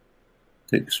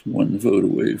 Takes one vote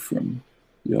away from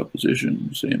the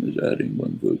opposition, same as adding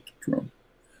one vote to Trump.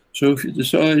 So if you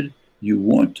decide you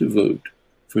want to vote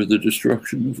for the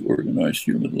destruction of organized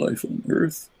human life on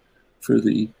Earth, for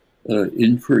the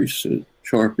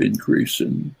sharp increase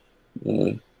in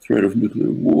threat of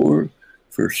nuclear war,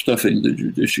 for stuffing the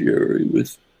judiciary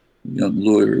with young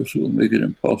lawyers who will make it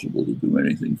impossible to do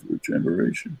anything for a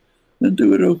generation, then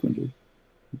do it openly.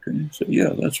 Okay, so yeah,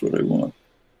 that's what I want.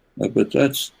 But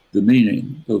that's the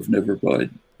meaning of never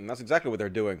Biden. And that's exactly what they're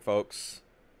doing, folks.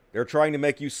 They're trying to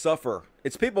make you suffer.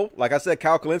 It's people, like I said,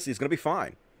 Kyle Kalinske is going to be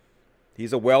fine.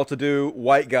 He's a well-to-do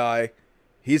white guy.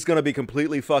 He's going to be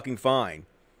completely fucking fine.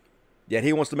 Yet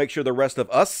he wants to make sure the rest of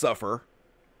us suffer,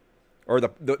 or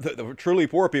the truly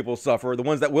poor people suffer, the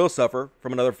ones that will suffer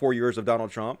from another 4 years of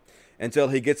Donald Trump, until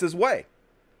he gets his way.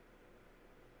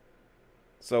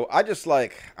 So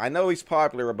I know he's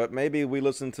popular, but maybe we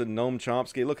listen to Noam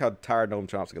Chomsky. Look how tired Noam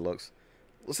Chomsky looks.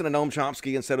 Listen to Noam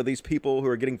Chomsky instead of these people who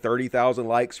are getting 30,000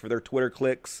 likes for their Twitter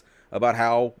clicks about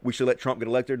how we should let Trump get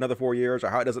elected another 4 years, or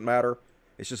how it doesn't matter.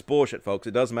 It's just bullshit, folks.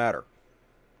 It does matter.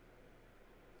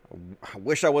 I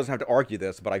wish I wasn't having to argue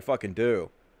this, but I fucking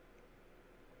do.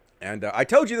 And I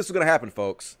told you this was going to happen,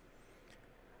 folks.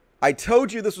 I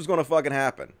told you this was going to fucking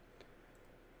happen.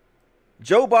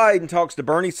 Joe Biden talks to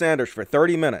Bernie Sanders for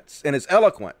 30 minutes and is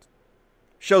eloquent.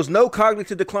 Shows no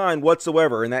cognitive decline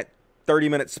whatsoever in that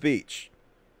 30-minute speech.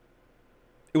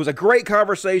 It was a great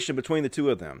conversation between the two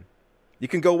of them. You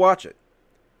can go watch it.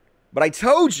 But I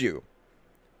told you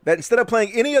that instead of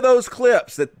playing any of those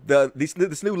clips, that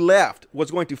this new left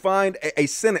was going to find a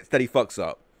sentence that he fucks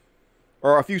up,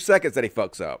 or a few seconds that he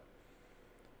fucks up,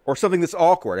 or something that's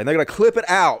awkward, and they're going to clip it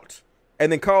out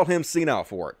and then call him senile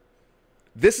for it.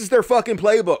 This is their fucking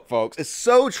playbook, folks. It's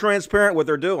so transparent what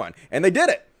they're doing. And they did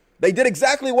it. They did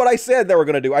exactly what I said they were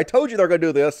going to do. I told you they were going to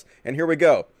do this, and here we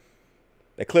go.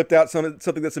 They clipped out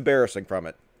something that's embarrassing from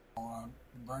it.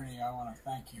 Bernie, I want to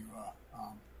thank you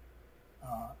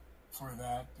for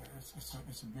that.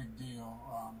 It's a big deal.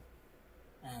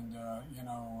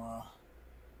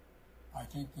 I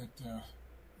think that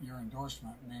your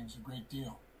endorsement means a great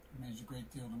deal. It means a great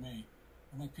deal to me.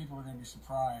 I think people are going to be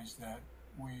surprised that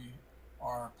we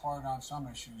are apart on some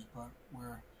issues, but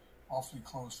we're awfully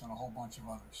close on a whole bunch of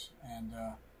others. And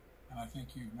I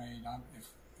think you've made,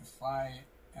 if I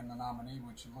am the nominee,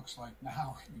 which it looks like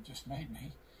now you just made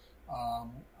me,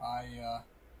 I'm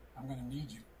going to need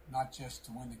you, not just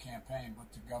to win the campaign,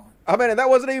 but to govern. I mean, and that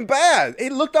wasn't even bad. He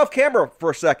looked off camera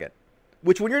for a second,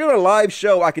 which when you're doing a live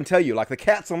show, I can tell you, like the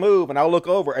cats will move and I'll look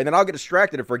over and then I'll get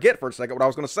distracted and forget for a second what I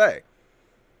was going to say.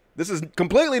 This is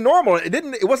completely normal.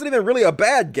 It wasn't even really a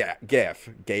bad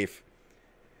gaffe.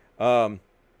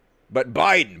 But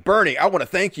Biden, Bernie, I want to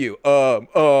thank you.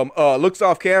 Looks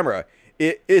off camera.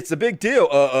 It's a big deal.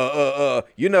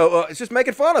 It's just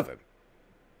making fun of him.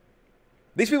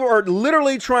 These people are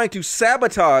literally trying to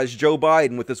sabotage Joe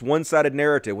Biden with this one-sided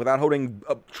narrative without holding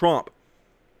Trump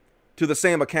to the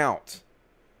same account.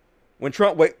 When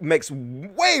Trump makes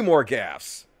way more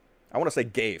gaffes. I want to say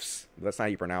gaffes. That's not how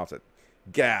you pronounce it.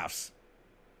 Gaffes.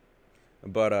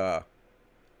 But,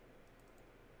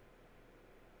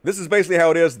 this is basically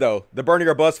how it is, though. The Bernie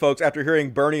or Bust folks, after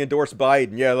hearing Bernie endorse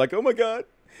Biden, yeah, like, oh my God,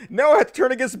 now I have to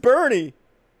turn against Bernie.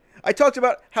 I talked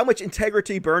about how much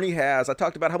integrity Bernie has. I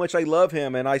talked about how much I love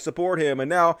him and I support him. And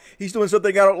now he's doing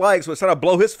something I don't like, so it's trying to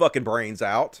blow his fucking brains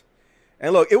out.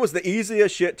 And look, it was the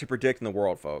easiest shit to predict in the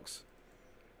world, folks.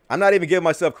 I'm not even giving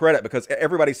myself credit because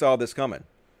everybody saw this coming.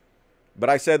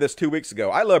 But I said this 2 weeks ago.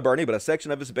 I love Bernie, but a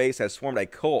section of his base has formed a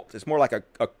cult. It's more like a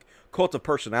cult of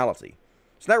personality.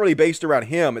 It's not really based around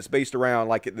him. It's based around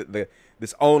like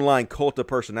this online cult of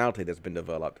personality that's been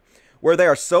developed, where they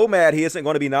are so mad he isn't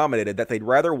going to be nominated that they'd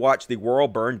rather watch the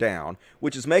world burn down,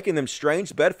 which is making them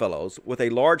strange bedfellows with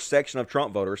a large section of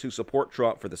Trump voters who support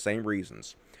Trump for the same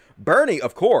reasons. Bernie,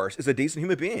 of course, is a decent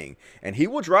human being, and he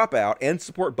will drop out and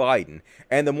support Biden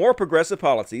and the more progressive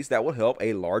policies that will help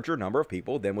a larger number of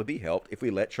people than would be helped if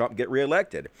we let Trump get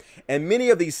reelected. And many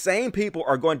of these same people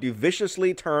are going to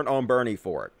viciously turn on Bernie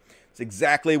for it. It's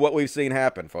exactly what we've seen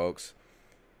happen, folks.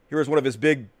 Here's one of his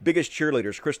biggest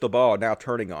cheerleaders, Crystal Ball, now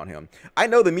turning on him. I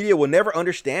know the media will never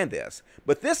understand this,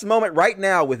 but this moment right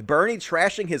now with Bernie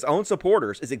trashing his own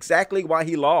supporters is exactly why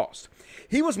he lost.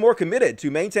 He was more committed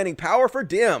to maintaining power for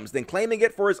Dems than claiming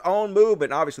it for his own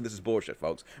movement. Obviously, this is bullshit,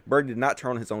 folks. Bernie did not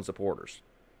turn on his own supporters.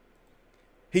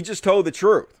 He just told the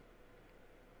truth.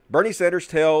 Bernie Sanders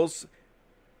tells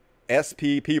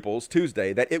SP Peoples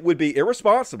Tuesday that it would be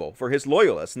irresponsible for his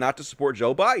loyalists not to support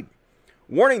Joe Biden,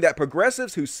 warning that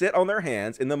progressives who sit on their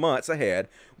hands in the months ahead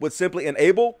would simply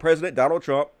enable President Donald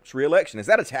Trump's reelection. Is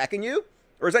that attacking you,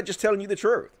 or is that just telling you the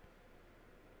truth?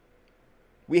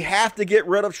 We have to get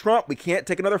rid of Trump. We can't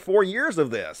take another 4 years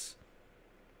of this.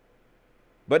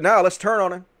 But now let's turn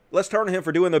on him. Let's turn on him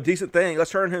for doing the decent thing.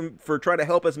 Let's turn on him for trying to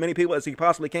help as many people as he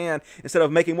possibly can instead of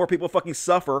making more people fucking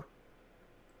suffer.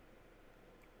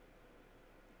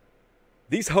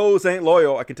 These hoes ain't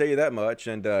loyal, I can tell you that much.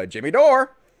 And Jimmy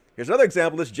Dore, here's another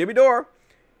example of this. Jimmy Dore.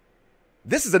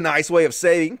 This is a nice way of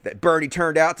saying that Bernie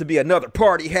turned out to be another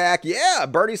party hack. Yeah,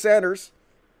 Bernie Sanders,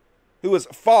 who has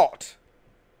fought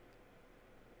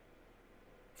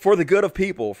for the good of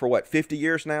people for what, 50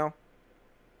 years now?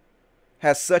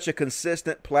 Has such a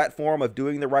consistent platform of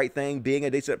doing the right thing, being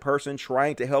a decent person,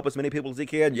 trying to help as many people as he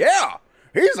can. Yeah,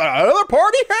 he's another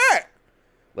party hack.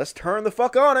 Let's turn the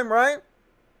fuck on him, right?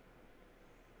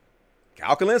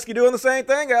 Cal Kalinske doing the same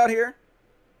thing out here.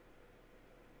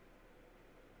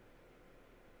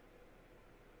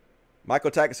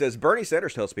 Michael Tackett says, Bernie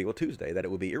Sanders tells people Tuesday that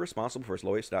it would be irresponsible for his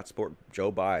loyalists not to support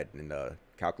Joe Biden. And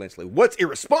Cal Kalinske, what's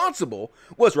irresponsible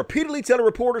was repeatedly telling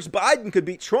reporters Biden could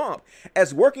beat Trump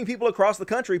as working people across the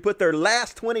country put their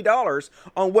last $20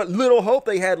 on what little hope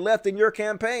they had left in your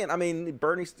campaign. I mean,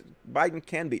 Biden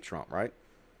can beat Trump, right?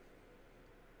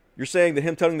 You're saying that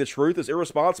him telling the truth is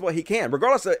irresponsible? He can,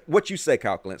 regardless of what you say,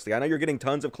 Cal Kalinske. I know you're getting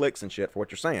tons of clicks and shit for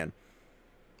what you're saying.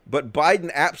 But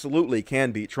Biden absolutely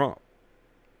can beat Trump.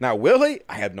 Now, will he?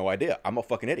 I have no idea. I'm a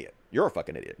fucking idiot. You're a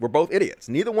fucking idiot. We're both idiots.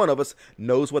 Neither one of us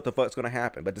knows what the fuck's going to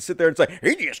happen. But to sit there and say,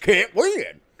 he just can't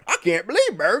win. I can't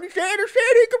believe Bernie Sanders said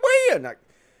he could win. Like,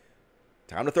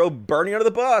 time to throw Bernie under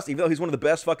the bus, even though he's one of the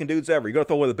best fucking dudes ever. You're going to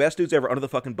throw one of the best dudes ever under the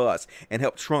fucking bus and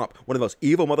help Trump, one of the most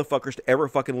evil motherfuckers to ever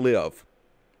fucking live,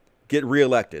 get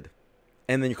reelected.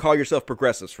 And then you call yourself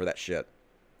progressives for that shit.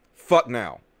 Fuck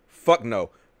now. Fuck no.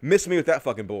 Miss me with that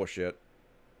fucking bullshit.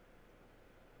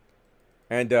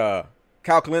 And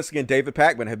Cal Kalinske and David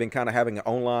Pakman have been kind of having an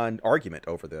online argument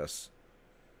over this,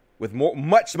 with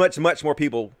much more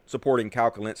people supporting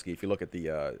Cal Kalinske if you look at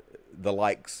the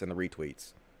likes and the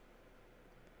retweets.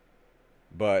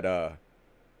 But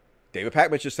David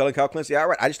Pakman's just telling Cal Kalinske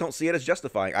outright, I just don't see it as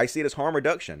justifying. I see it as harm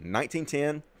reduction.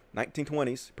 1910,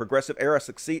 1920s, progressive era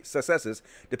successes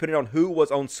depending on who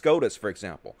was on SCOTUS, for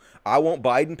example. I want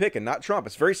Biden picking, not Trump.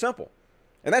 It's very simple.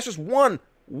 And that's just one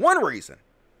reason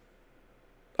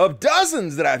of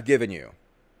dozens that I've given you.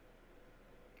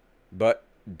 But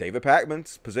David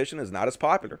Pakman's position is not as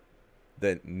popular.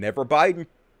 The Never Biden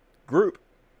group,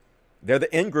 they're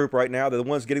the in group right now. They're the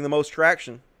ones getting the most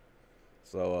traction.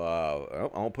 So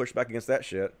I won't push back against that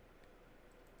shit.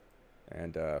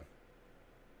 And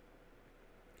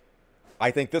I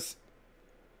think this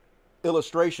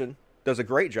illustration does a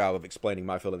great job of explaining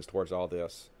my feelings towards all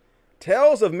this.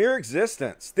 Tales of mere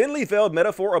existence. Thinly veiled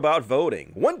metaphor about voting.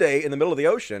 One day in the middle of the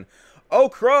ocean. Oh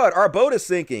crud, our boat is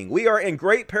sinking. We are in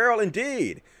great peril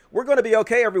indeed. We're going to be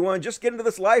okay, everyone. Just get into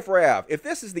this life raft. If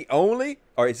this is the only,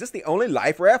 or is this the only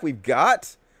life raft we've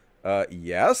got?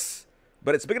 Yes.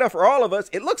 But it's big enough for all of us.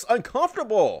 It looks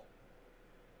uncomfortable.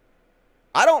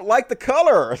 I don't like the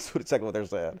color. That's exactly what they're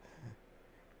saying.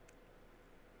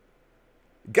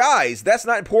 Guys, that's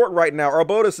not important right now. Our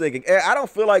boat is sinking. I don't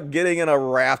feel like getting in a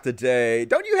raft today.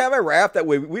 Don't you have a raft that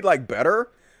we'd like better?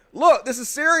 Look, this is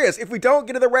serious. If we don't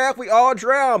get in the raft, we all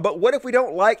drown. But what if we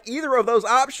don't like either of those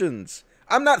options?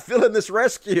 I'm not feeling this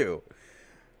rescue.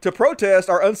 To protest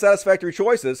our unsatisfactory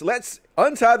choices, let's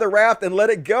untie the raft and let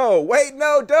it go. Wait,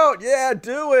 no, don't. Yeah,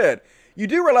 do it. You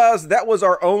do realize that was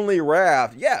our only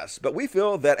raft. Yes, but we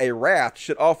feel that a raft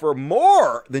should offer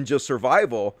more than just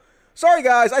survival. Sorry,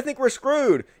 guys, I think we're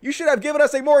screwed. You should have given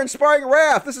us a more inspiring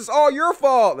raft. This is all your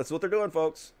fault. That's what they're doing,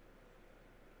 folks.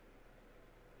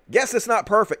 Yes, it's not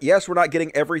perfect. Yes, we're not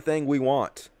getting everything we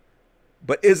want.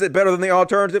 But is it better than the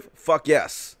alternative? Fuck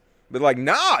yes. They're like,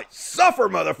 nah, suffer,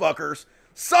 motherfuckers.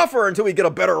 Suffer until we get a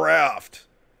better raft.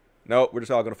 Nope, we're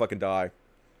just all going to fucking die.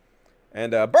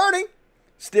 And Bernie,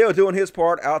 still doing his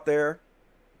part out there,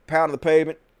 pounding the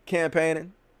pavement,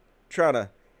 campaigning, trying to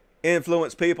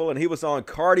influence people. And he was on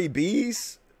Cardi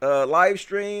B's live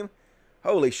stream.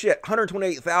 Holy shit,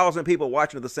 128,000 people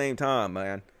watching at the same time,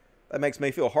 man. That makes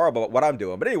me feel horrible about what I'm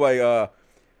doing. But anyway,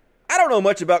 I don't know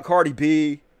much about Cardi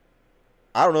B.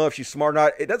 I don't know if she's smart or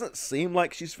not. It doesn't seem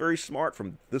like she's very smart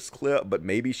from this clip, but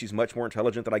maybe she's much more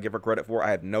intelligent than I give her credit for.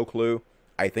 I have no clue.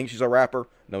 I think she's a rapper.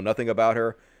 Know nothing about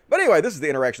her. But anyway, this is the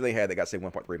interaction they had that got saved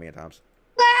 1.3 million times.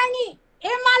 Bernie, in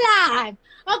my life.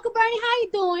 Uncle Bernie, how you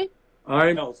doing?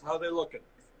 I know. How they looking?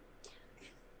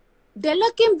 They're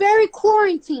looking very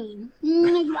quarantined.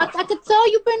 I could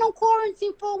tell you've been on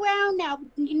quarantine for a while now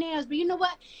with your nails, but you know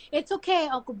what? It's okay,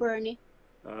 Uncle Bernie.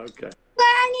 Okay.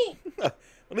 Bernie!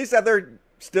 At least out there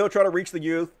still trying to reach the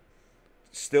youth.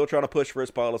 Still trying to push for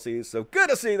his policies. So good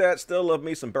to see that. Still love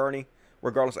me some Bernie.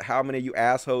 Regardless of how many of you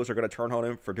assholes are going to turn on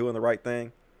him for doing the right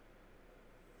thing.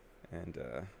 And,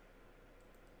 did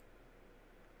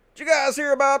you guys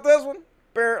hear about this one?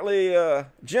 Apparently,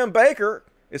 Jim Baker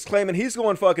is claiming he's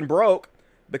going fucking broke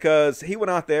because he went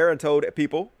out there and told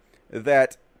people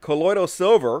that colloidal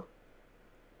silver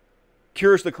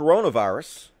cures the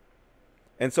coronavirus.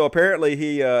 And so apparently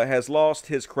he has lost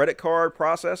his credit card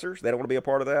processors. They don't want to be a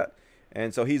part of that.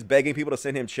 And so he's begging people to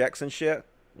send him checks and shit.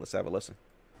 Let's have a listen.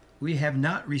 We have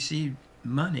not received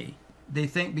money. They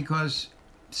think because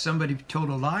somebody told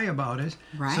a lie about us.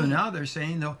 Right. So now they're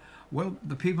saying, though, well,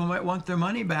 the people might want their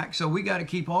money back, so we got to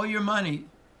keep all your money.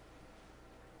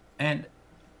 And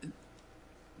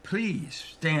please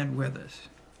stand with us.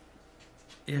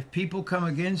 If people come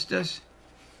against us,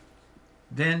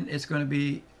 then it's going to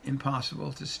be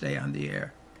impossible to stay on the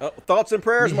air. Thoughts and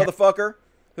prayers, motherfucker.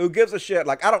 Who gives a shit?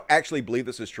 Like, I don't actually believe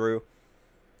this is true.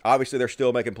 Obviously, they're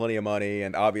still making plenty of money,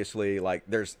 and obviously, like,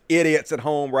 there's idiots at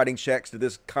home writing checks to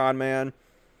this con man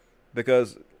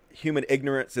because human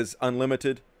ignorance is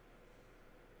unlimited.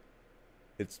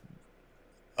 It's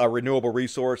a renewable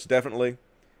resource, definitely.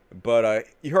 But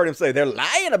you heard him say, they're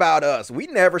lying about us. We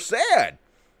never said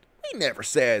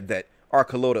that our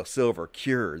colloidal silver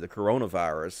cured the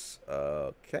coronavirus.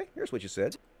 Okay, here's what you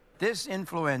said. This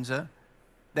influenza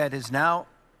that is now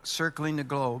circling the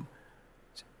globe,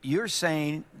 you're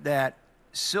saying that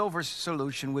silver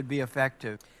solution would be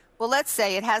effective. Well, let's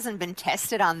say it hasn't been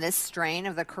tested on this strain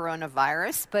of the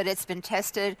coronavirus, but it's been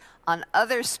tested on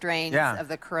other strains of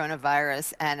the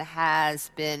coronavirus and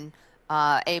has been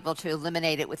able to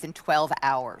eliminate it within 12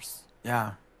 hours.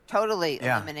 Yeah. Totally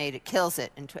eliminate it, kills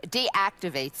it, and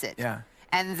deactivates it. Yeah.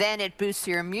 And then it boosts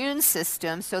your immune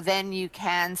system, so then you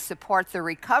can support the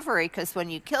recovery, because when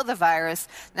you kill the virus,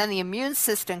 then the immune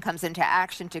system comes into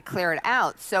action to clear it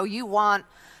out. So you want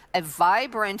a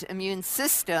vibrant immune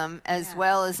system as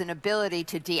well as an ability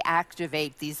to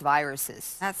deactivate these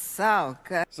viruses. That's so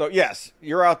good. So, yes,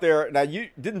 you're out there. Now, you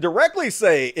didn't directly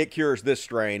say it cures this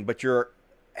strain, but you're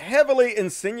heavily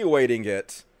insinuating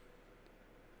it.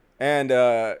 And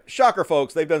shocker,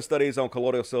 folks, they've done studies on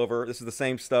colloidal silver. This is the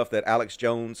same stuff that Alex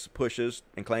Jones pushes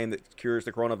and claims that cures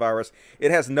the coronavirus.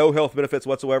 It has no health benefits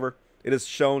whatsoever. It is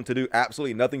shown to do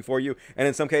absolutely nothing for you, and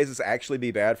in some cases actually be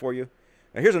bad for you.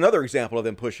 Now, here's another example of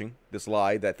them pushing this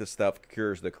lie that this stuff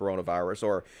cures the coronavirus.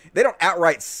 Or they don't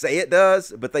outright say it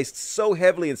does, but they so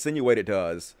heavily insinuate it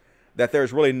does that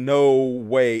there's really no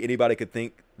way anybody could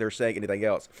think they're saying anything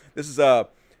else. This is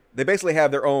they basically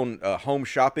have their own home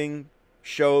shopping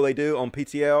show they do on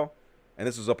PTL, and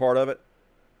this is a part of it.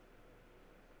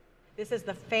 This is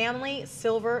the Family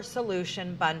Silver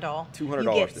Solution Bundle.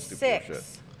 $200 to stupid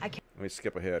shit. I can't. Let me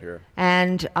skip ahead here.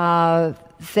 And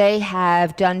they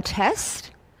have done tests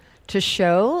to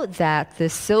show that the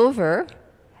silver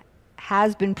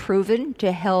has been proven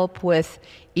to help with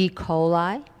E.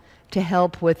 coli, to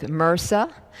help with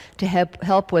MRSA, to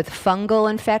help with fungal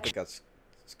infections.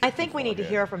 I think we need to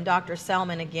hear from Dr.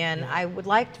 Selman again. I would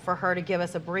like for her to give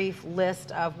us a brief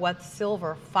list of what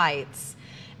silver fights.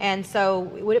 And so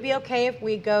would it be okay if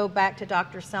we go back to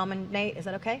Dr. Selman? Nate, is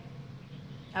that okay?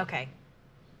 Okay.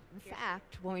 In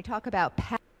fact, when we talk about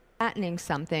patenting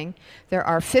something, there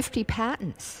are 50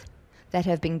 patents that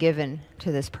have been given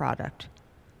to this product.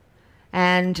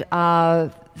 And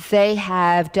they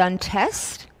have done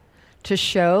tests to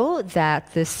show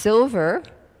that the silver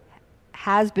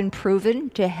has been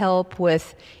proven to help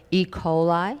with E.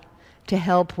 coli, to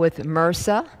help with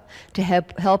MRSA, to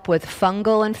help with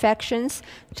fungal infections,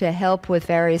 to help with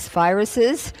various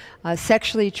viruses,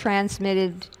 sexually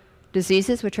transmitted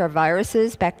diseases, which are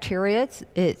viruses, bacteria.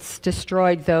 It's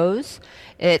destroyed those.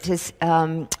 It has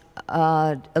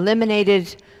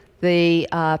eliminated the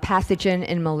pathogen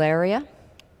in malaria,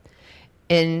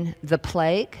 in the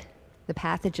plague, the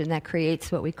pathogen that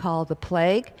creates what we call the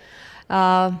plague.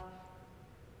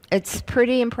 it's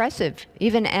pretty impressive.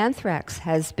 Even anthrax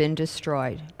has been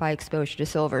destroyed by exposure to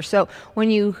silver. So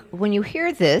when you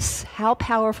hear this, how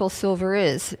powerful silver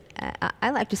is, I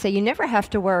like to say you never have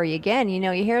to worry again. You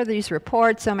know, you hear these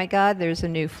reports, oh my God, there's a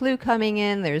new flu coming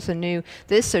in, there's a new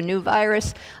this, a new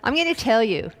virus. I'm going to tell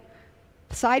you,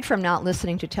 aside from not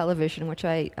listening to television, which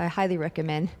I highly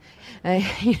recommend, the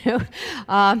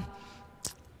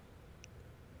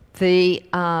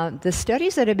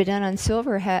studies that have been done on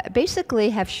silver basically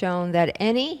have shown that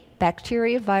any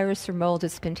bacteria, virus, or mold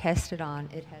that's been tested on,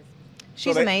 it has.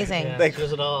 She's amazing. They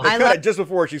cut it just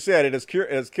before she said it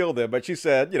has killed them, but she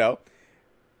said, you know,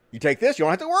 you take this, you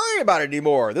don't have to worry about it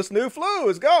anymore. This new flu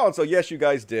is gone. So yes, you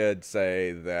guys did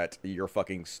say that your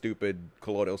fucking stupid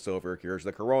colloidal silver cures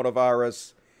the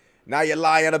coronavirus. Now you're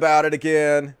lying about it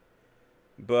again.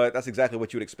 But that's exactly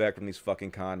what you would expect from these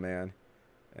fucking con men.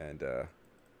 And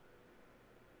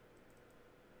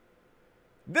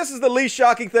this is the least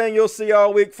shocking thing you'll see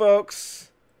all week,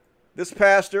 folks. This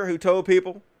pastor who told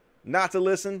people not to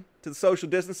listen to the social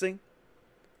distancing,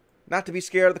 not to be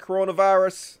scared of the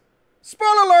coronavirus.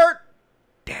 Spoiler alert!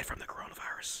 Dead from the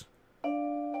coronavirus.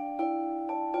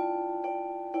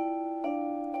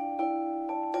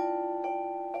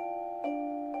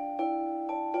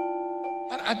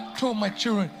 I told my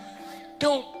children,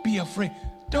 don't be afraid.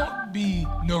 Don't be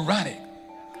neurotic.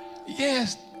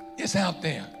 Yes, it's out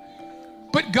there.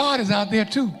 But God is out there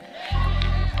too.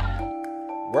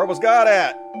 Where was God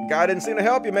at? God didn't seem to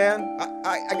help you, man.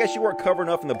 I guess you weren't covered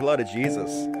enough in the blood of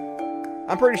Jesus.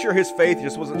 I'm pretty sure his faith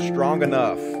just wasn't strong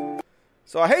enough.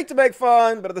 So I hate to make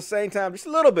fun, but at the same time, just a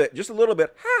little bit.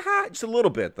 Ha ha, just a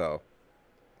little bit, though.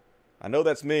 I know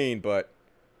that's mean, but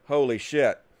holy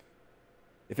shit.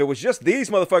 If it was just these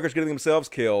motherfuckers getting themselves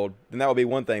killed, then that would be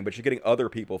one thing, but you're getting other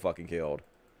people fucking killed.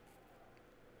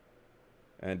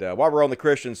 And while we're on the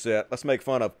Christian set, let's make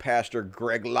fun of Pastor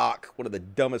Greg Locke, one of the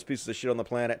dumbest pieces of shit on the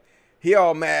planet. He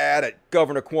all mad at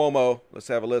Governor Cuomo. Let's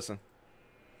have a listen.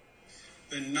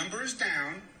 The number is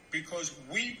down because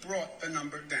we brought the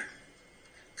number down.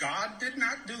 God did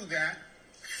not do that.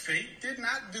 Fate did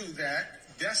not do that.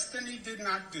 Destiny did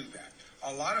not do that.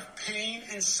 A lot of pain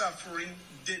and suffering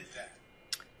did that.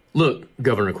 Look,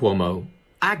 Governor Cuomo,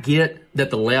 I get that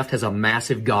the left has a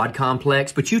massive God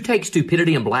complex, but you take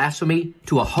stupidity and blasphemy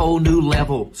to a whole new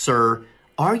level, sir.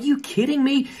 Are you kidding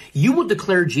me? You will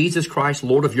declare Jesus Christ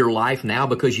Lord of your life now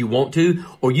because you want to,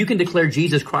 or you can declare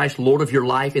Jesus Christ Lord of your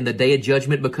life in the day of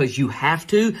judgment because you have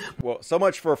to. Well, so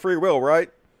much for free will, right?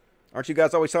 Aren't you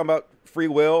guys always talking about free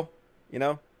will? You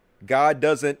know, God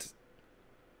doesn't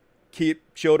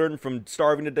keep children from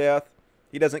starving to death.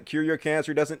 He doesn't cure your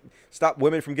cancer. He doesn't stop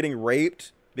women from getting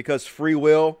raped because free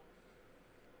will.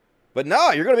 But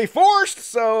no, you're going to be forced.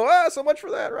 So, so much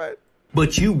for that, right?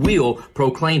 But you will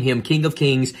proclaim him King of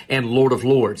Kings and Lord of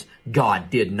Lords. God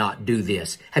did not do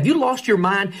this. Have you lost your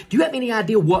mind? Do you have any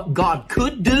idea what God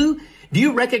could do? Do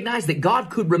you recognize that God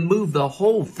could remove the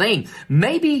whole thing?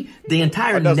 Maybe the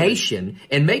entire nation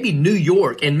and maybe New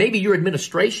York and maybe your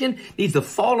administration needs to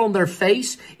fall on their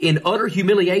face in utter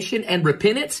humiliation and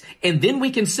repentance, and then we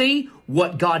can see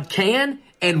what God can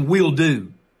and will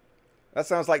do. That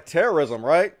sounds like terrorism,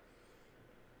 right?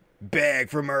 Beg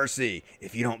for mercy.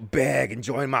 If you don't beg and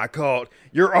join my cult,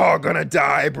 you're all gonna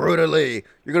die brutally.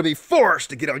 You're gonna be forced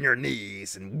to get on your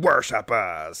knees and worship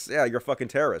us. Yeah, you're a fucking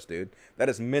terrorist, dude. That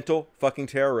is mental fucking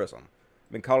terrorism.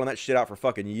 I've been calling that shit out for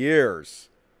fucking years.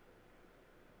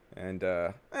 And,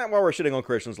 while we're shitting on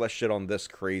Christians, let's shit on this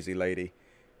crazy lady.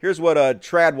 Here's what,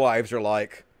 trad wives are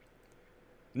like.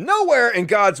 Nowhere in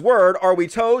God's word are we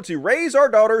told to raise our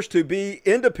daughters to be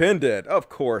independent. Of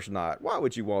course not. Why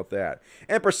would you want that?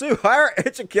 And pursue higher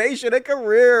education and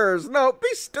careers. No, be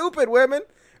stupid, women.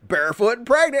 Barefoot and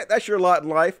pregnant. That's your lot in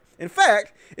life. In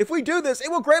fact, if we do this,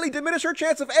 it will greatly diminish her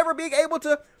chance of ever being able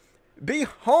to be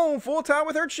home full time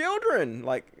with her children.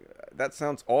 Like, that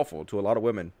sounds awful to a lot of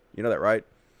women. You know that, right?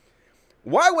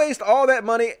 Why waste all that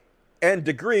money and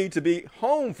degree to be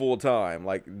home full time?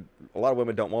 Like, a lot of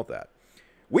women don't want that.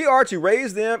 We are to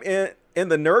raise them in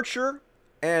the nurture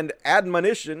and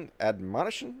admonition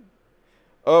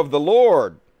of the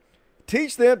Lord.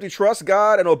 Teach them to trust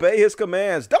God and obey his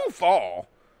commands. Don't fall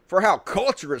for how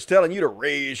culture is telling you to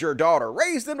raise your daughter.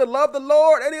 Raise them to love the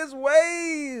Lord and his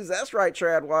ways. That's right,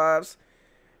 trad wives.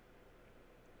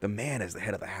 The man is the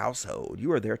head of the household.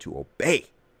 You are there to obey.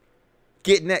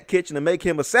 Get in that kitchen and make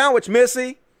him a sandwich,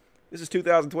 Missy. This is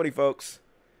 2020, folks.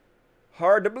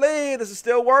 Hard to believe this is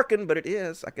still working, but it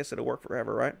is. I guess it'll work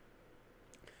forever, right?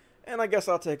 And I guess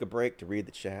I'll take a break to read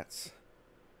the chats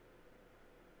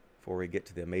before we get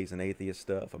to the Amazing Atheist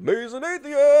stuff. Amazing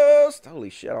Atheist! Holy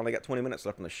shit, I only got 20 minutes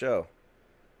left in the show.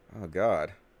 Oh,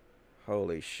 God.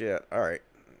 Holy shit. All right.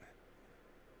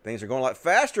 Things are going a lot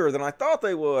faster than I thought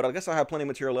they would. I guess I have plenty of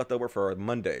material left over for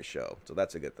Monday's show, so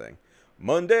that's a good thing.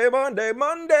 Monday,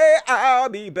 I'll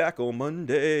be back on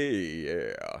Monday,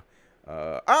 yeah.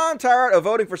 I'm tired of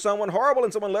voting for someone horrible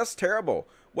and someone less terrible.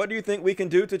 What do you think we can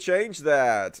do to change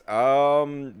that?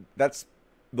 That's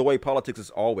the way politics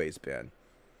has always been.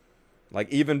 Like,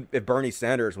 even if Bernie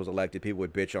Sanders was elected, people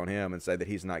would bitch on him and say that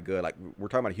he's not good. Like, we're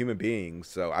talking about human beings,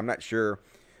 so I'm not sure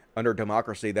under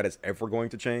democracy that is ever going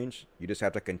to change. You just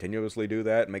have to continuously do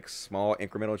that, make small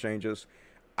incremental changes.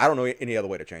 I don't know any other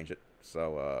way to change it.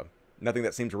 So, nothing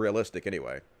that seems realistic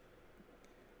anyway.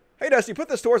 Hey, Dusty, put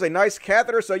this towards a nice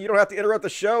catheter so you don't have to interrupt the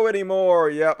show anymore.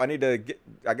 Yep, I need to get,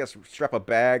 I guess, strap a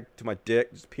bag to my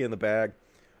dick. Just pee in the bag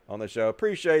on the show.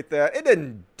 Appreciate that. It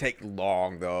didn't take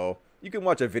long, though. You can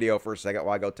watch a video for a second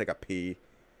while I go take a pee.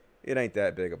 It ain't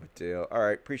that big of a deal. All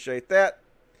right, appreciate that.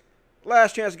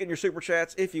 Last chance to get in your super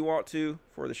chats if you want to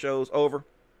before the show's over.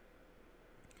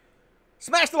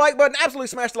 Smash the like button. Absolutely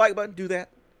smash the like button. Do that.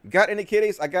 Got any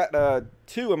kitties? I got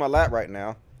 2 in my lap right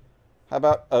now. How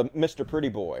about Mr. Pretty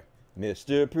Boy?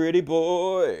 Mr. Pretty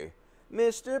Boy.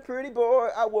 Mr. Pretty Boy.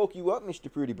 I woke you up,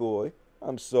 Mr. Pretty Boy.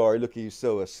 I'm sorry. Look, he's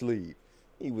so asleep.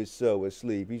 He was so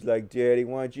asleep. He's like, Daddy,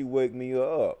 why don't you wake me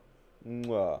up?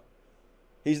 Mwah.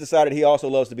 He's decided he also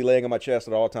loves to be laying on my chest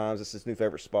at all times. It's his new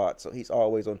favorite spot, so he's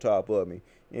always on top of me.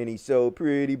 And he's so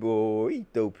pretty, boy. He's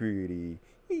so pretty.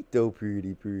 He's so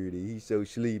pretty. He's so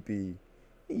sleepy.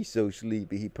 He's so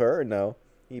sleepy. He purring, though.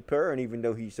 He purring even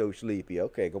though he's so sleepy.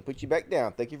 Okay, gonna put you back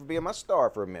down. Thank you for being my star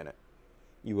for a minute.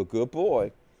 You a good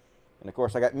boy. And, of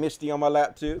course, I got Misty on my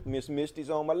lap, too. Miss Misty's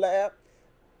on my lap.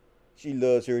 She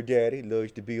loves her daddy.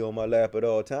 Loves to be on my lap at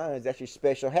all times. That's your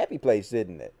special happy place,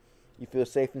 isn't it? You feel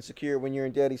safe and secure when you're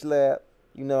in Daddy's lap.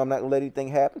 You know I'm not going to let anything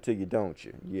happen to you, don't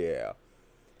you? Yeah.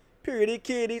 Pretty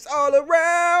kitties all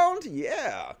around.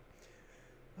 Yeah.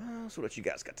 So what you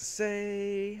guys got to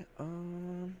say?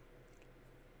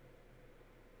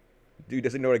 Dude,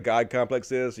 does he know what a God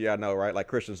complex is? Yeah, I know, right? Like,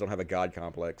 Christians don't have a God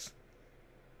complex.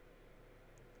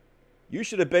 You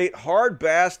should debate Hard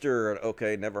Bastard.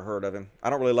 Okay, never heard of him. I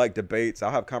don't really like debates. I'll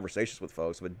have conversations with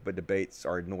folks, but debates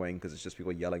are annoying because it's just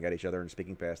people yelling at each other and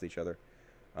speaking past each other.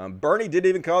 Bernie didn't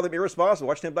even call them irresponsible.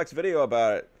 Watch Tim Black's video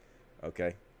about it.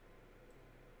 Okay.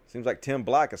 Seems like Tim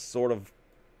Black is sort of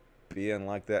being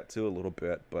like that too a little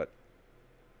bit, but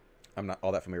I'm not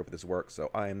all that familiar with his work,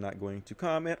 so I am not going to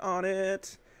comment on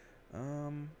it.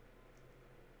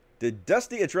 Did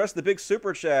Dusty address the big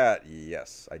super chat?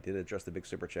 Yes, I did address the big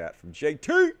super chat from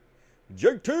JT.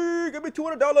 JT, give me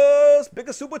 $200.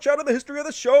 Biggest super chat in the history of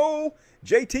the show.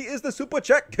 JT is the super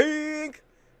chat king.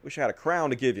 Wish I had a crown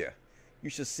to give you.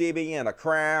 You should see me in a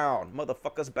crown.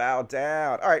 Motherfuckers bow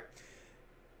down. All right.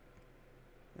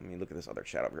 Let me look at this other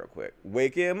chat up real quick.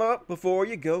 Wake him up before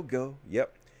you go.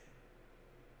 Yep.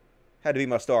 Had to be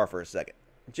my star for a second.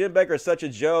 Jim Baker is such a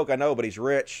joke. I know, but he's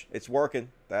rich. It's working.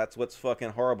 That's what's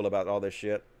fucking horrible about all this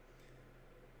shit.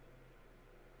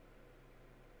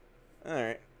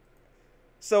 Alright.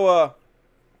 So,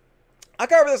 I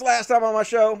covered this last time on my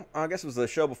show. I guess it was the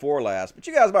show before last. But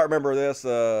you guys might remember this.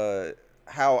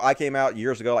 How I came out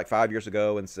years ago, like 5 years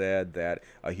ago, and said that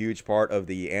a huge part of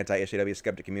the anti-SJW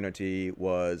skeptic community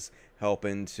was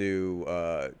helping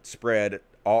to spread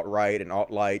alt-right and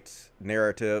alt-light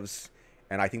narratives.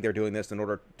 And I think they're doing this in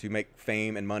order to make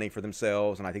fame and money for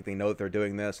themselves. And I think they know that they're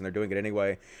doing this, and they're doing it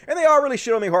anyway. And they all really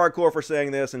shit on me hardcore for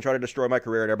saying this and try to destroy my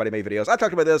career. And everybody made videos. I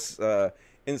talked about this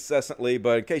incessantly,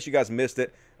 but in case you guys missed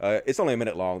it, it's only a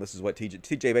minute long. This is what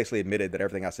TJ basically admitted that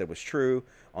everything I said was true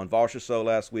on Valsh's show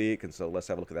last week. And so let's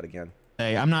have a look at that again.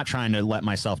 Hey, I'm not trying to let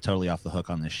myself totally off the hook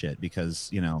on this shit because,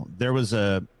 you know, there was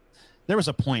a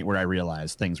point where I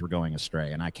realized things were going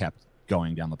astray, and I kept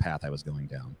going down the path I was going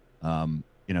down.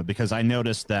 You know, because I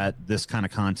noticed that this kind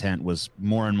of content was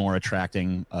more and more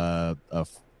attracting a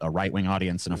right-wing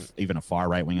audience and even a far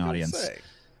right-wing audience.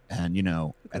 And, you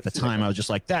know, at the time I was just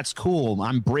like, that's cool.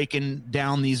 I'm breaking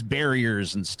down these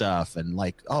barriers and stuff. And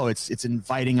like, oh, it's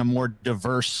inviting a more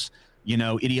diverse, you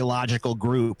know, ideological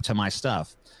group to my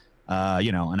stuff.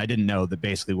 You know, and I didn't know that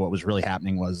basically what was really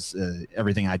happening was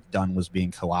everything I'd done was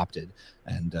being co-opted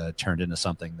and turned into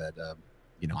something that,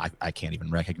 you know, I can't even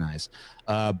recognize.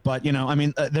 But, you know, I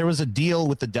mean, there was a deal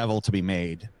with the devil to be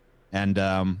made. And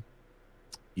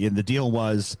the deal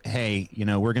was, hey, you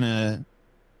know, we're going to,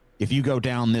 if you go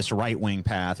down this right-wing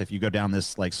path, if you go down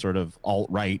this like sort of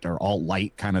alt-right or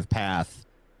alt-light kind of path,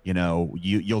 you know,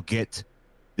 you'll get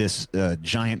this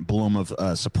giant bloom of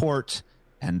support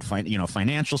and, you know,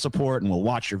 financial support, and we'll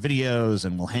watch your videos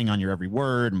and we'll hang on your every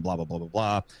word and blah, blah, blah, blah,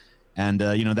 blah. And,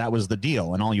 that was the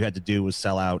deal. And all you had to do was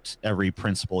sell out every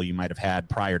principle you might have had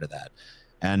prior to that.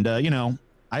 And,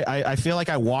 I feel like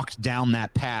I walked down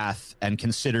that path and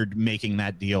considered making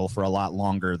that deal for a lot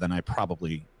longer than I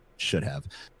probably should have.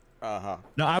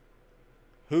 No,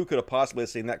 who could have possibly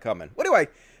seen that coming? Well, anyway,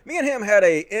 me and him had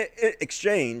a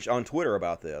exchange on Twitter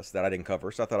about this that I didn't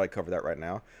cover, so I thought I'd cover that right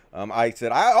now. I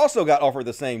said I also got offered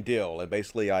the same deal, and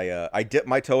basically I dipped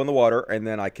my toe in the water, and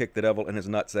then I kicked the devil in his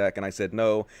nutsack, and I said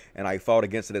no, and I fought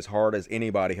against it as hard as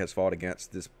anybody has fought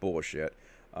against this bullshit.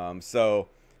 So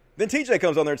then TJ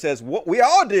comes on there and says, "What we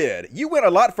all did. You went a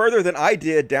lot further than I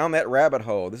did down that rabbit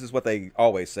hole." This is what they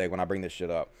always say when I bring this shit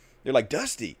up. They're like,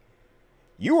 "Dusty,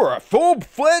 you were a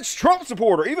full-fledged Trump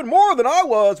supporter, even more than I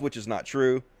was," which is not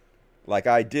true. Like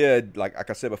I did, like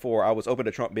I said before, I was open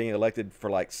to Trump being elected for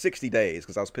like 60 days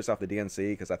because I was pissed off the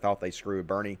DNC because I thought they screwed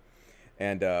Bernie.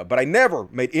 And but I never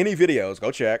made any videos. Go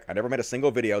check. I never made a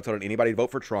single video telling anybody to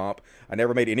vote for Trump. I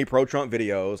never made any pro-Trump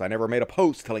videos. I never made a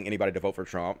post telling anybody to vote for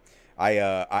Trump.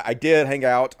 I did hang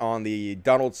out on the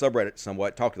Donald subreddit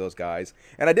somewhat, talk to those guys,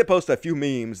 and I did post a few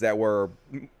memes that were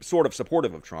sort of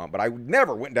supportive of Trump, but I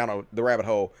never went down the rabbit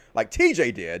hole like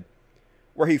TJ did,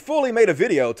 where he fully made a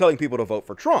video telling people to vote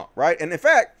for Trump, right? And in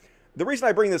fact, the reason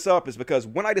I bring this up is because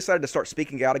when I decided to start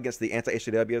speaking out against the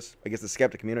anti-HJWs, against the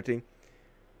skeptic community,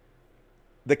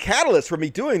 the catalyst for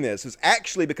me doing this is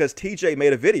actually because TJ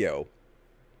made a video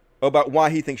about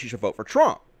why he thinks you should vote for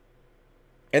Trump.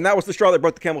 And that was the straw that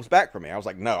broke the camel's back for me. I was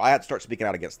like, no, I had to start speaking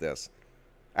out against this.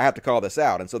 I have to call this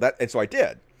out. And so I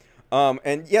did.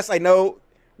 And yes, I know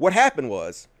what happened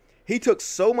was he took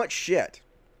so much shit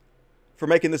for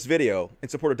making this video in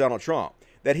support of Donald Trump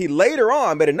that he later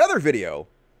on made another video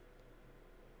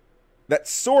that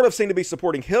sort of seemed to be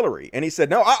supporting Hillary. And he said,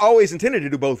 no, I always intended to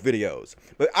do both videos.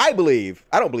 But I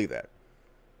don't believe that.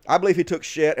 I believe he took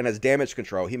shit and as damage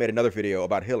control, he made another video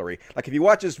about Hillary. Like if you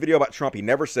watch this video about Trump, he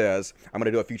never says, I'm going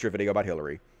to do a future video about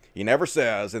Hillary. He never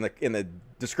says in the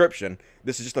description,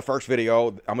 this is just the first video,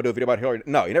 I'm going to do a video about Hillary.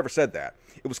 No, he never said that.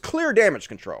 It was clear damage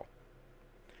control.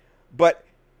 But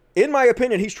in my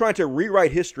opinion, he's trying to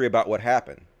rewrite history about what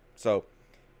happened. So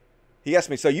he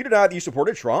asked me, so you denied that you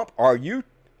supported Trump? Are you?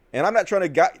 And I'm not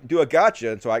trying to do a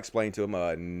gotcha. And so I explained to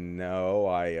him, no,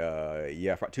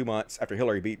 yeah, for 2 months after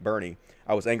Hillary beat Bernie,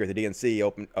 I was angry at the DNC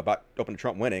open to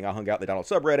Trump winning. I hung out in the Donald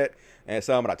subreddit and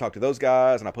I talked to those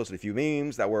guys and I posted a few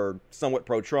memes that were somewhat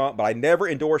pro-Trump, but I never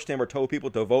endorsed him or told people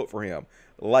to vote for him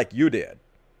like you did,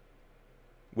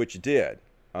 which you did.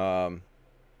 Let's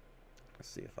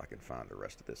see if I can find the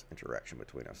rest of this interaction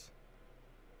between us.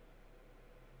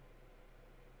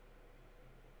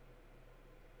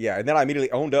 Yeah, and then I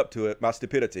immediately owned up to it, my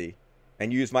stupidity,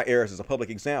 and used my errors as a public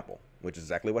example, which is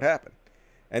exactly what happened.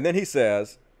 And then he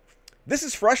says, this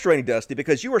is frustrating, Dusty,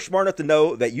 because you were smart enough to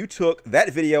know that you took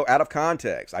that video out of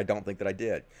context. I don't think that I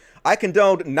did. I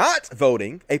condoned not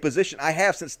voting, a position I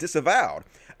have since disavowed.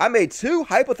 I made 2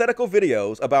 hypothetical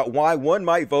videos about why one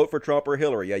might vote for Trump or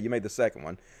Hillary. Yeah, you made the second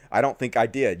one. I don't think I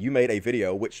did. You made a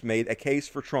video which made a case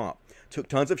for Trump. Took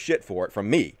tons of shit for it,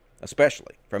 from me,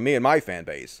 especially, from me and my fan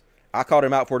base. I called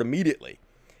him out for it immediately.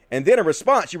 And then in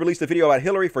response, you released a video about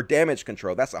Hillary for damage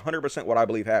control. That's 100% what I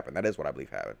believe happened. That is what I believe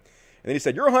happened. And then he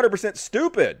said, you're 100%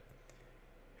 stupid.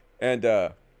 And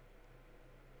I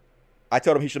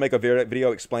told him he should make a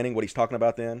video explaining what he's talking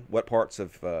about then, what parts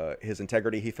of his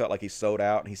integrity he felt like he sold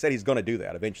out. And he said he's going to do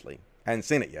that eventually. I hadn't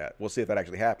seen it yet. We'll see if that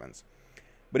actually happens.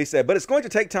 But he said, but it's going to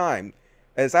take time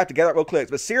as I have to gather up real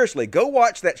clicks. But seriously, go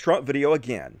watch that Trump video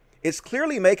again. It's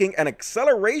clearly making an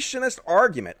accelerationist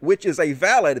argument, which is a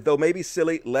valid, though maybe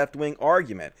silly, left-wing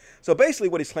argument. So basically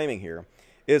what he's claiming here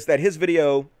is that his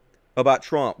video about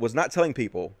Trump was not telling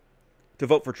people to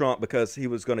vote for Trump because he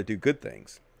was going to do good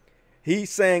things. He's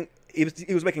saying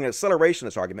he was making an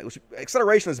accelerationist argument, which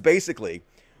acceleration is basically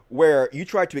where you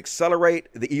try to accelerate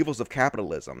the evils of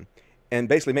capitalism and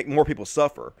basically make more people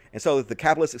suffer. And so that the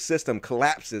capitalistic system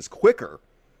collapses quicker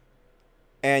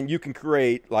and you can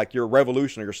create like your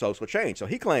revolution or your social change. So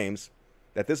he claims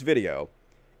that this video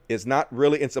is not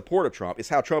really in support of Trump. It's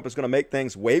how Trump is going to make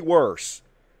things way worse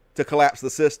to collapse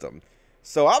the system.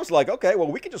 So I was like, okay,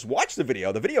 well, we can just watch the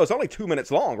video. The video is only 2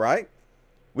 minutes long, right?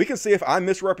 We can see if I'm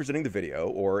misrepresenting the video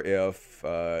or if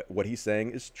what he's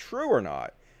saying is true or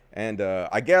not. And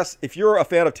I guess if you're a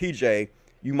fan of TJ,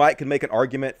 you can make an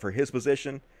argument for his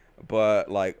position.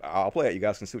 But like, I'll play it. You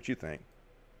guys can see what you think.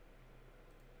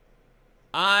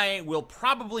 I will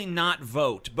probably not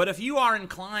vote, but if you are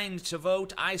inclined to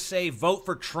vote, I say vote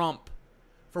for Trump.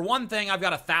 For one thing, I've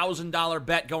got a $1,000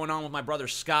 bet going on with my brother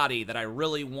Scotty that I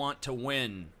really want to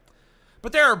win.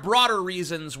 But there are broader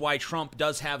reasons why Trump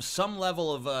does have some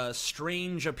level of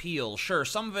strange appeal. Sure,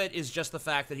 some of it is just the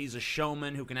fact that he's a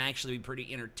showman who can actually be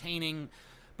pretty entertaining,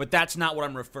 but that's not what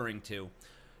I'm referring to.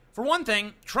 For one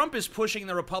thing, Trump is pushing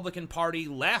the Republican Party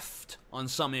left on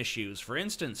some issues. For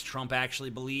instance, Trump actually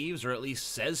believes, or at least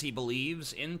says he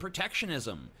believes, in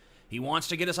protectionism. He wants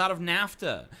to get us out of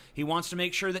NAFTA. He wants to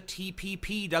make sure that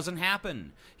TPP doesn't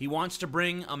happen. He wants to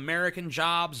bring American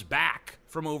jobs back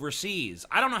from overseas.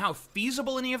 I don't know how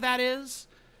feasible any of that is,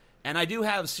 and I do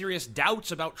have serious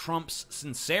doubts about Trump's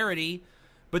sincerity,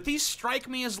 but these strike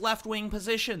me as left-wing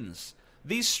positions.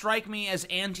 These strike me as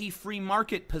anti-free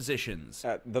market positions.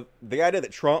 The idea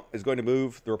that Trump is going to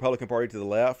move the Republican Party to the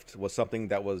left was something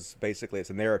that was basically, it's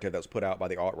a narrative that was put out by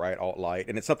the alt-right, alt-light,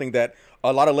 and it's something that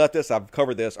a lot of leftists, I've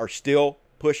covered this, are still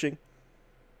pushing.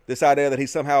 This idea that he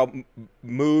somehow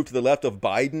moved to the left of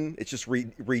Biden, it's just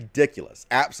ridiculous,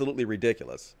 absolutely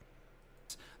ridiculous.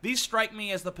 These strike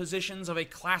me as the positions of a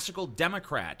classical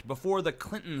Democrat before the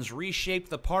Clintons reshaped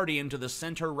the party into the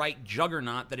center-right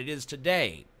juggernaut that it is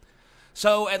today.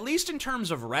 So, at least in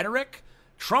terms of rhetoric,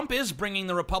 Trump is bringing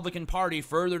the Republican Party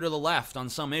further to the left on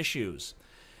some issues.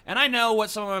 And I know what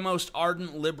some of my most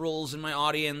ardent liberals in my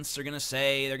audience are going to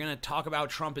say. They're going to talk about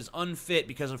Trump as unfit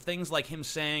because of things like him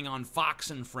saying on Fox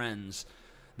and Friends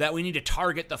that we need to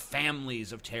target the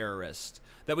families of terrorists,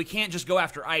 that we can't just go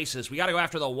after ISIS, we got to go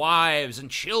after the wives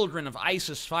and children of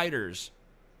ISIS fighters.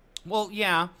 Well,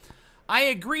 yeah, I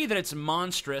agree that it's a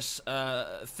monstrous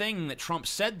thing that Trump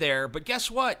said there, but guess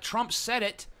what? Trump said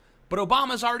it, but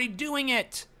Obama's already doing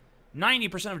it.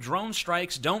 90% of drone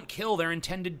strikes don't kill their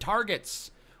intended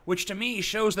targets, which to me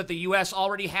shows that the U.S.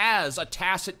 already has a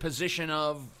tacit position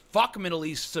of, fuck Middle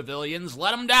East civilians,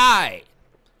 let them die.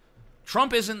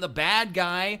 Trump isn't the bad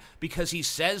guy because he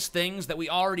says things that we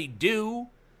already do.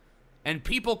 And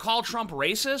people call Trump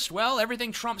racist? Well,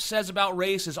 everything Trump says about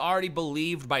race is already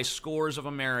believed by scores of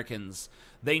Americans.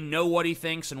 They know what he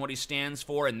thinks and what he stands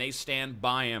for, and they stand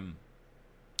by him.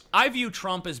 I view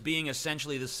Trump as being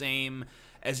essentially the same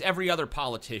as every other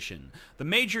politician. The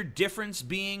major difference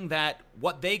being that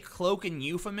what they cloak in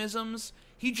euphemisms,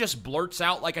 he just blurts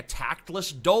out like a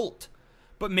tactless dolt.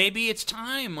 But maybe it's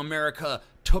time America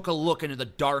took a look into the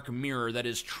dark mirror that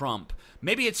is Trump.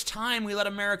 Maybe it's time we let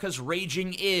America's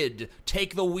raging id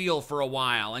take the wheel for a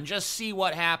while and just see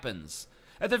what happens.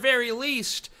 At the very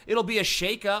least, it'll be a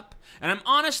shakeup, and I'm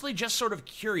honestly just sort of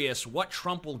curious what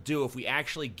Trump will do if we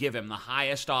actually give him the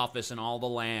highest office in all the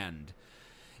land.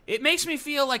 It makes me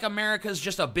feel like America's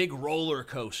just a big roller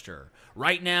coaster.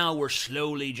 Right now, we're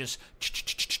slowly just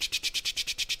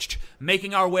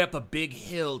making our way up a big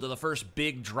hill to the first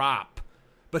big drop.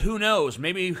 But who knows,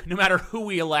 maybe no matter who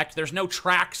we elect, there's no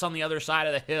tracks on the other side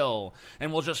of the hill,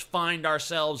 and we'll just find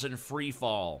ourselves in free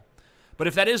fall. But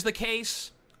if that is the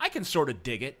case, I can sort of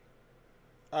dig it.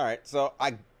 All right, so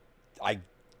I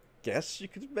guess you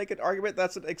could make an argument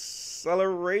that's an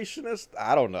accelerationist.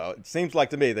 I don't know. It seems like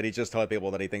to me that he's just telling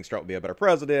people that he thinks Trump would be a better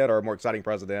president or a more exciting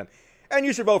president, and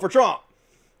you should vote for Trump.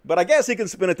 But I guess he can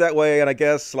spin it that way, and I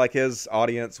guess like his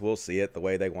audience will see it the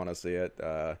way they want to see it.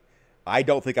 I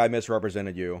don't think I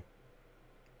misrepresented you.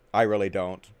 I really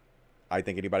don't. I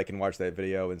think anybody can watch that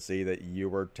video and see that you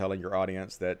were telling your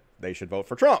audience that they should vote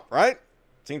for Trump, right?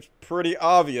 Seems pretty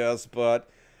obvious, but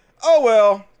oh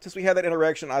well. Since we had that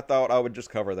interaction, I thought I would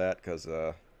just cover that because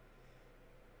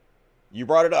you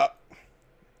brought it up.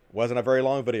 Wasn't a very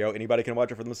long video. Anybody can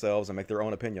watch it for themselves and make their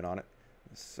own opinion on it.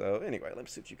 So anyway, let me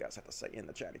see what you guys have to say in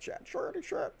the chatty chat.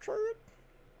 Chat.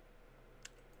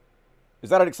 Is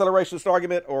that an accelerationist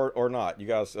argument or not? You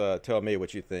guys tell me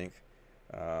what you think.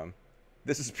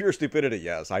 This is pure stupidity.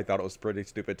 Yes, I thought it was pretty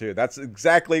stupid too. That's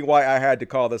exactly why I had to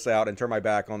call this out and turn my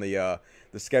back on the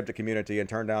skeptic community and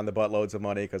turn down the buttloads of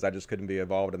money because I just couldn't be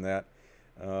involved in that.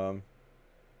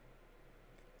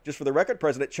 Just for the record,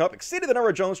 President Trump exceeded the number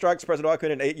of drone strikes President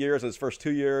Obama in 8 years in his first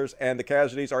 2 years, and the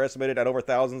casualties are estimated at over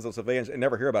thousands of civilians. And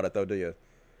never hear about it though, do you?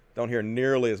 Don't hear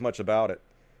nearly as much about it.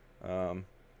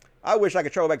 I wish I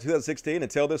could travel back to 2016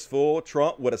 and tell this fool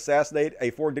Trump would assassinate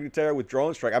a foreign dictator with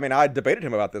drone strike. I mean, I debated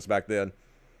him about this back then.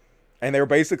 And they were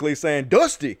basically saying,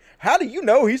 Dusty, how do you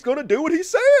know he's going to do what he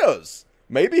says?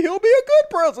 Maybe he'll be a good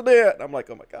president. I'm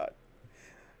like, oh my God.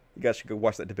 You guys should go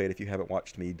watch that debate if you haven't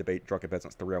watched me debate Drunken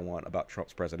Peasants 301 about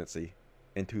Trump's presidency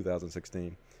in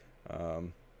 2016.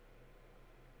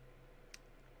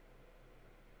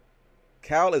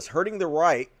 Cal is hurting the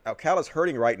right. Cal is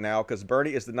hurting right now because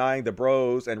Bernie is denying the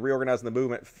bros and reorganizing the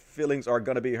movement. Feelings are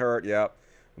going to be hurt. Yeah.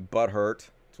 Butt hurt.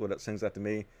 That's what it sings that to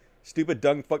me. Stupid,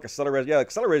 dung, fuck, acceleration. Yeah,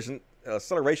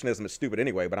 accelerationism is stupid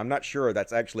anyway, but I'm not sure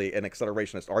that's actually an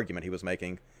accelerationist argument he was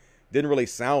making. Didn't really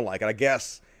sound like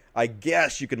it. I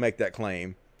guess you could make that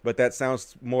claim, but that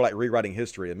sounds more like rewriting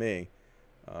history to me.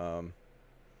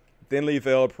 Thinly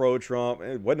veiled pro-Trump.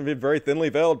 It wasn't even very thinly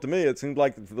veiled to me. It seemed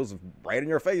like it was right in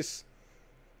your face.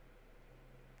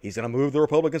 He's going to move the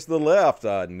Republicans to the left.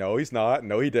 No, he's not.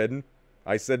 No, he didn't.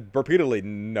 I said repeatedly,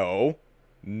 no.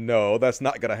 No, that's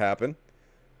not going to happen.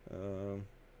 All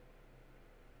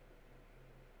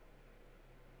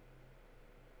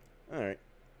right.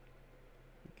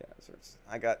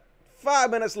 I got 5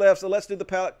 minutes left, so let's do the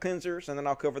palate cleansers, and then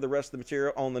I'll cover the rest of the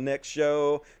material on the next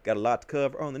show. Got a lot to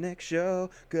cover on the next show.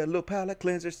 Got a little palate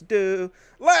cleansers to do.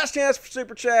 Last chance for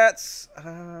super chats.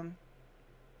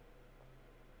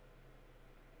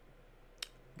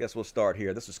 Guess we'll start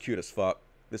here. This was cute as fuck.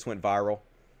 This went viral.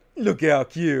 Look how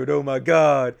cute. Oh my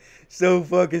God. So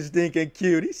fucking stinking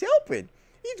cute. He's helping.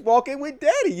 He's walking with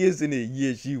daddy, isn't he?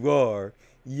 Yes, you are.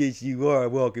 Yes, you are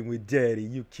walking with daddy,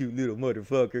 you cute little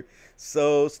motherfucker.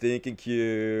 So stinking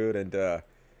cute. And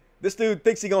this dude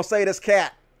thinks he's gonna say this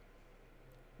cat.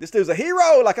 This dude's a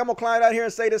hero. Like, I'm gonna climb down here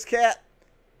and say this cat.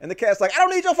 And the cat's like, I don't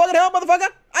need your fucking help, motherfucker.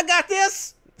 I got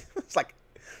this. It's like,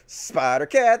 Spider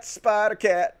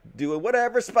Cat, doing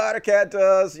whatever Spider Cat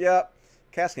does. Yep.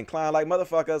 Cats can climb like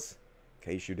motherfuckers.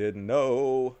 In case you didn't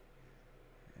know.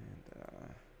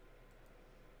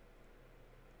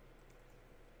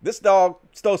 This dog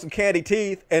stole some candy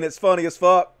teeth, and it's funny as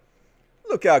fuck.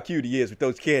 Look how cute he is with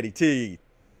those candy teeth.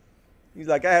 He's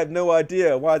like, I have no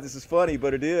idea why this is funny,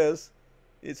 but it is.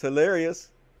 It's hilarious.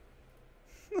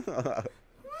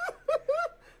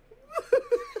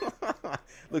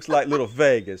 Looks like little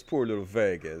Vegas. Poor little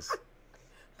Vegas.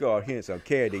 God, he had some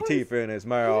candy teeth in his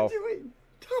mouth.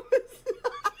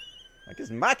 Like, this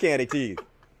is my candy teeth.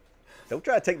 Don't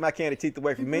try to take my candy teeth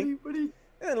away from me.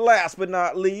 And last but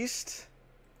not least...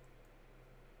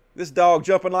 this dog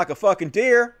jumping like a fucking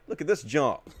deer. Look at this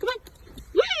jump. Come on.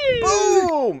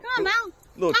 Boom! Come on, Mal.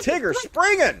 Little Patrick, Tigger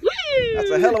springing. That's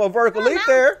a hell of a vertical leap Mal.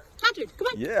 there. Patrick, come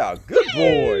on. Yeah, good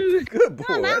boy. Good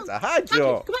boy. on, That's a high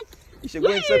jump. Come on. You should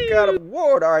win some kind of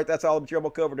award. All right, that's all the material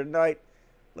we'll cover tonight.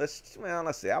 Let's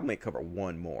see. I may cover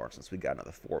one more since we got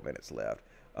another 4 minutes left.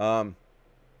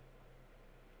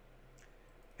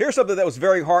 Here's something that was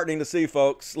very heartening to see,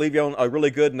 folks. Leave you on a really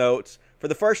good note. For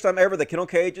the first time ever, the kennel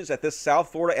cages at this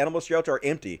South Florida animal shelter are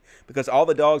empty because all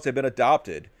the dogs have been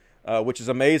adopted, which is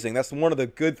amazing. That's one of the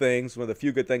good things, one of the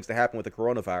few good things to happen with the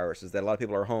coronavirus is that a lot of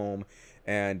people are home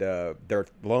and they're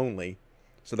lonely.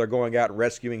 So they're going out and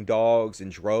rescuing dogs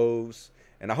in droves.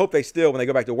 And I hope they still, when they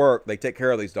go back to work, they take care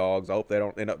of these dogs. I hope they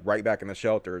don't end up right back in the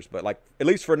shelters. But, like, at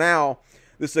least for now,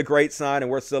 this is a great sign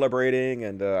and worth celebrating.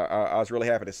 And I was really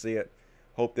happy to see it.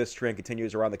 Hope this trend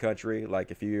continues around the country. Like,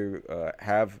 if you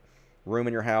have room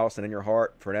in your house and in your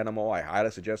heart for an animal, I highly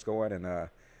suggest going and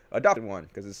adopting one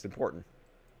because it's important.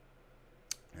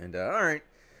 And all right,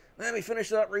 let me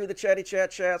finish up, read the chatty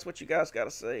chats. What you guys got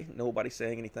to say? Nobody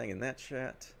saying anything in that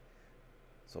chat.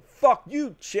 So fuck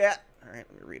you, chat. All right,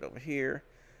 let me read over here.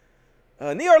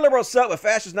 Neoliberals suck, but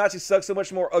fascist Nazis suck so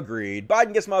much more. Agreed.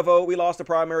 Biden gets my vote. We lost the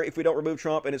primary. If we don't remove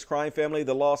Trump and his crime family,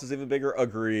 the loss is even bigger.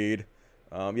 Agreed.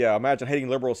 Yeah, imagine hating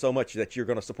liberals so much that you're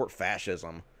going to support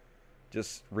fascism.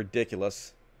 Just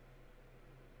ridiculous.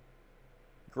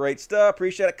 Great stuff.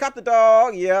 Appreciate it. Cop the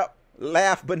dog. Yep.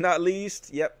 Laugh but not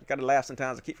least. Yep. Got to laugh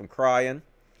sometimes to keep from crying.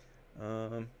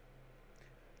 I'm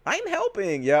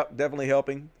helping. Yep. Definitely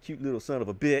helping. Cute little son of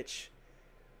a bitch.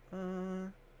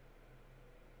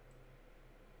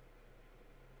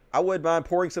 I wouldn't mind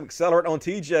pouring some accelerant on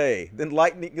TJ. Then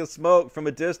lightning the smoke from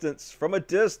a distance. From a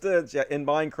distance. Yeah, in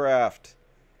Minecraft.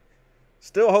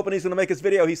 Still hoping he's going to make his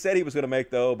video he said he was going to make,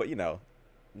 though. But, you know,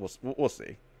 we'll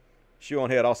see.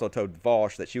 Shoe-on Head also told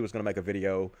Vosh that she was going to make a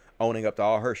video owning up to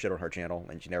all her shit on her channel,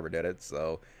 and she never did it.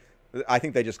 So I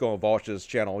think they just go on Vosh's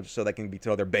channel just so they can be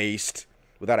told they're based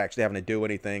without actually having to do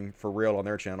anything for real on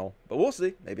their channel. But we'll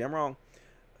see. Maybe I'm wrong.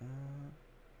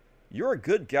 You're a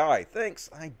good guy.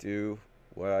 Thanks. I do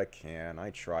what I can.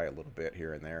 I try a little bit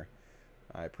here and there.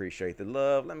 I appreciate the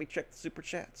love. Let me check the super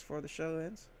chats before the show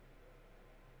ends.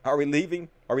 Are we leaving?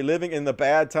 Are we living in the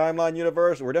bad timeline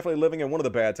universe? We're definitely living in one of the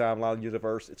bad timeline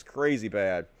universe. It's crazy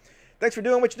bad. Thanks for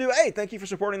doing what you do. Hey, thank you for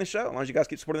supporting the show. As long as you guys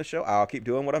keep supporting the show, I'll keep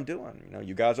doing what I'm doing. You know,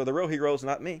 you guys are the real heroes,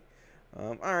 not me.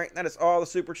 All right, that is all the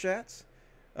super chats.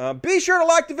 Be sure to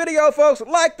like the video, folks.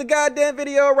 Like the goddamn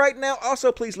video right now.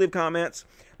 Also, please leave comments.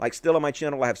 Like, still on my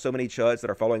channel, I have so many chuds that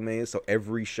are following me. So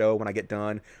every show when I get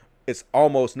done, it's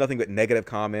almost nothing but negative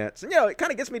comments. And, you know, it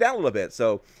kind of gets me down a little bit.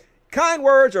 So kind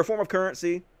words are a form of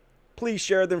currency. Please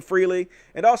share them freely.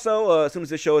 And also, as soon as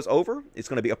this show is over, it's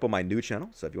going to be up on my new channel.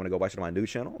 So if you want to go watch it on my new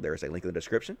channel, there's a link in the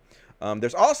description.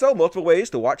 There's also multiple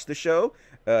ways to watch the show.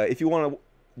 If you want to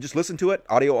just listen to it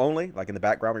audio only, like in the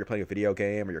background when you're playing a video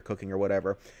game or you're cooking or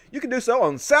whatever, you can do so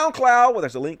on SoundCloud. Well,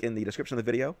 there's a link in the description of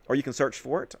the video, or you can search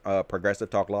for it, Progressive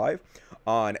Talk Live,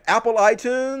 on Apple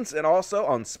iTunes and also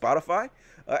on Spotify.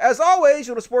 As always,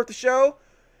 you want to support the show,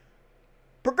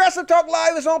 Progressive Talk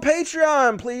Live is on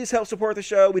Patreon. Please help support the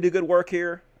show. We do good work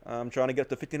here. I'm trying to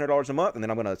get up to $1,500 a month, and then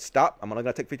I'm going to stop. I'm only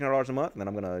going to take $1,500 a month, and then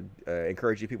I'm going to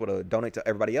encourage you people to donate to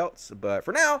everybody else. But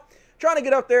for now, trying to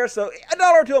get up there, so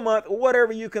 $1 or $2 a month,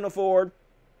 whatever you can afford.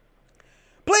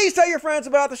 Please tell your friends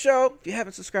about the show. If you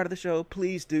haven't subscribed to the show,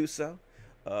 please do so.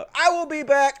 I will be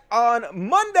back on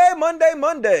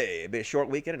Monday. It'll be a short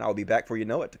weekend, and I'll be back before you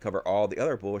know it to cover all the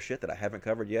other bullshit that I haven't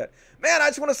covered yet. Man, I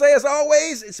just want to say, as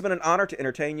always, it's been an honor to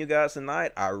entertain you guys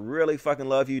tonight. I really fucking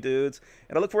love you dudes,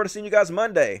 and I look forward to seeing you guys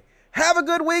Monday. Have a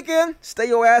good weekend. Stay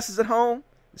your asses at home.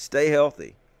 Stay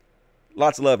healthy.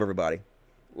 Lots of love, everybody.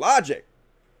 Logic.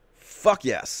 Fuck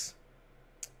yes.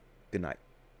 Good night.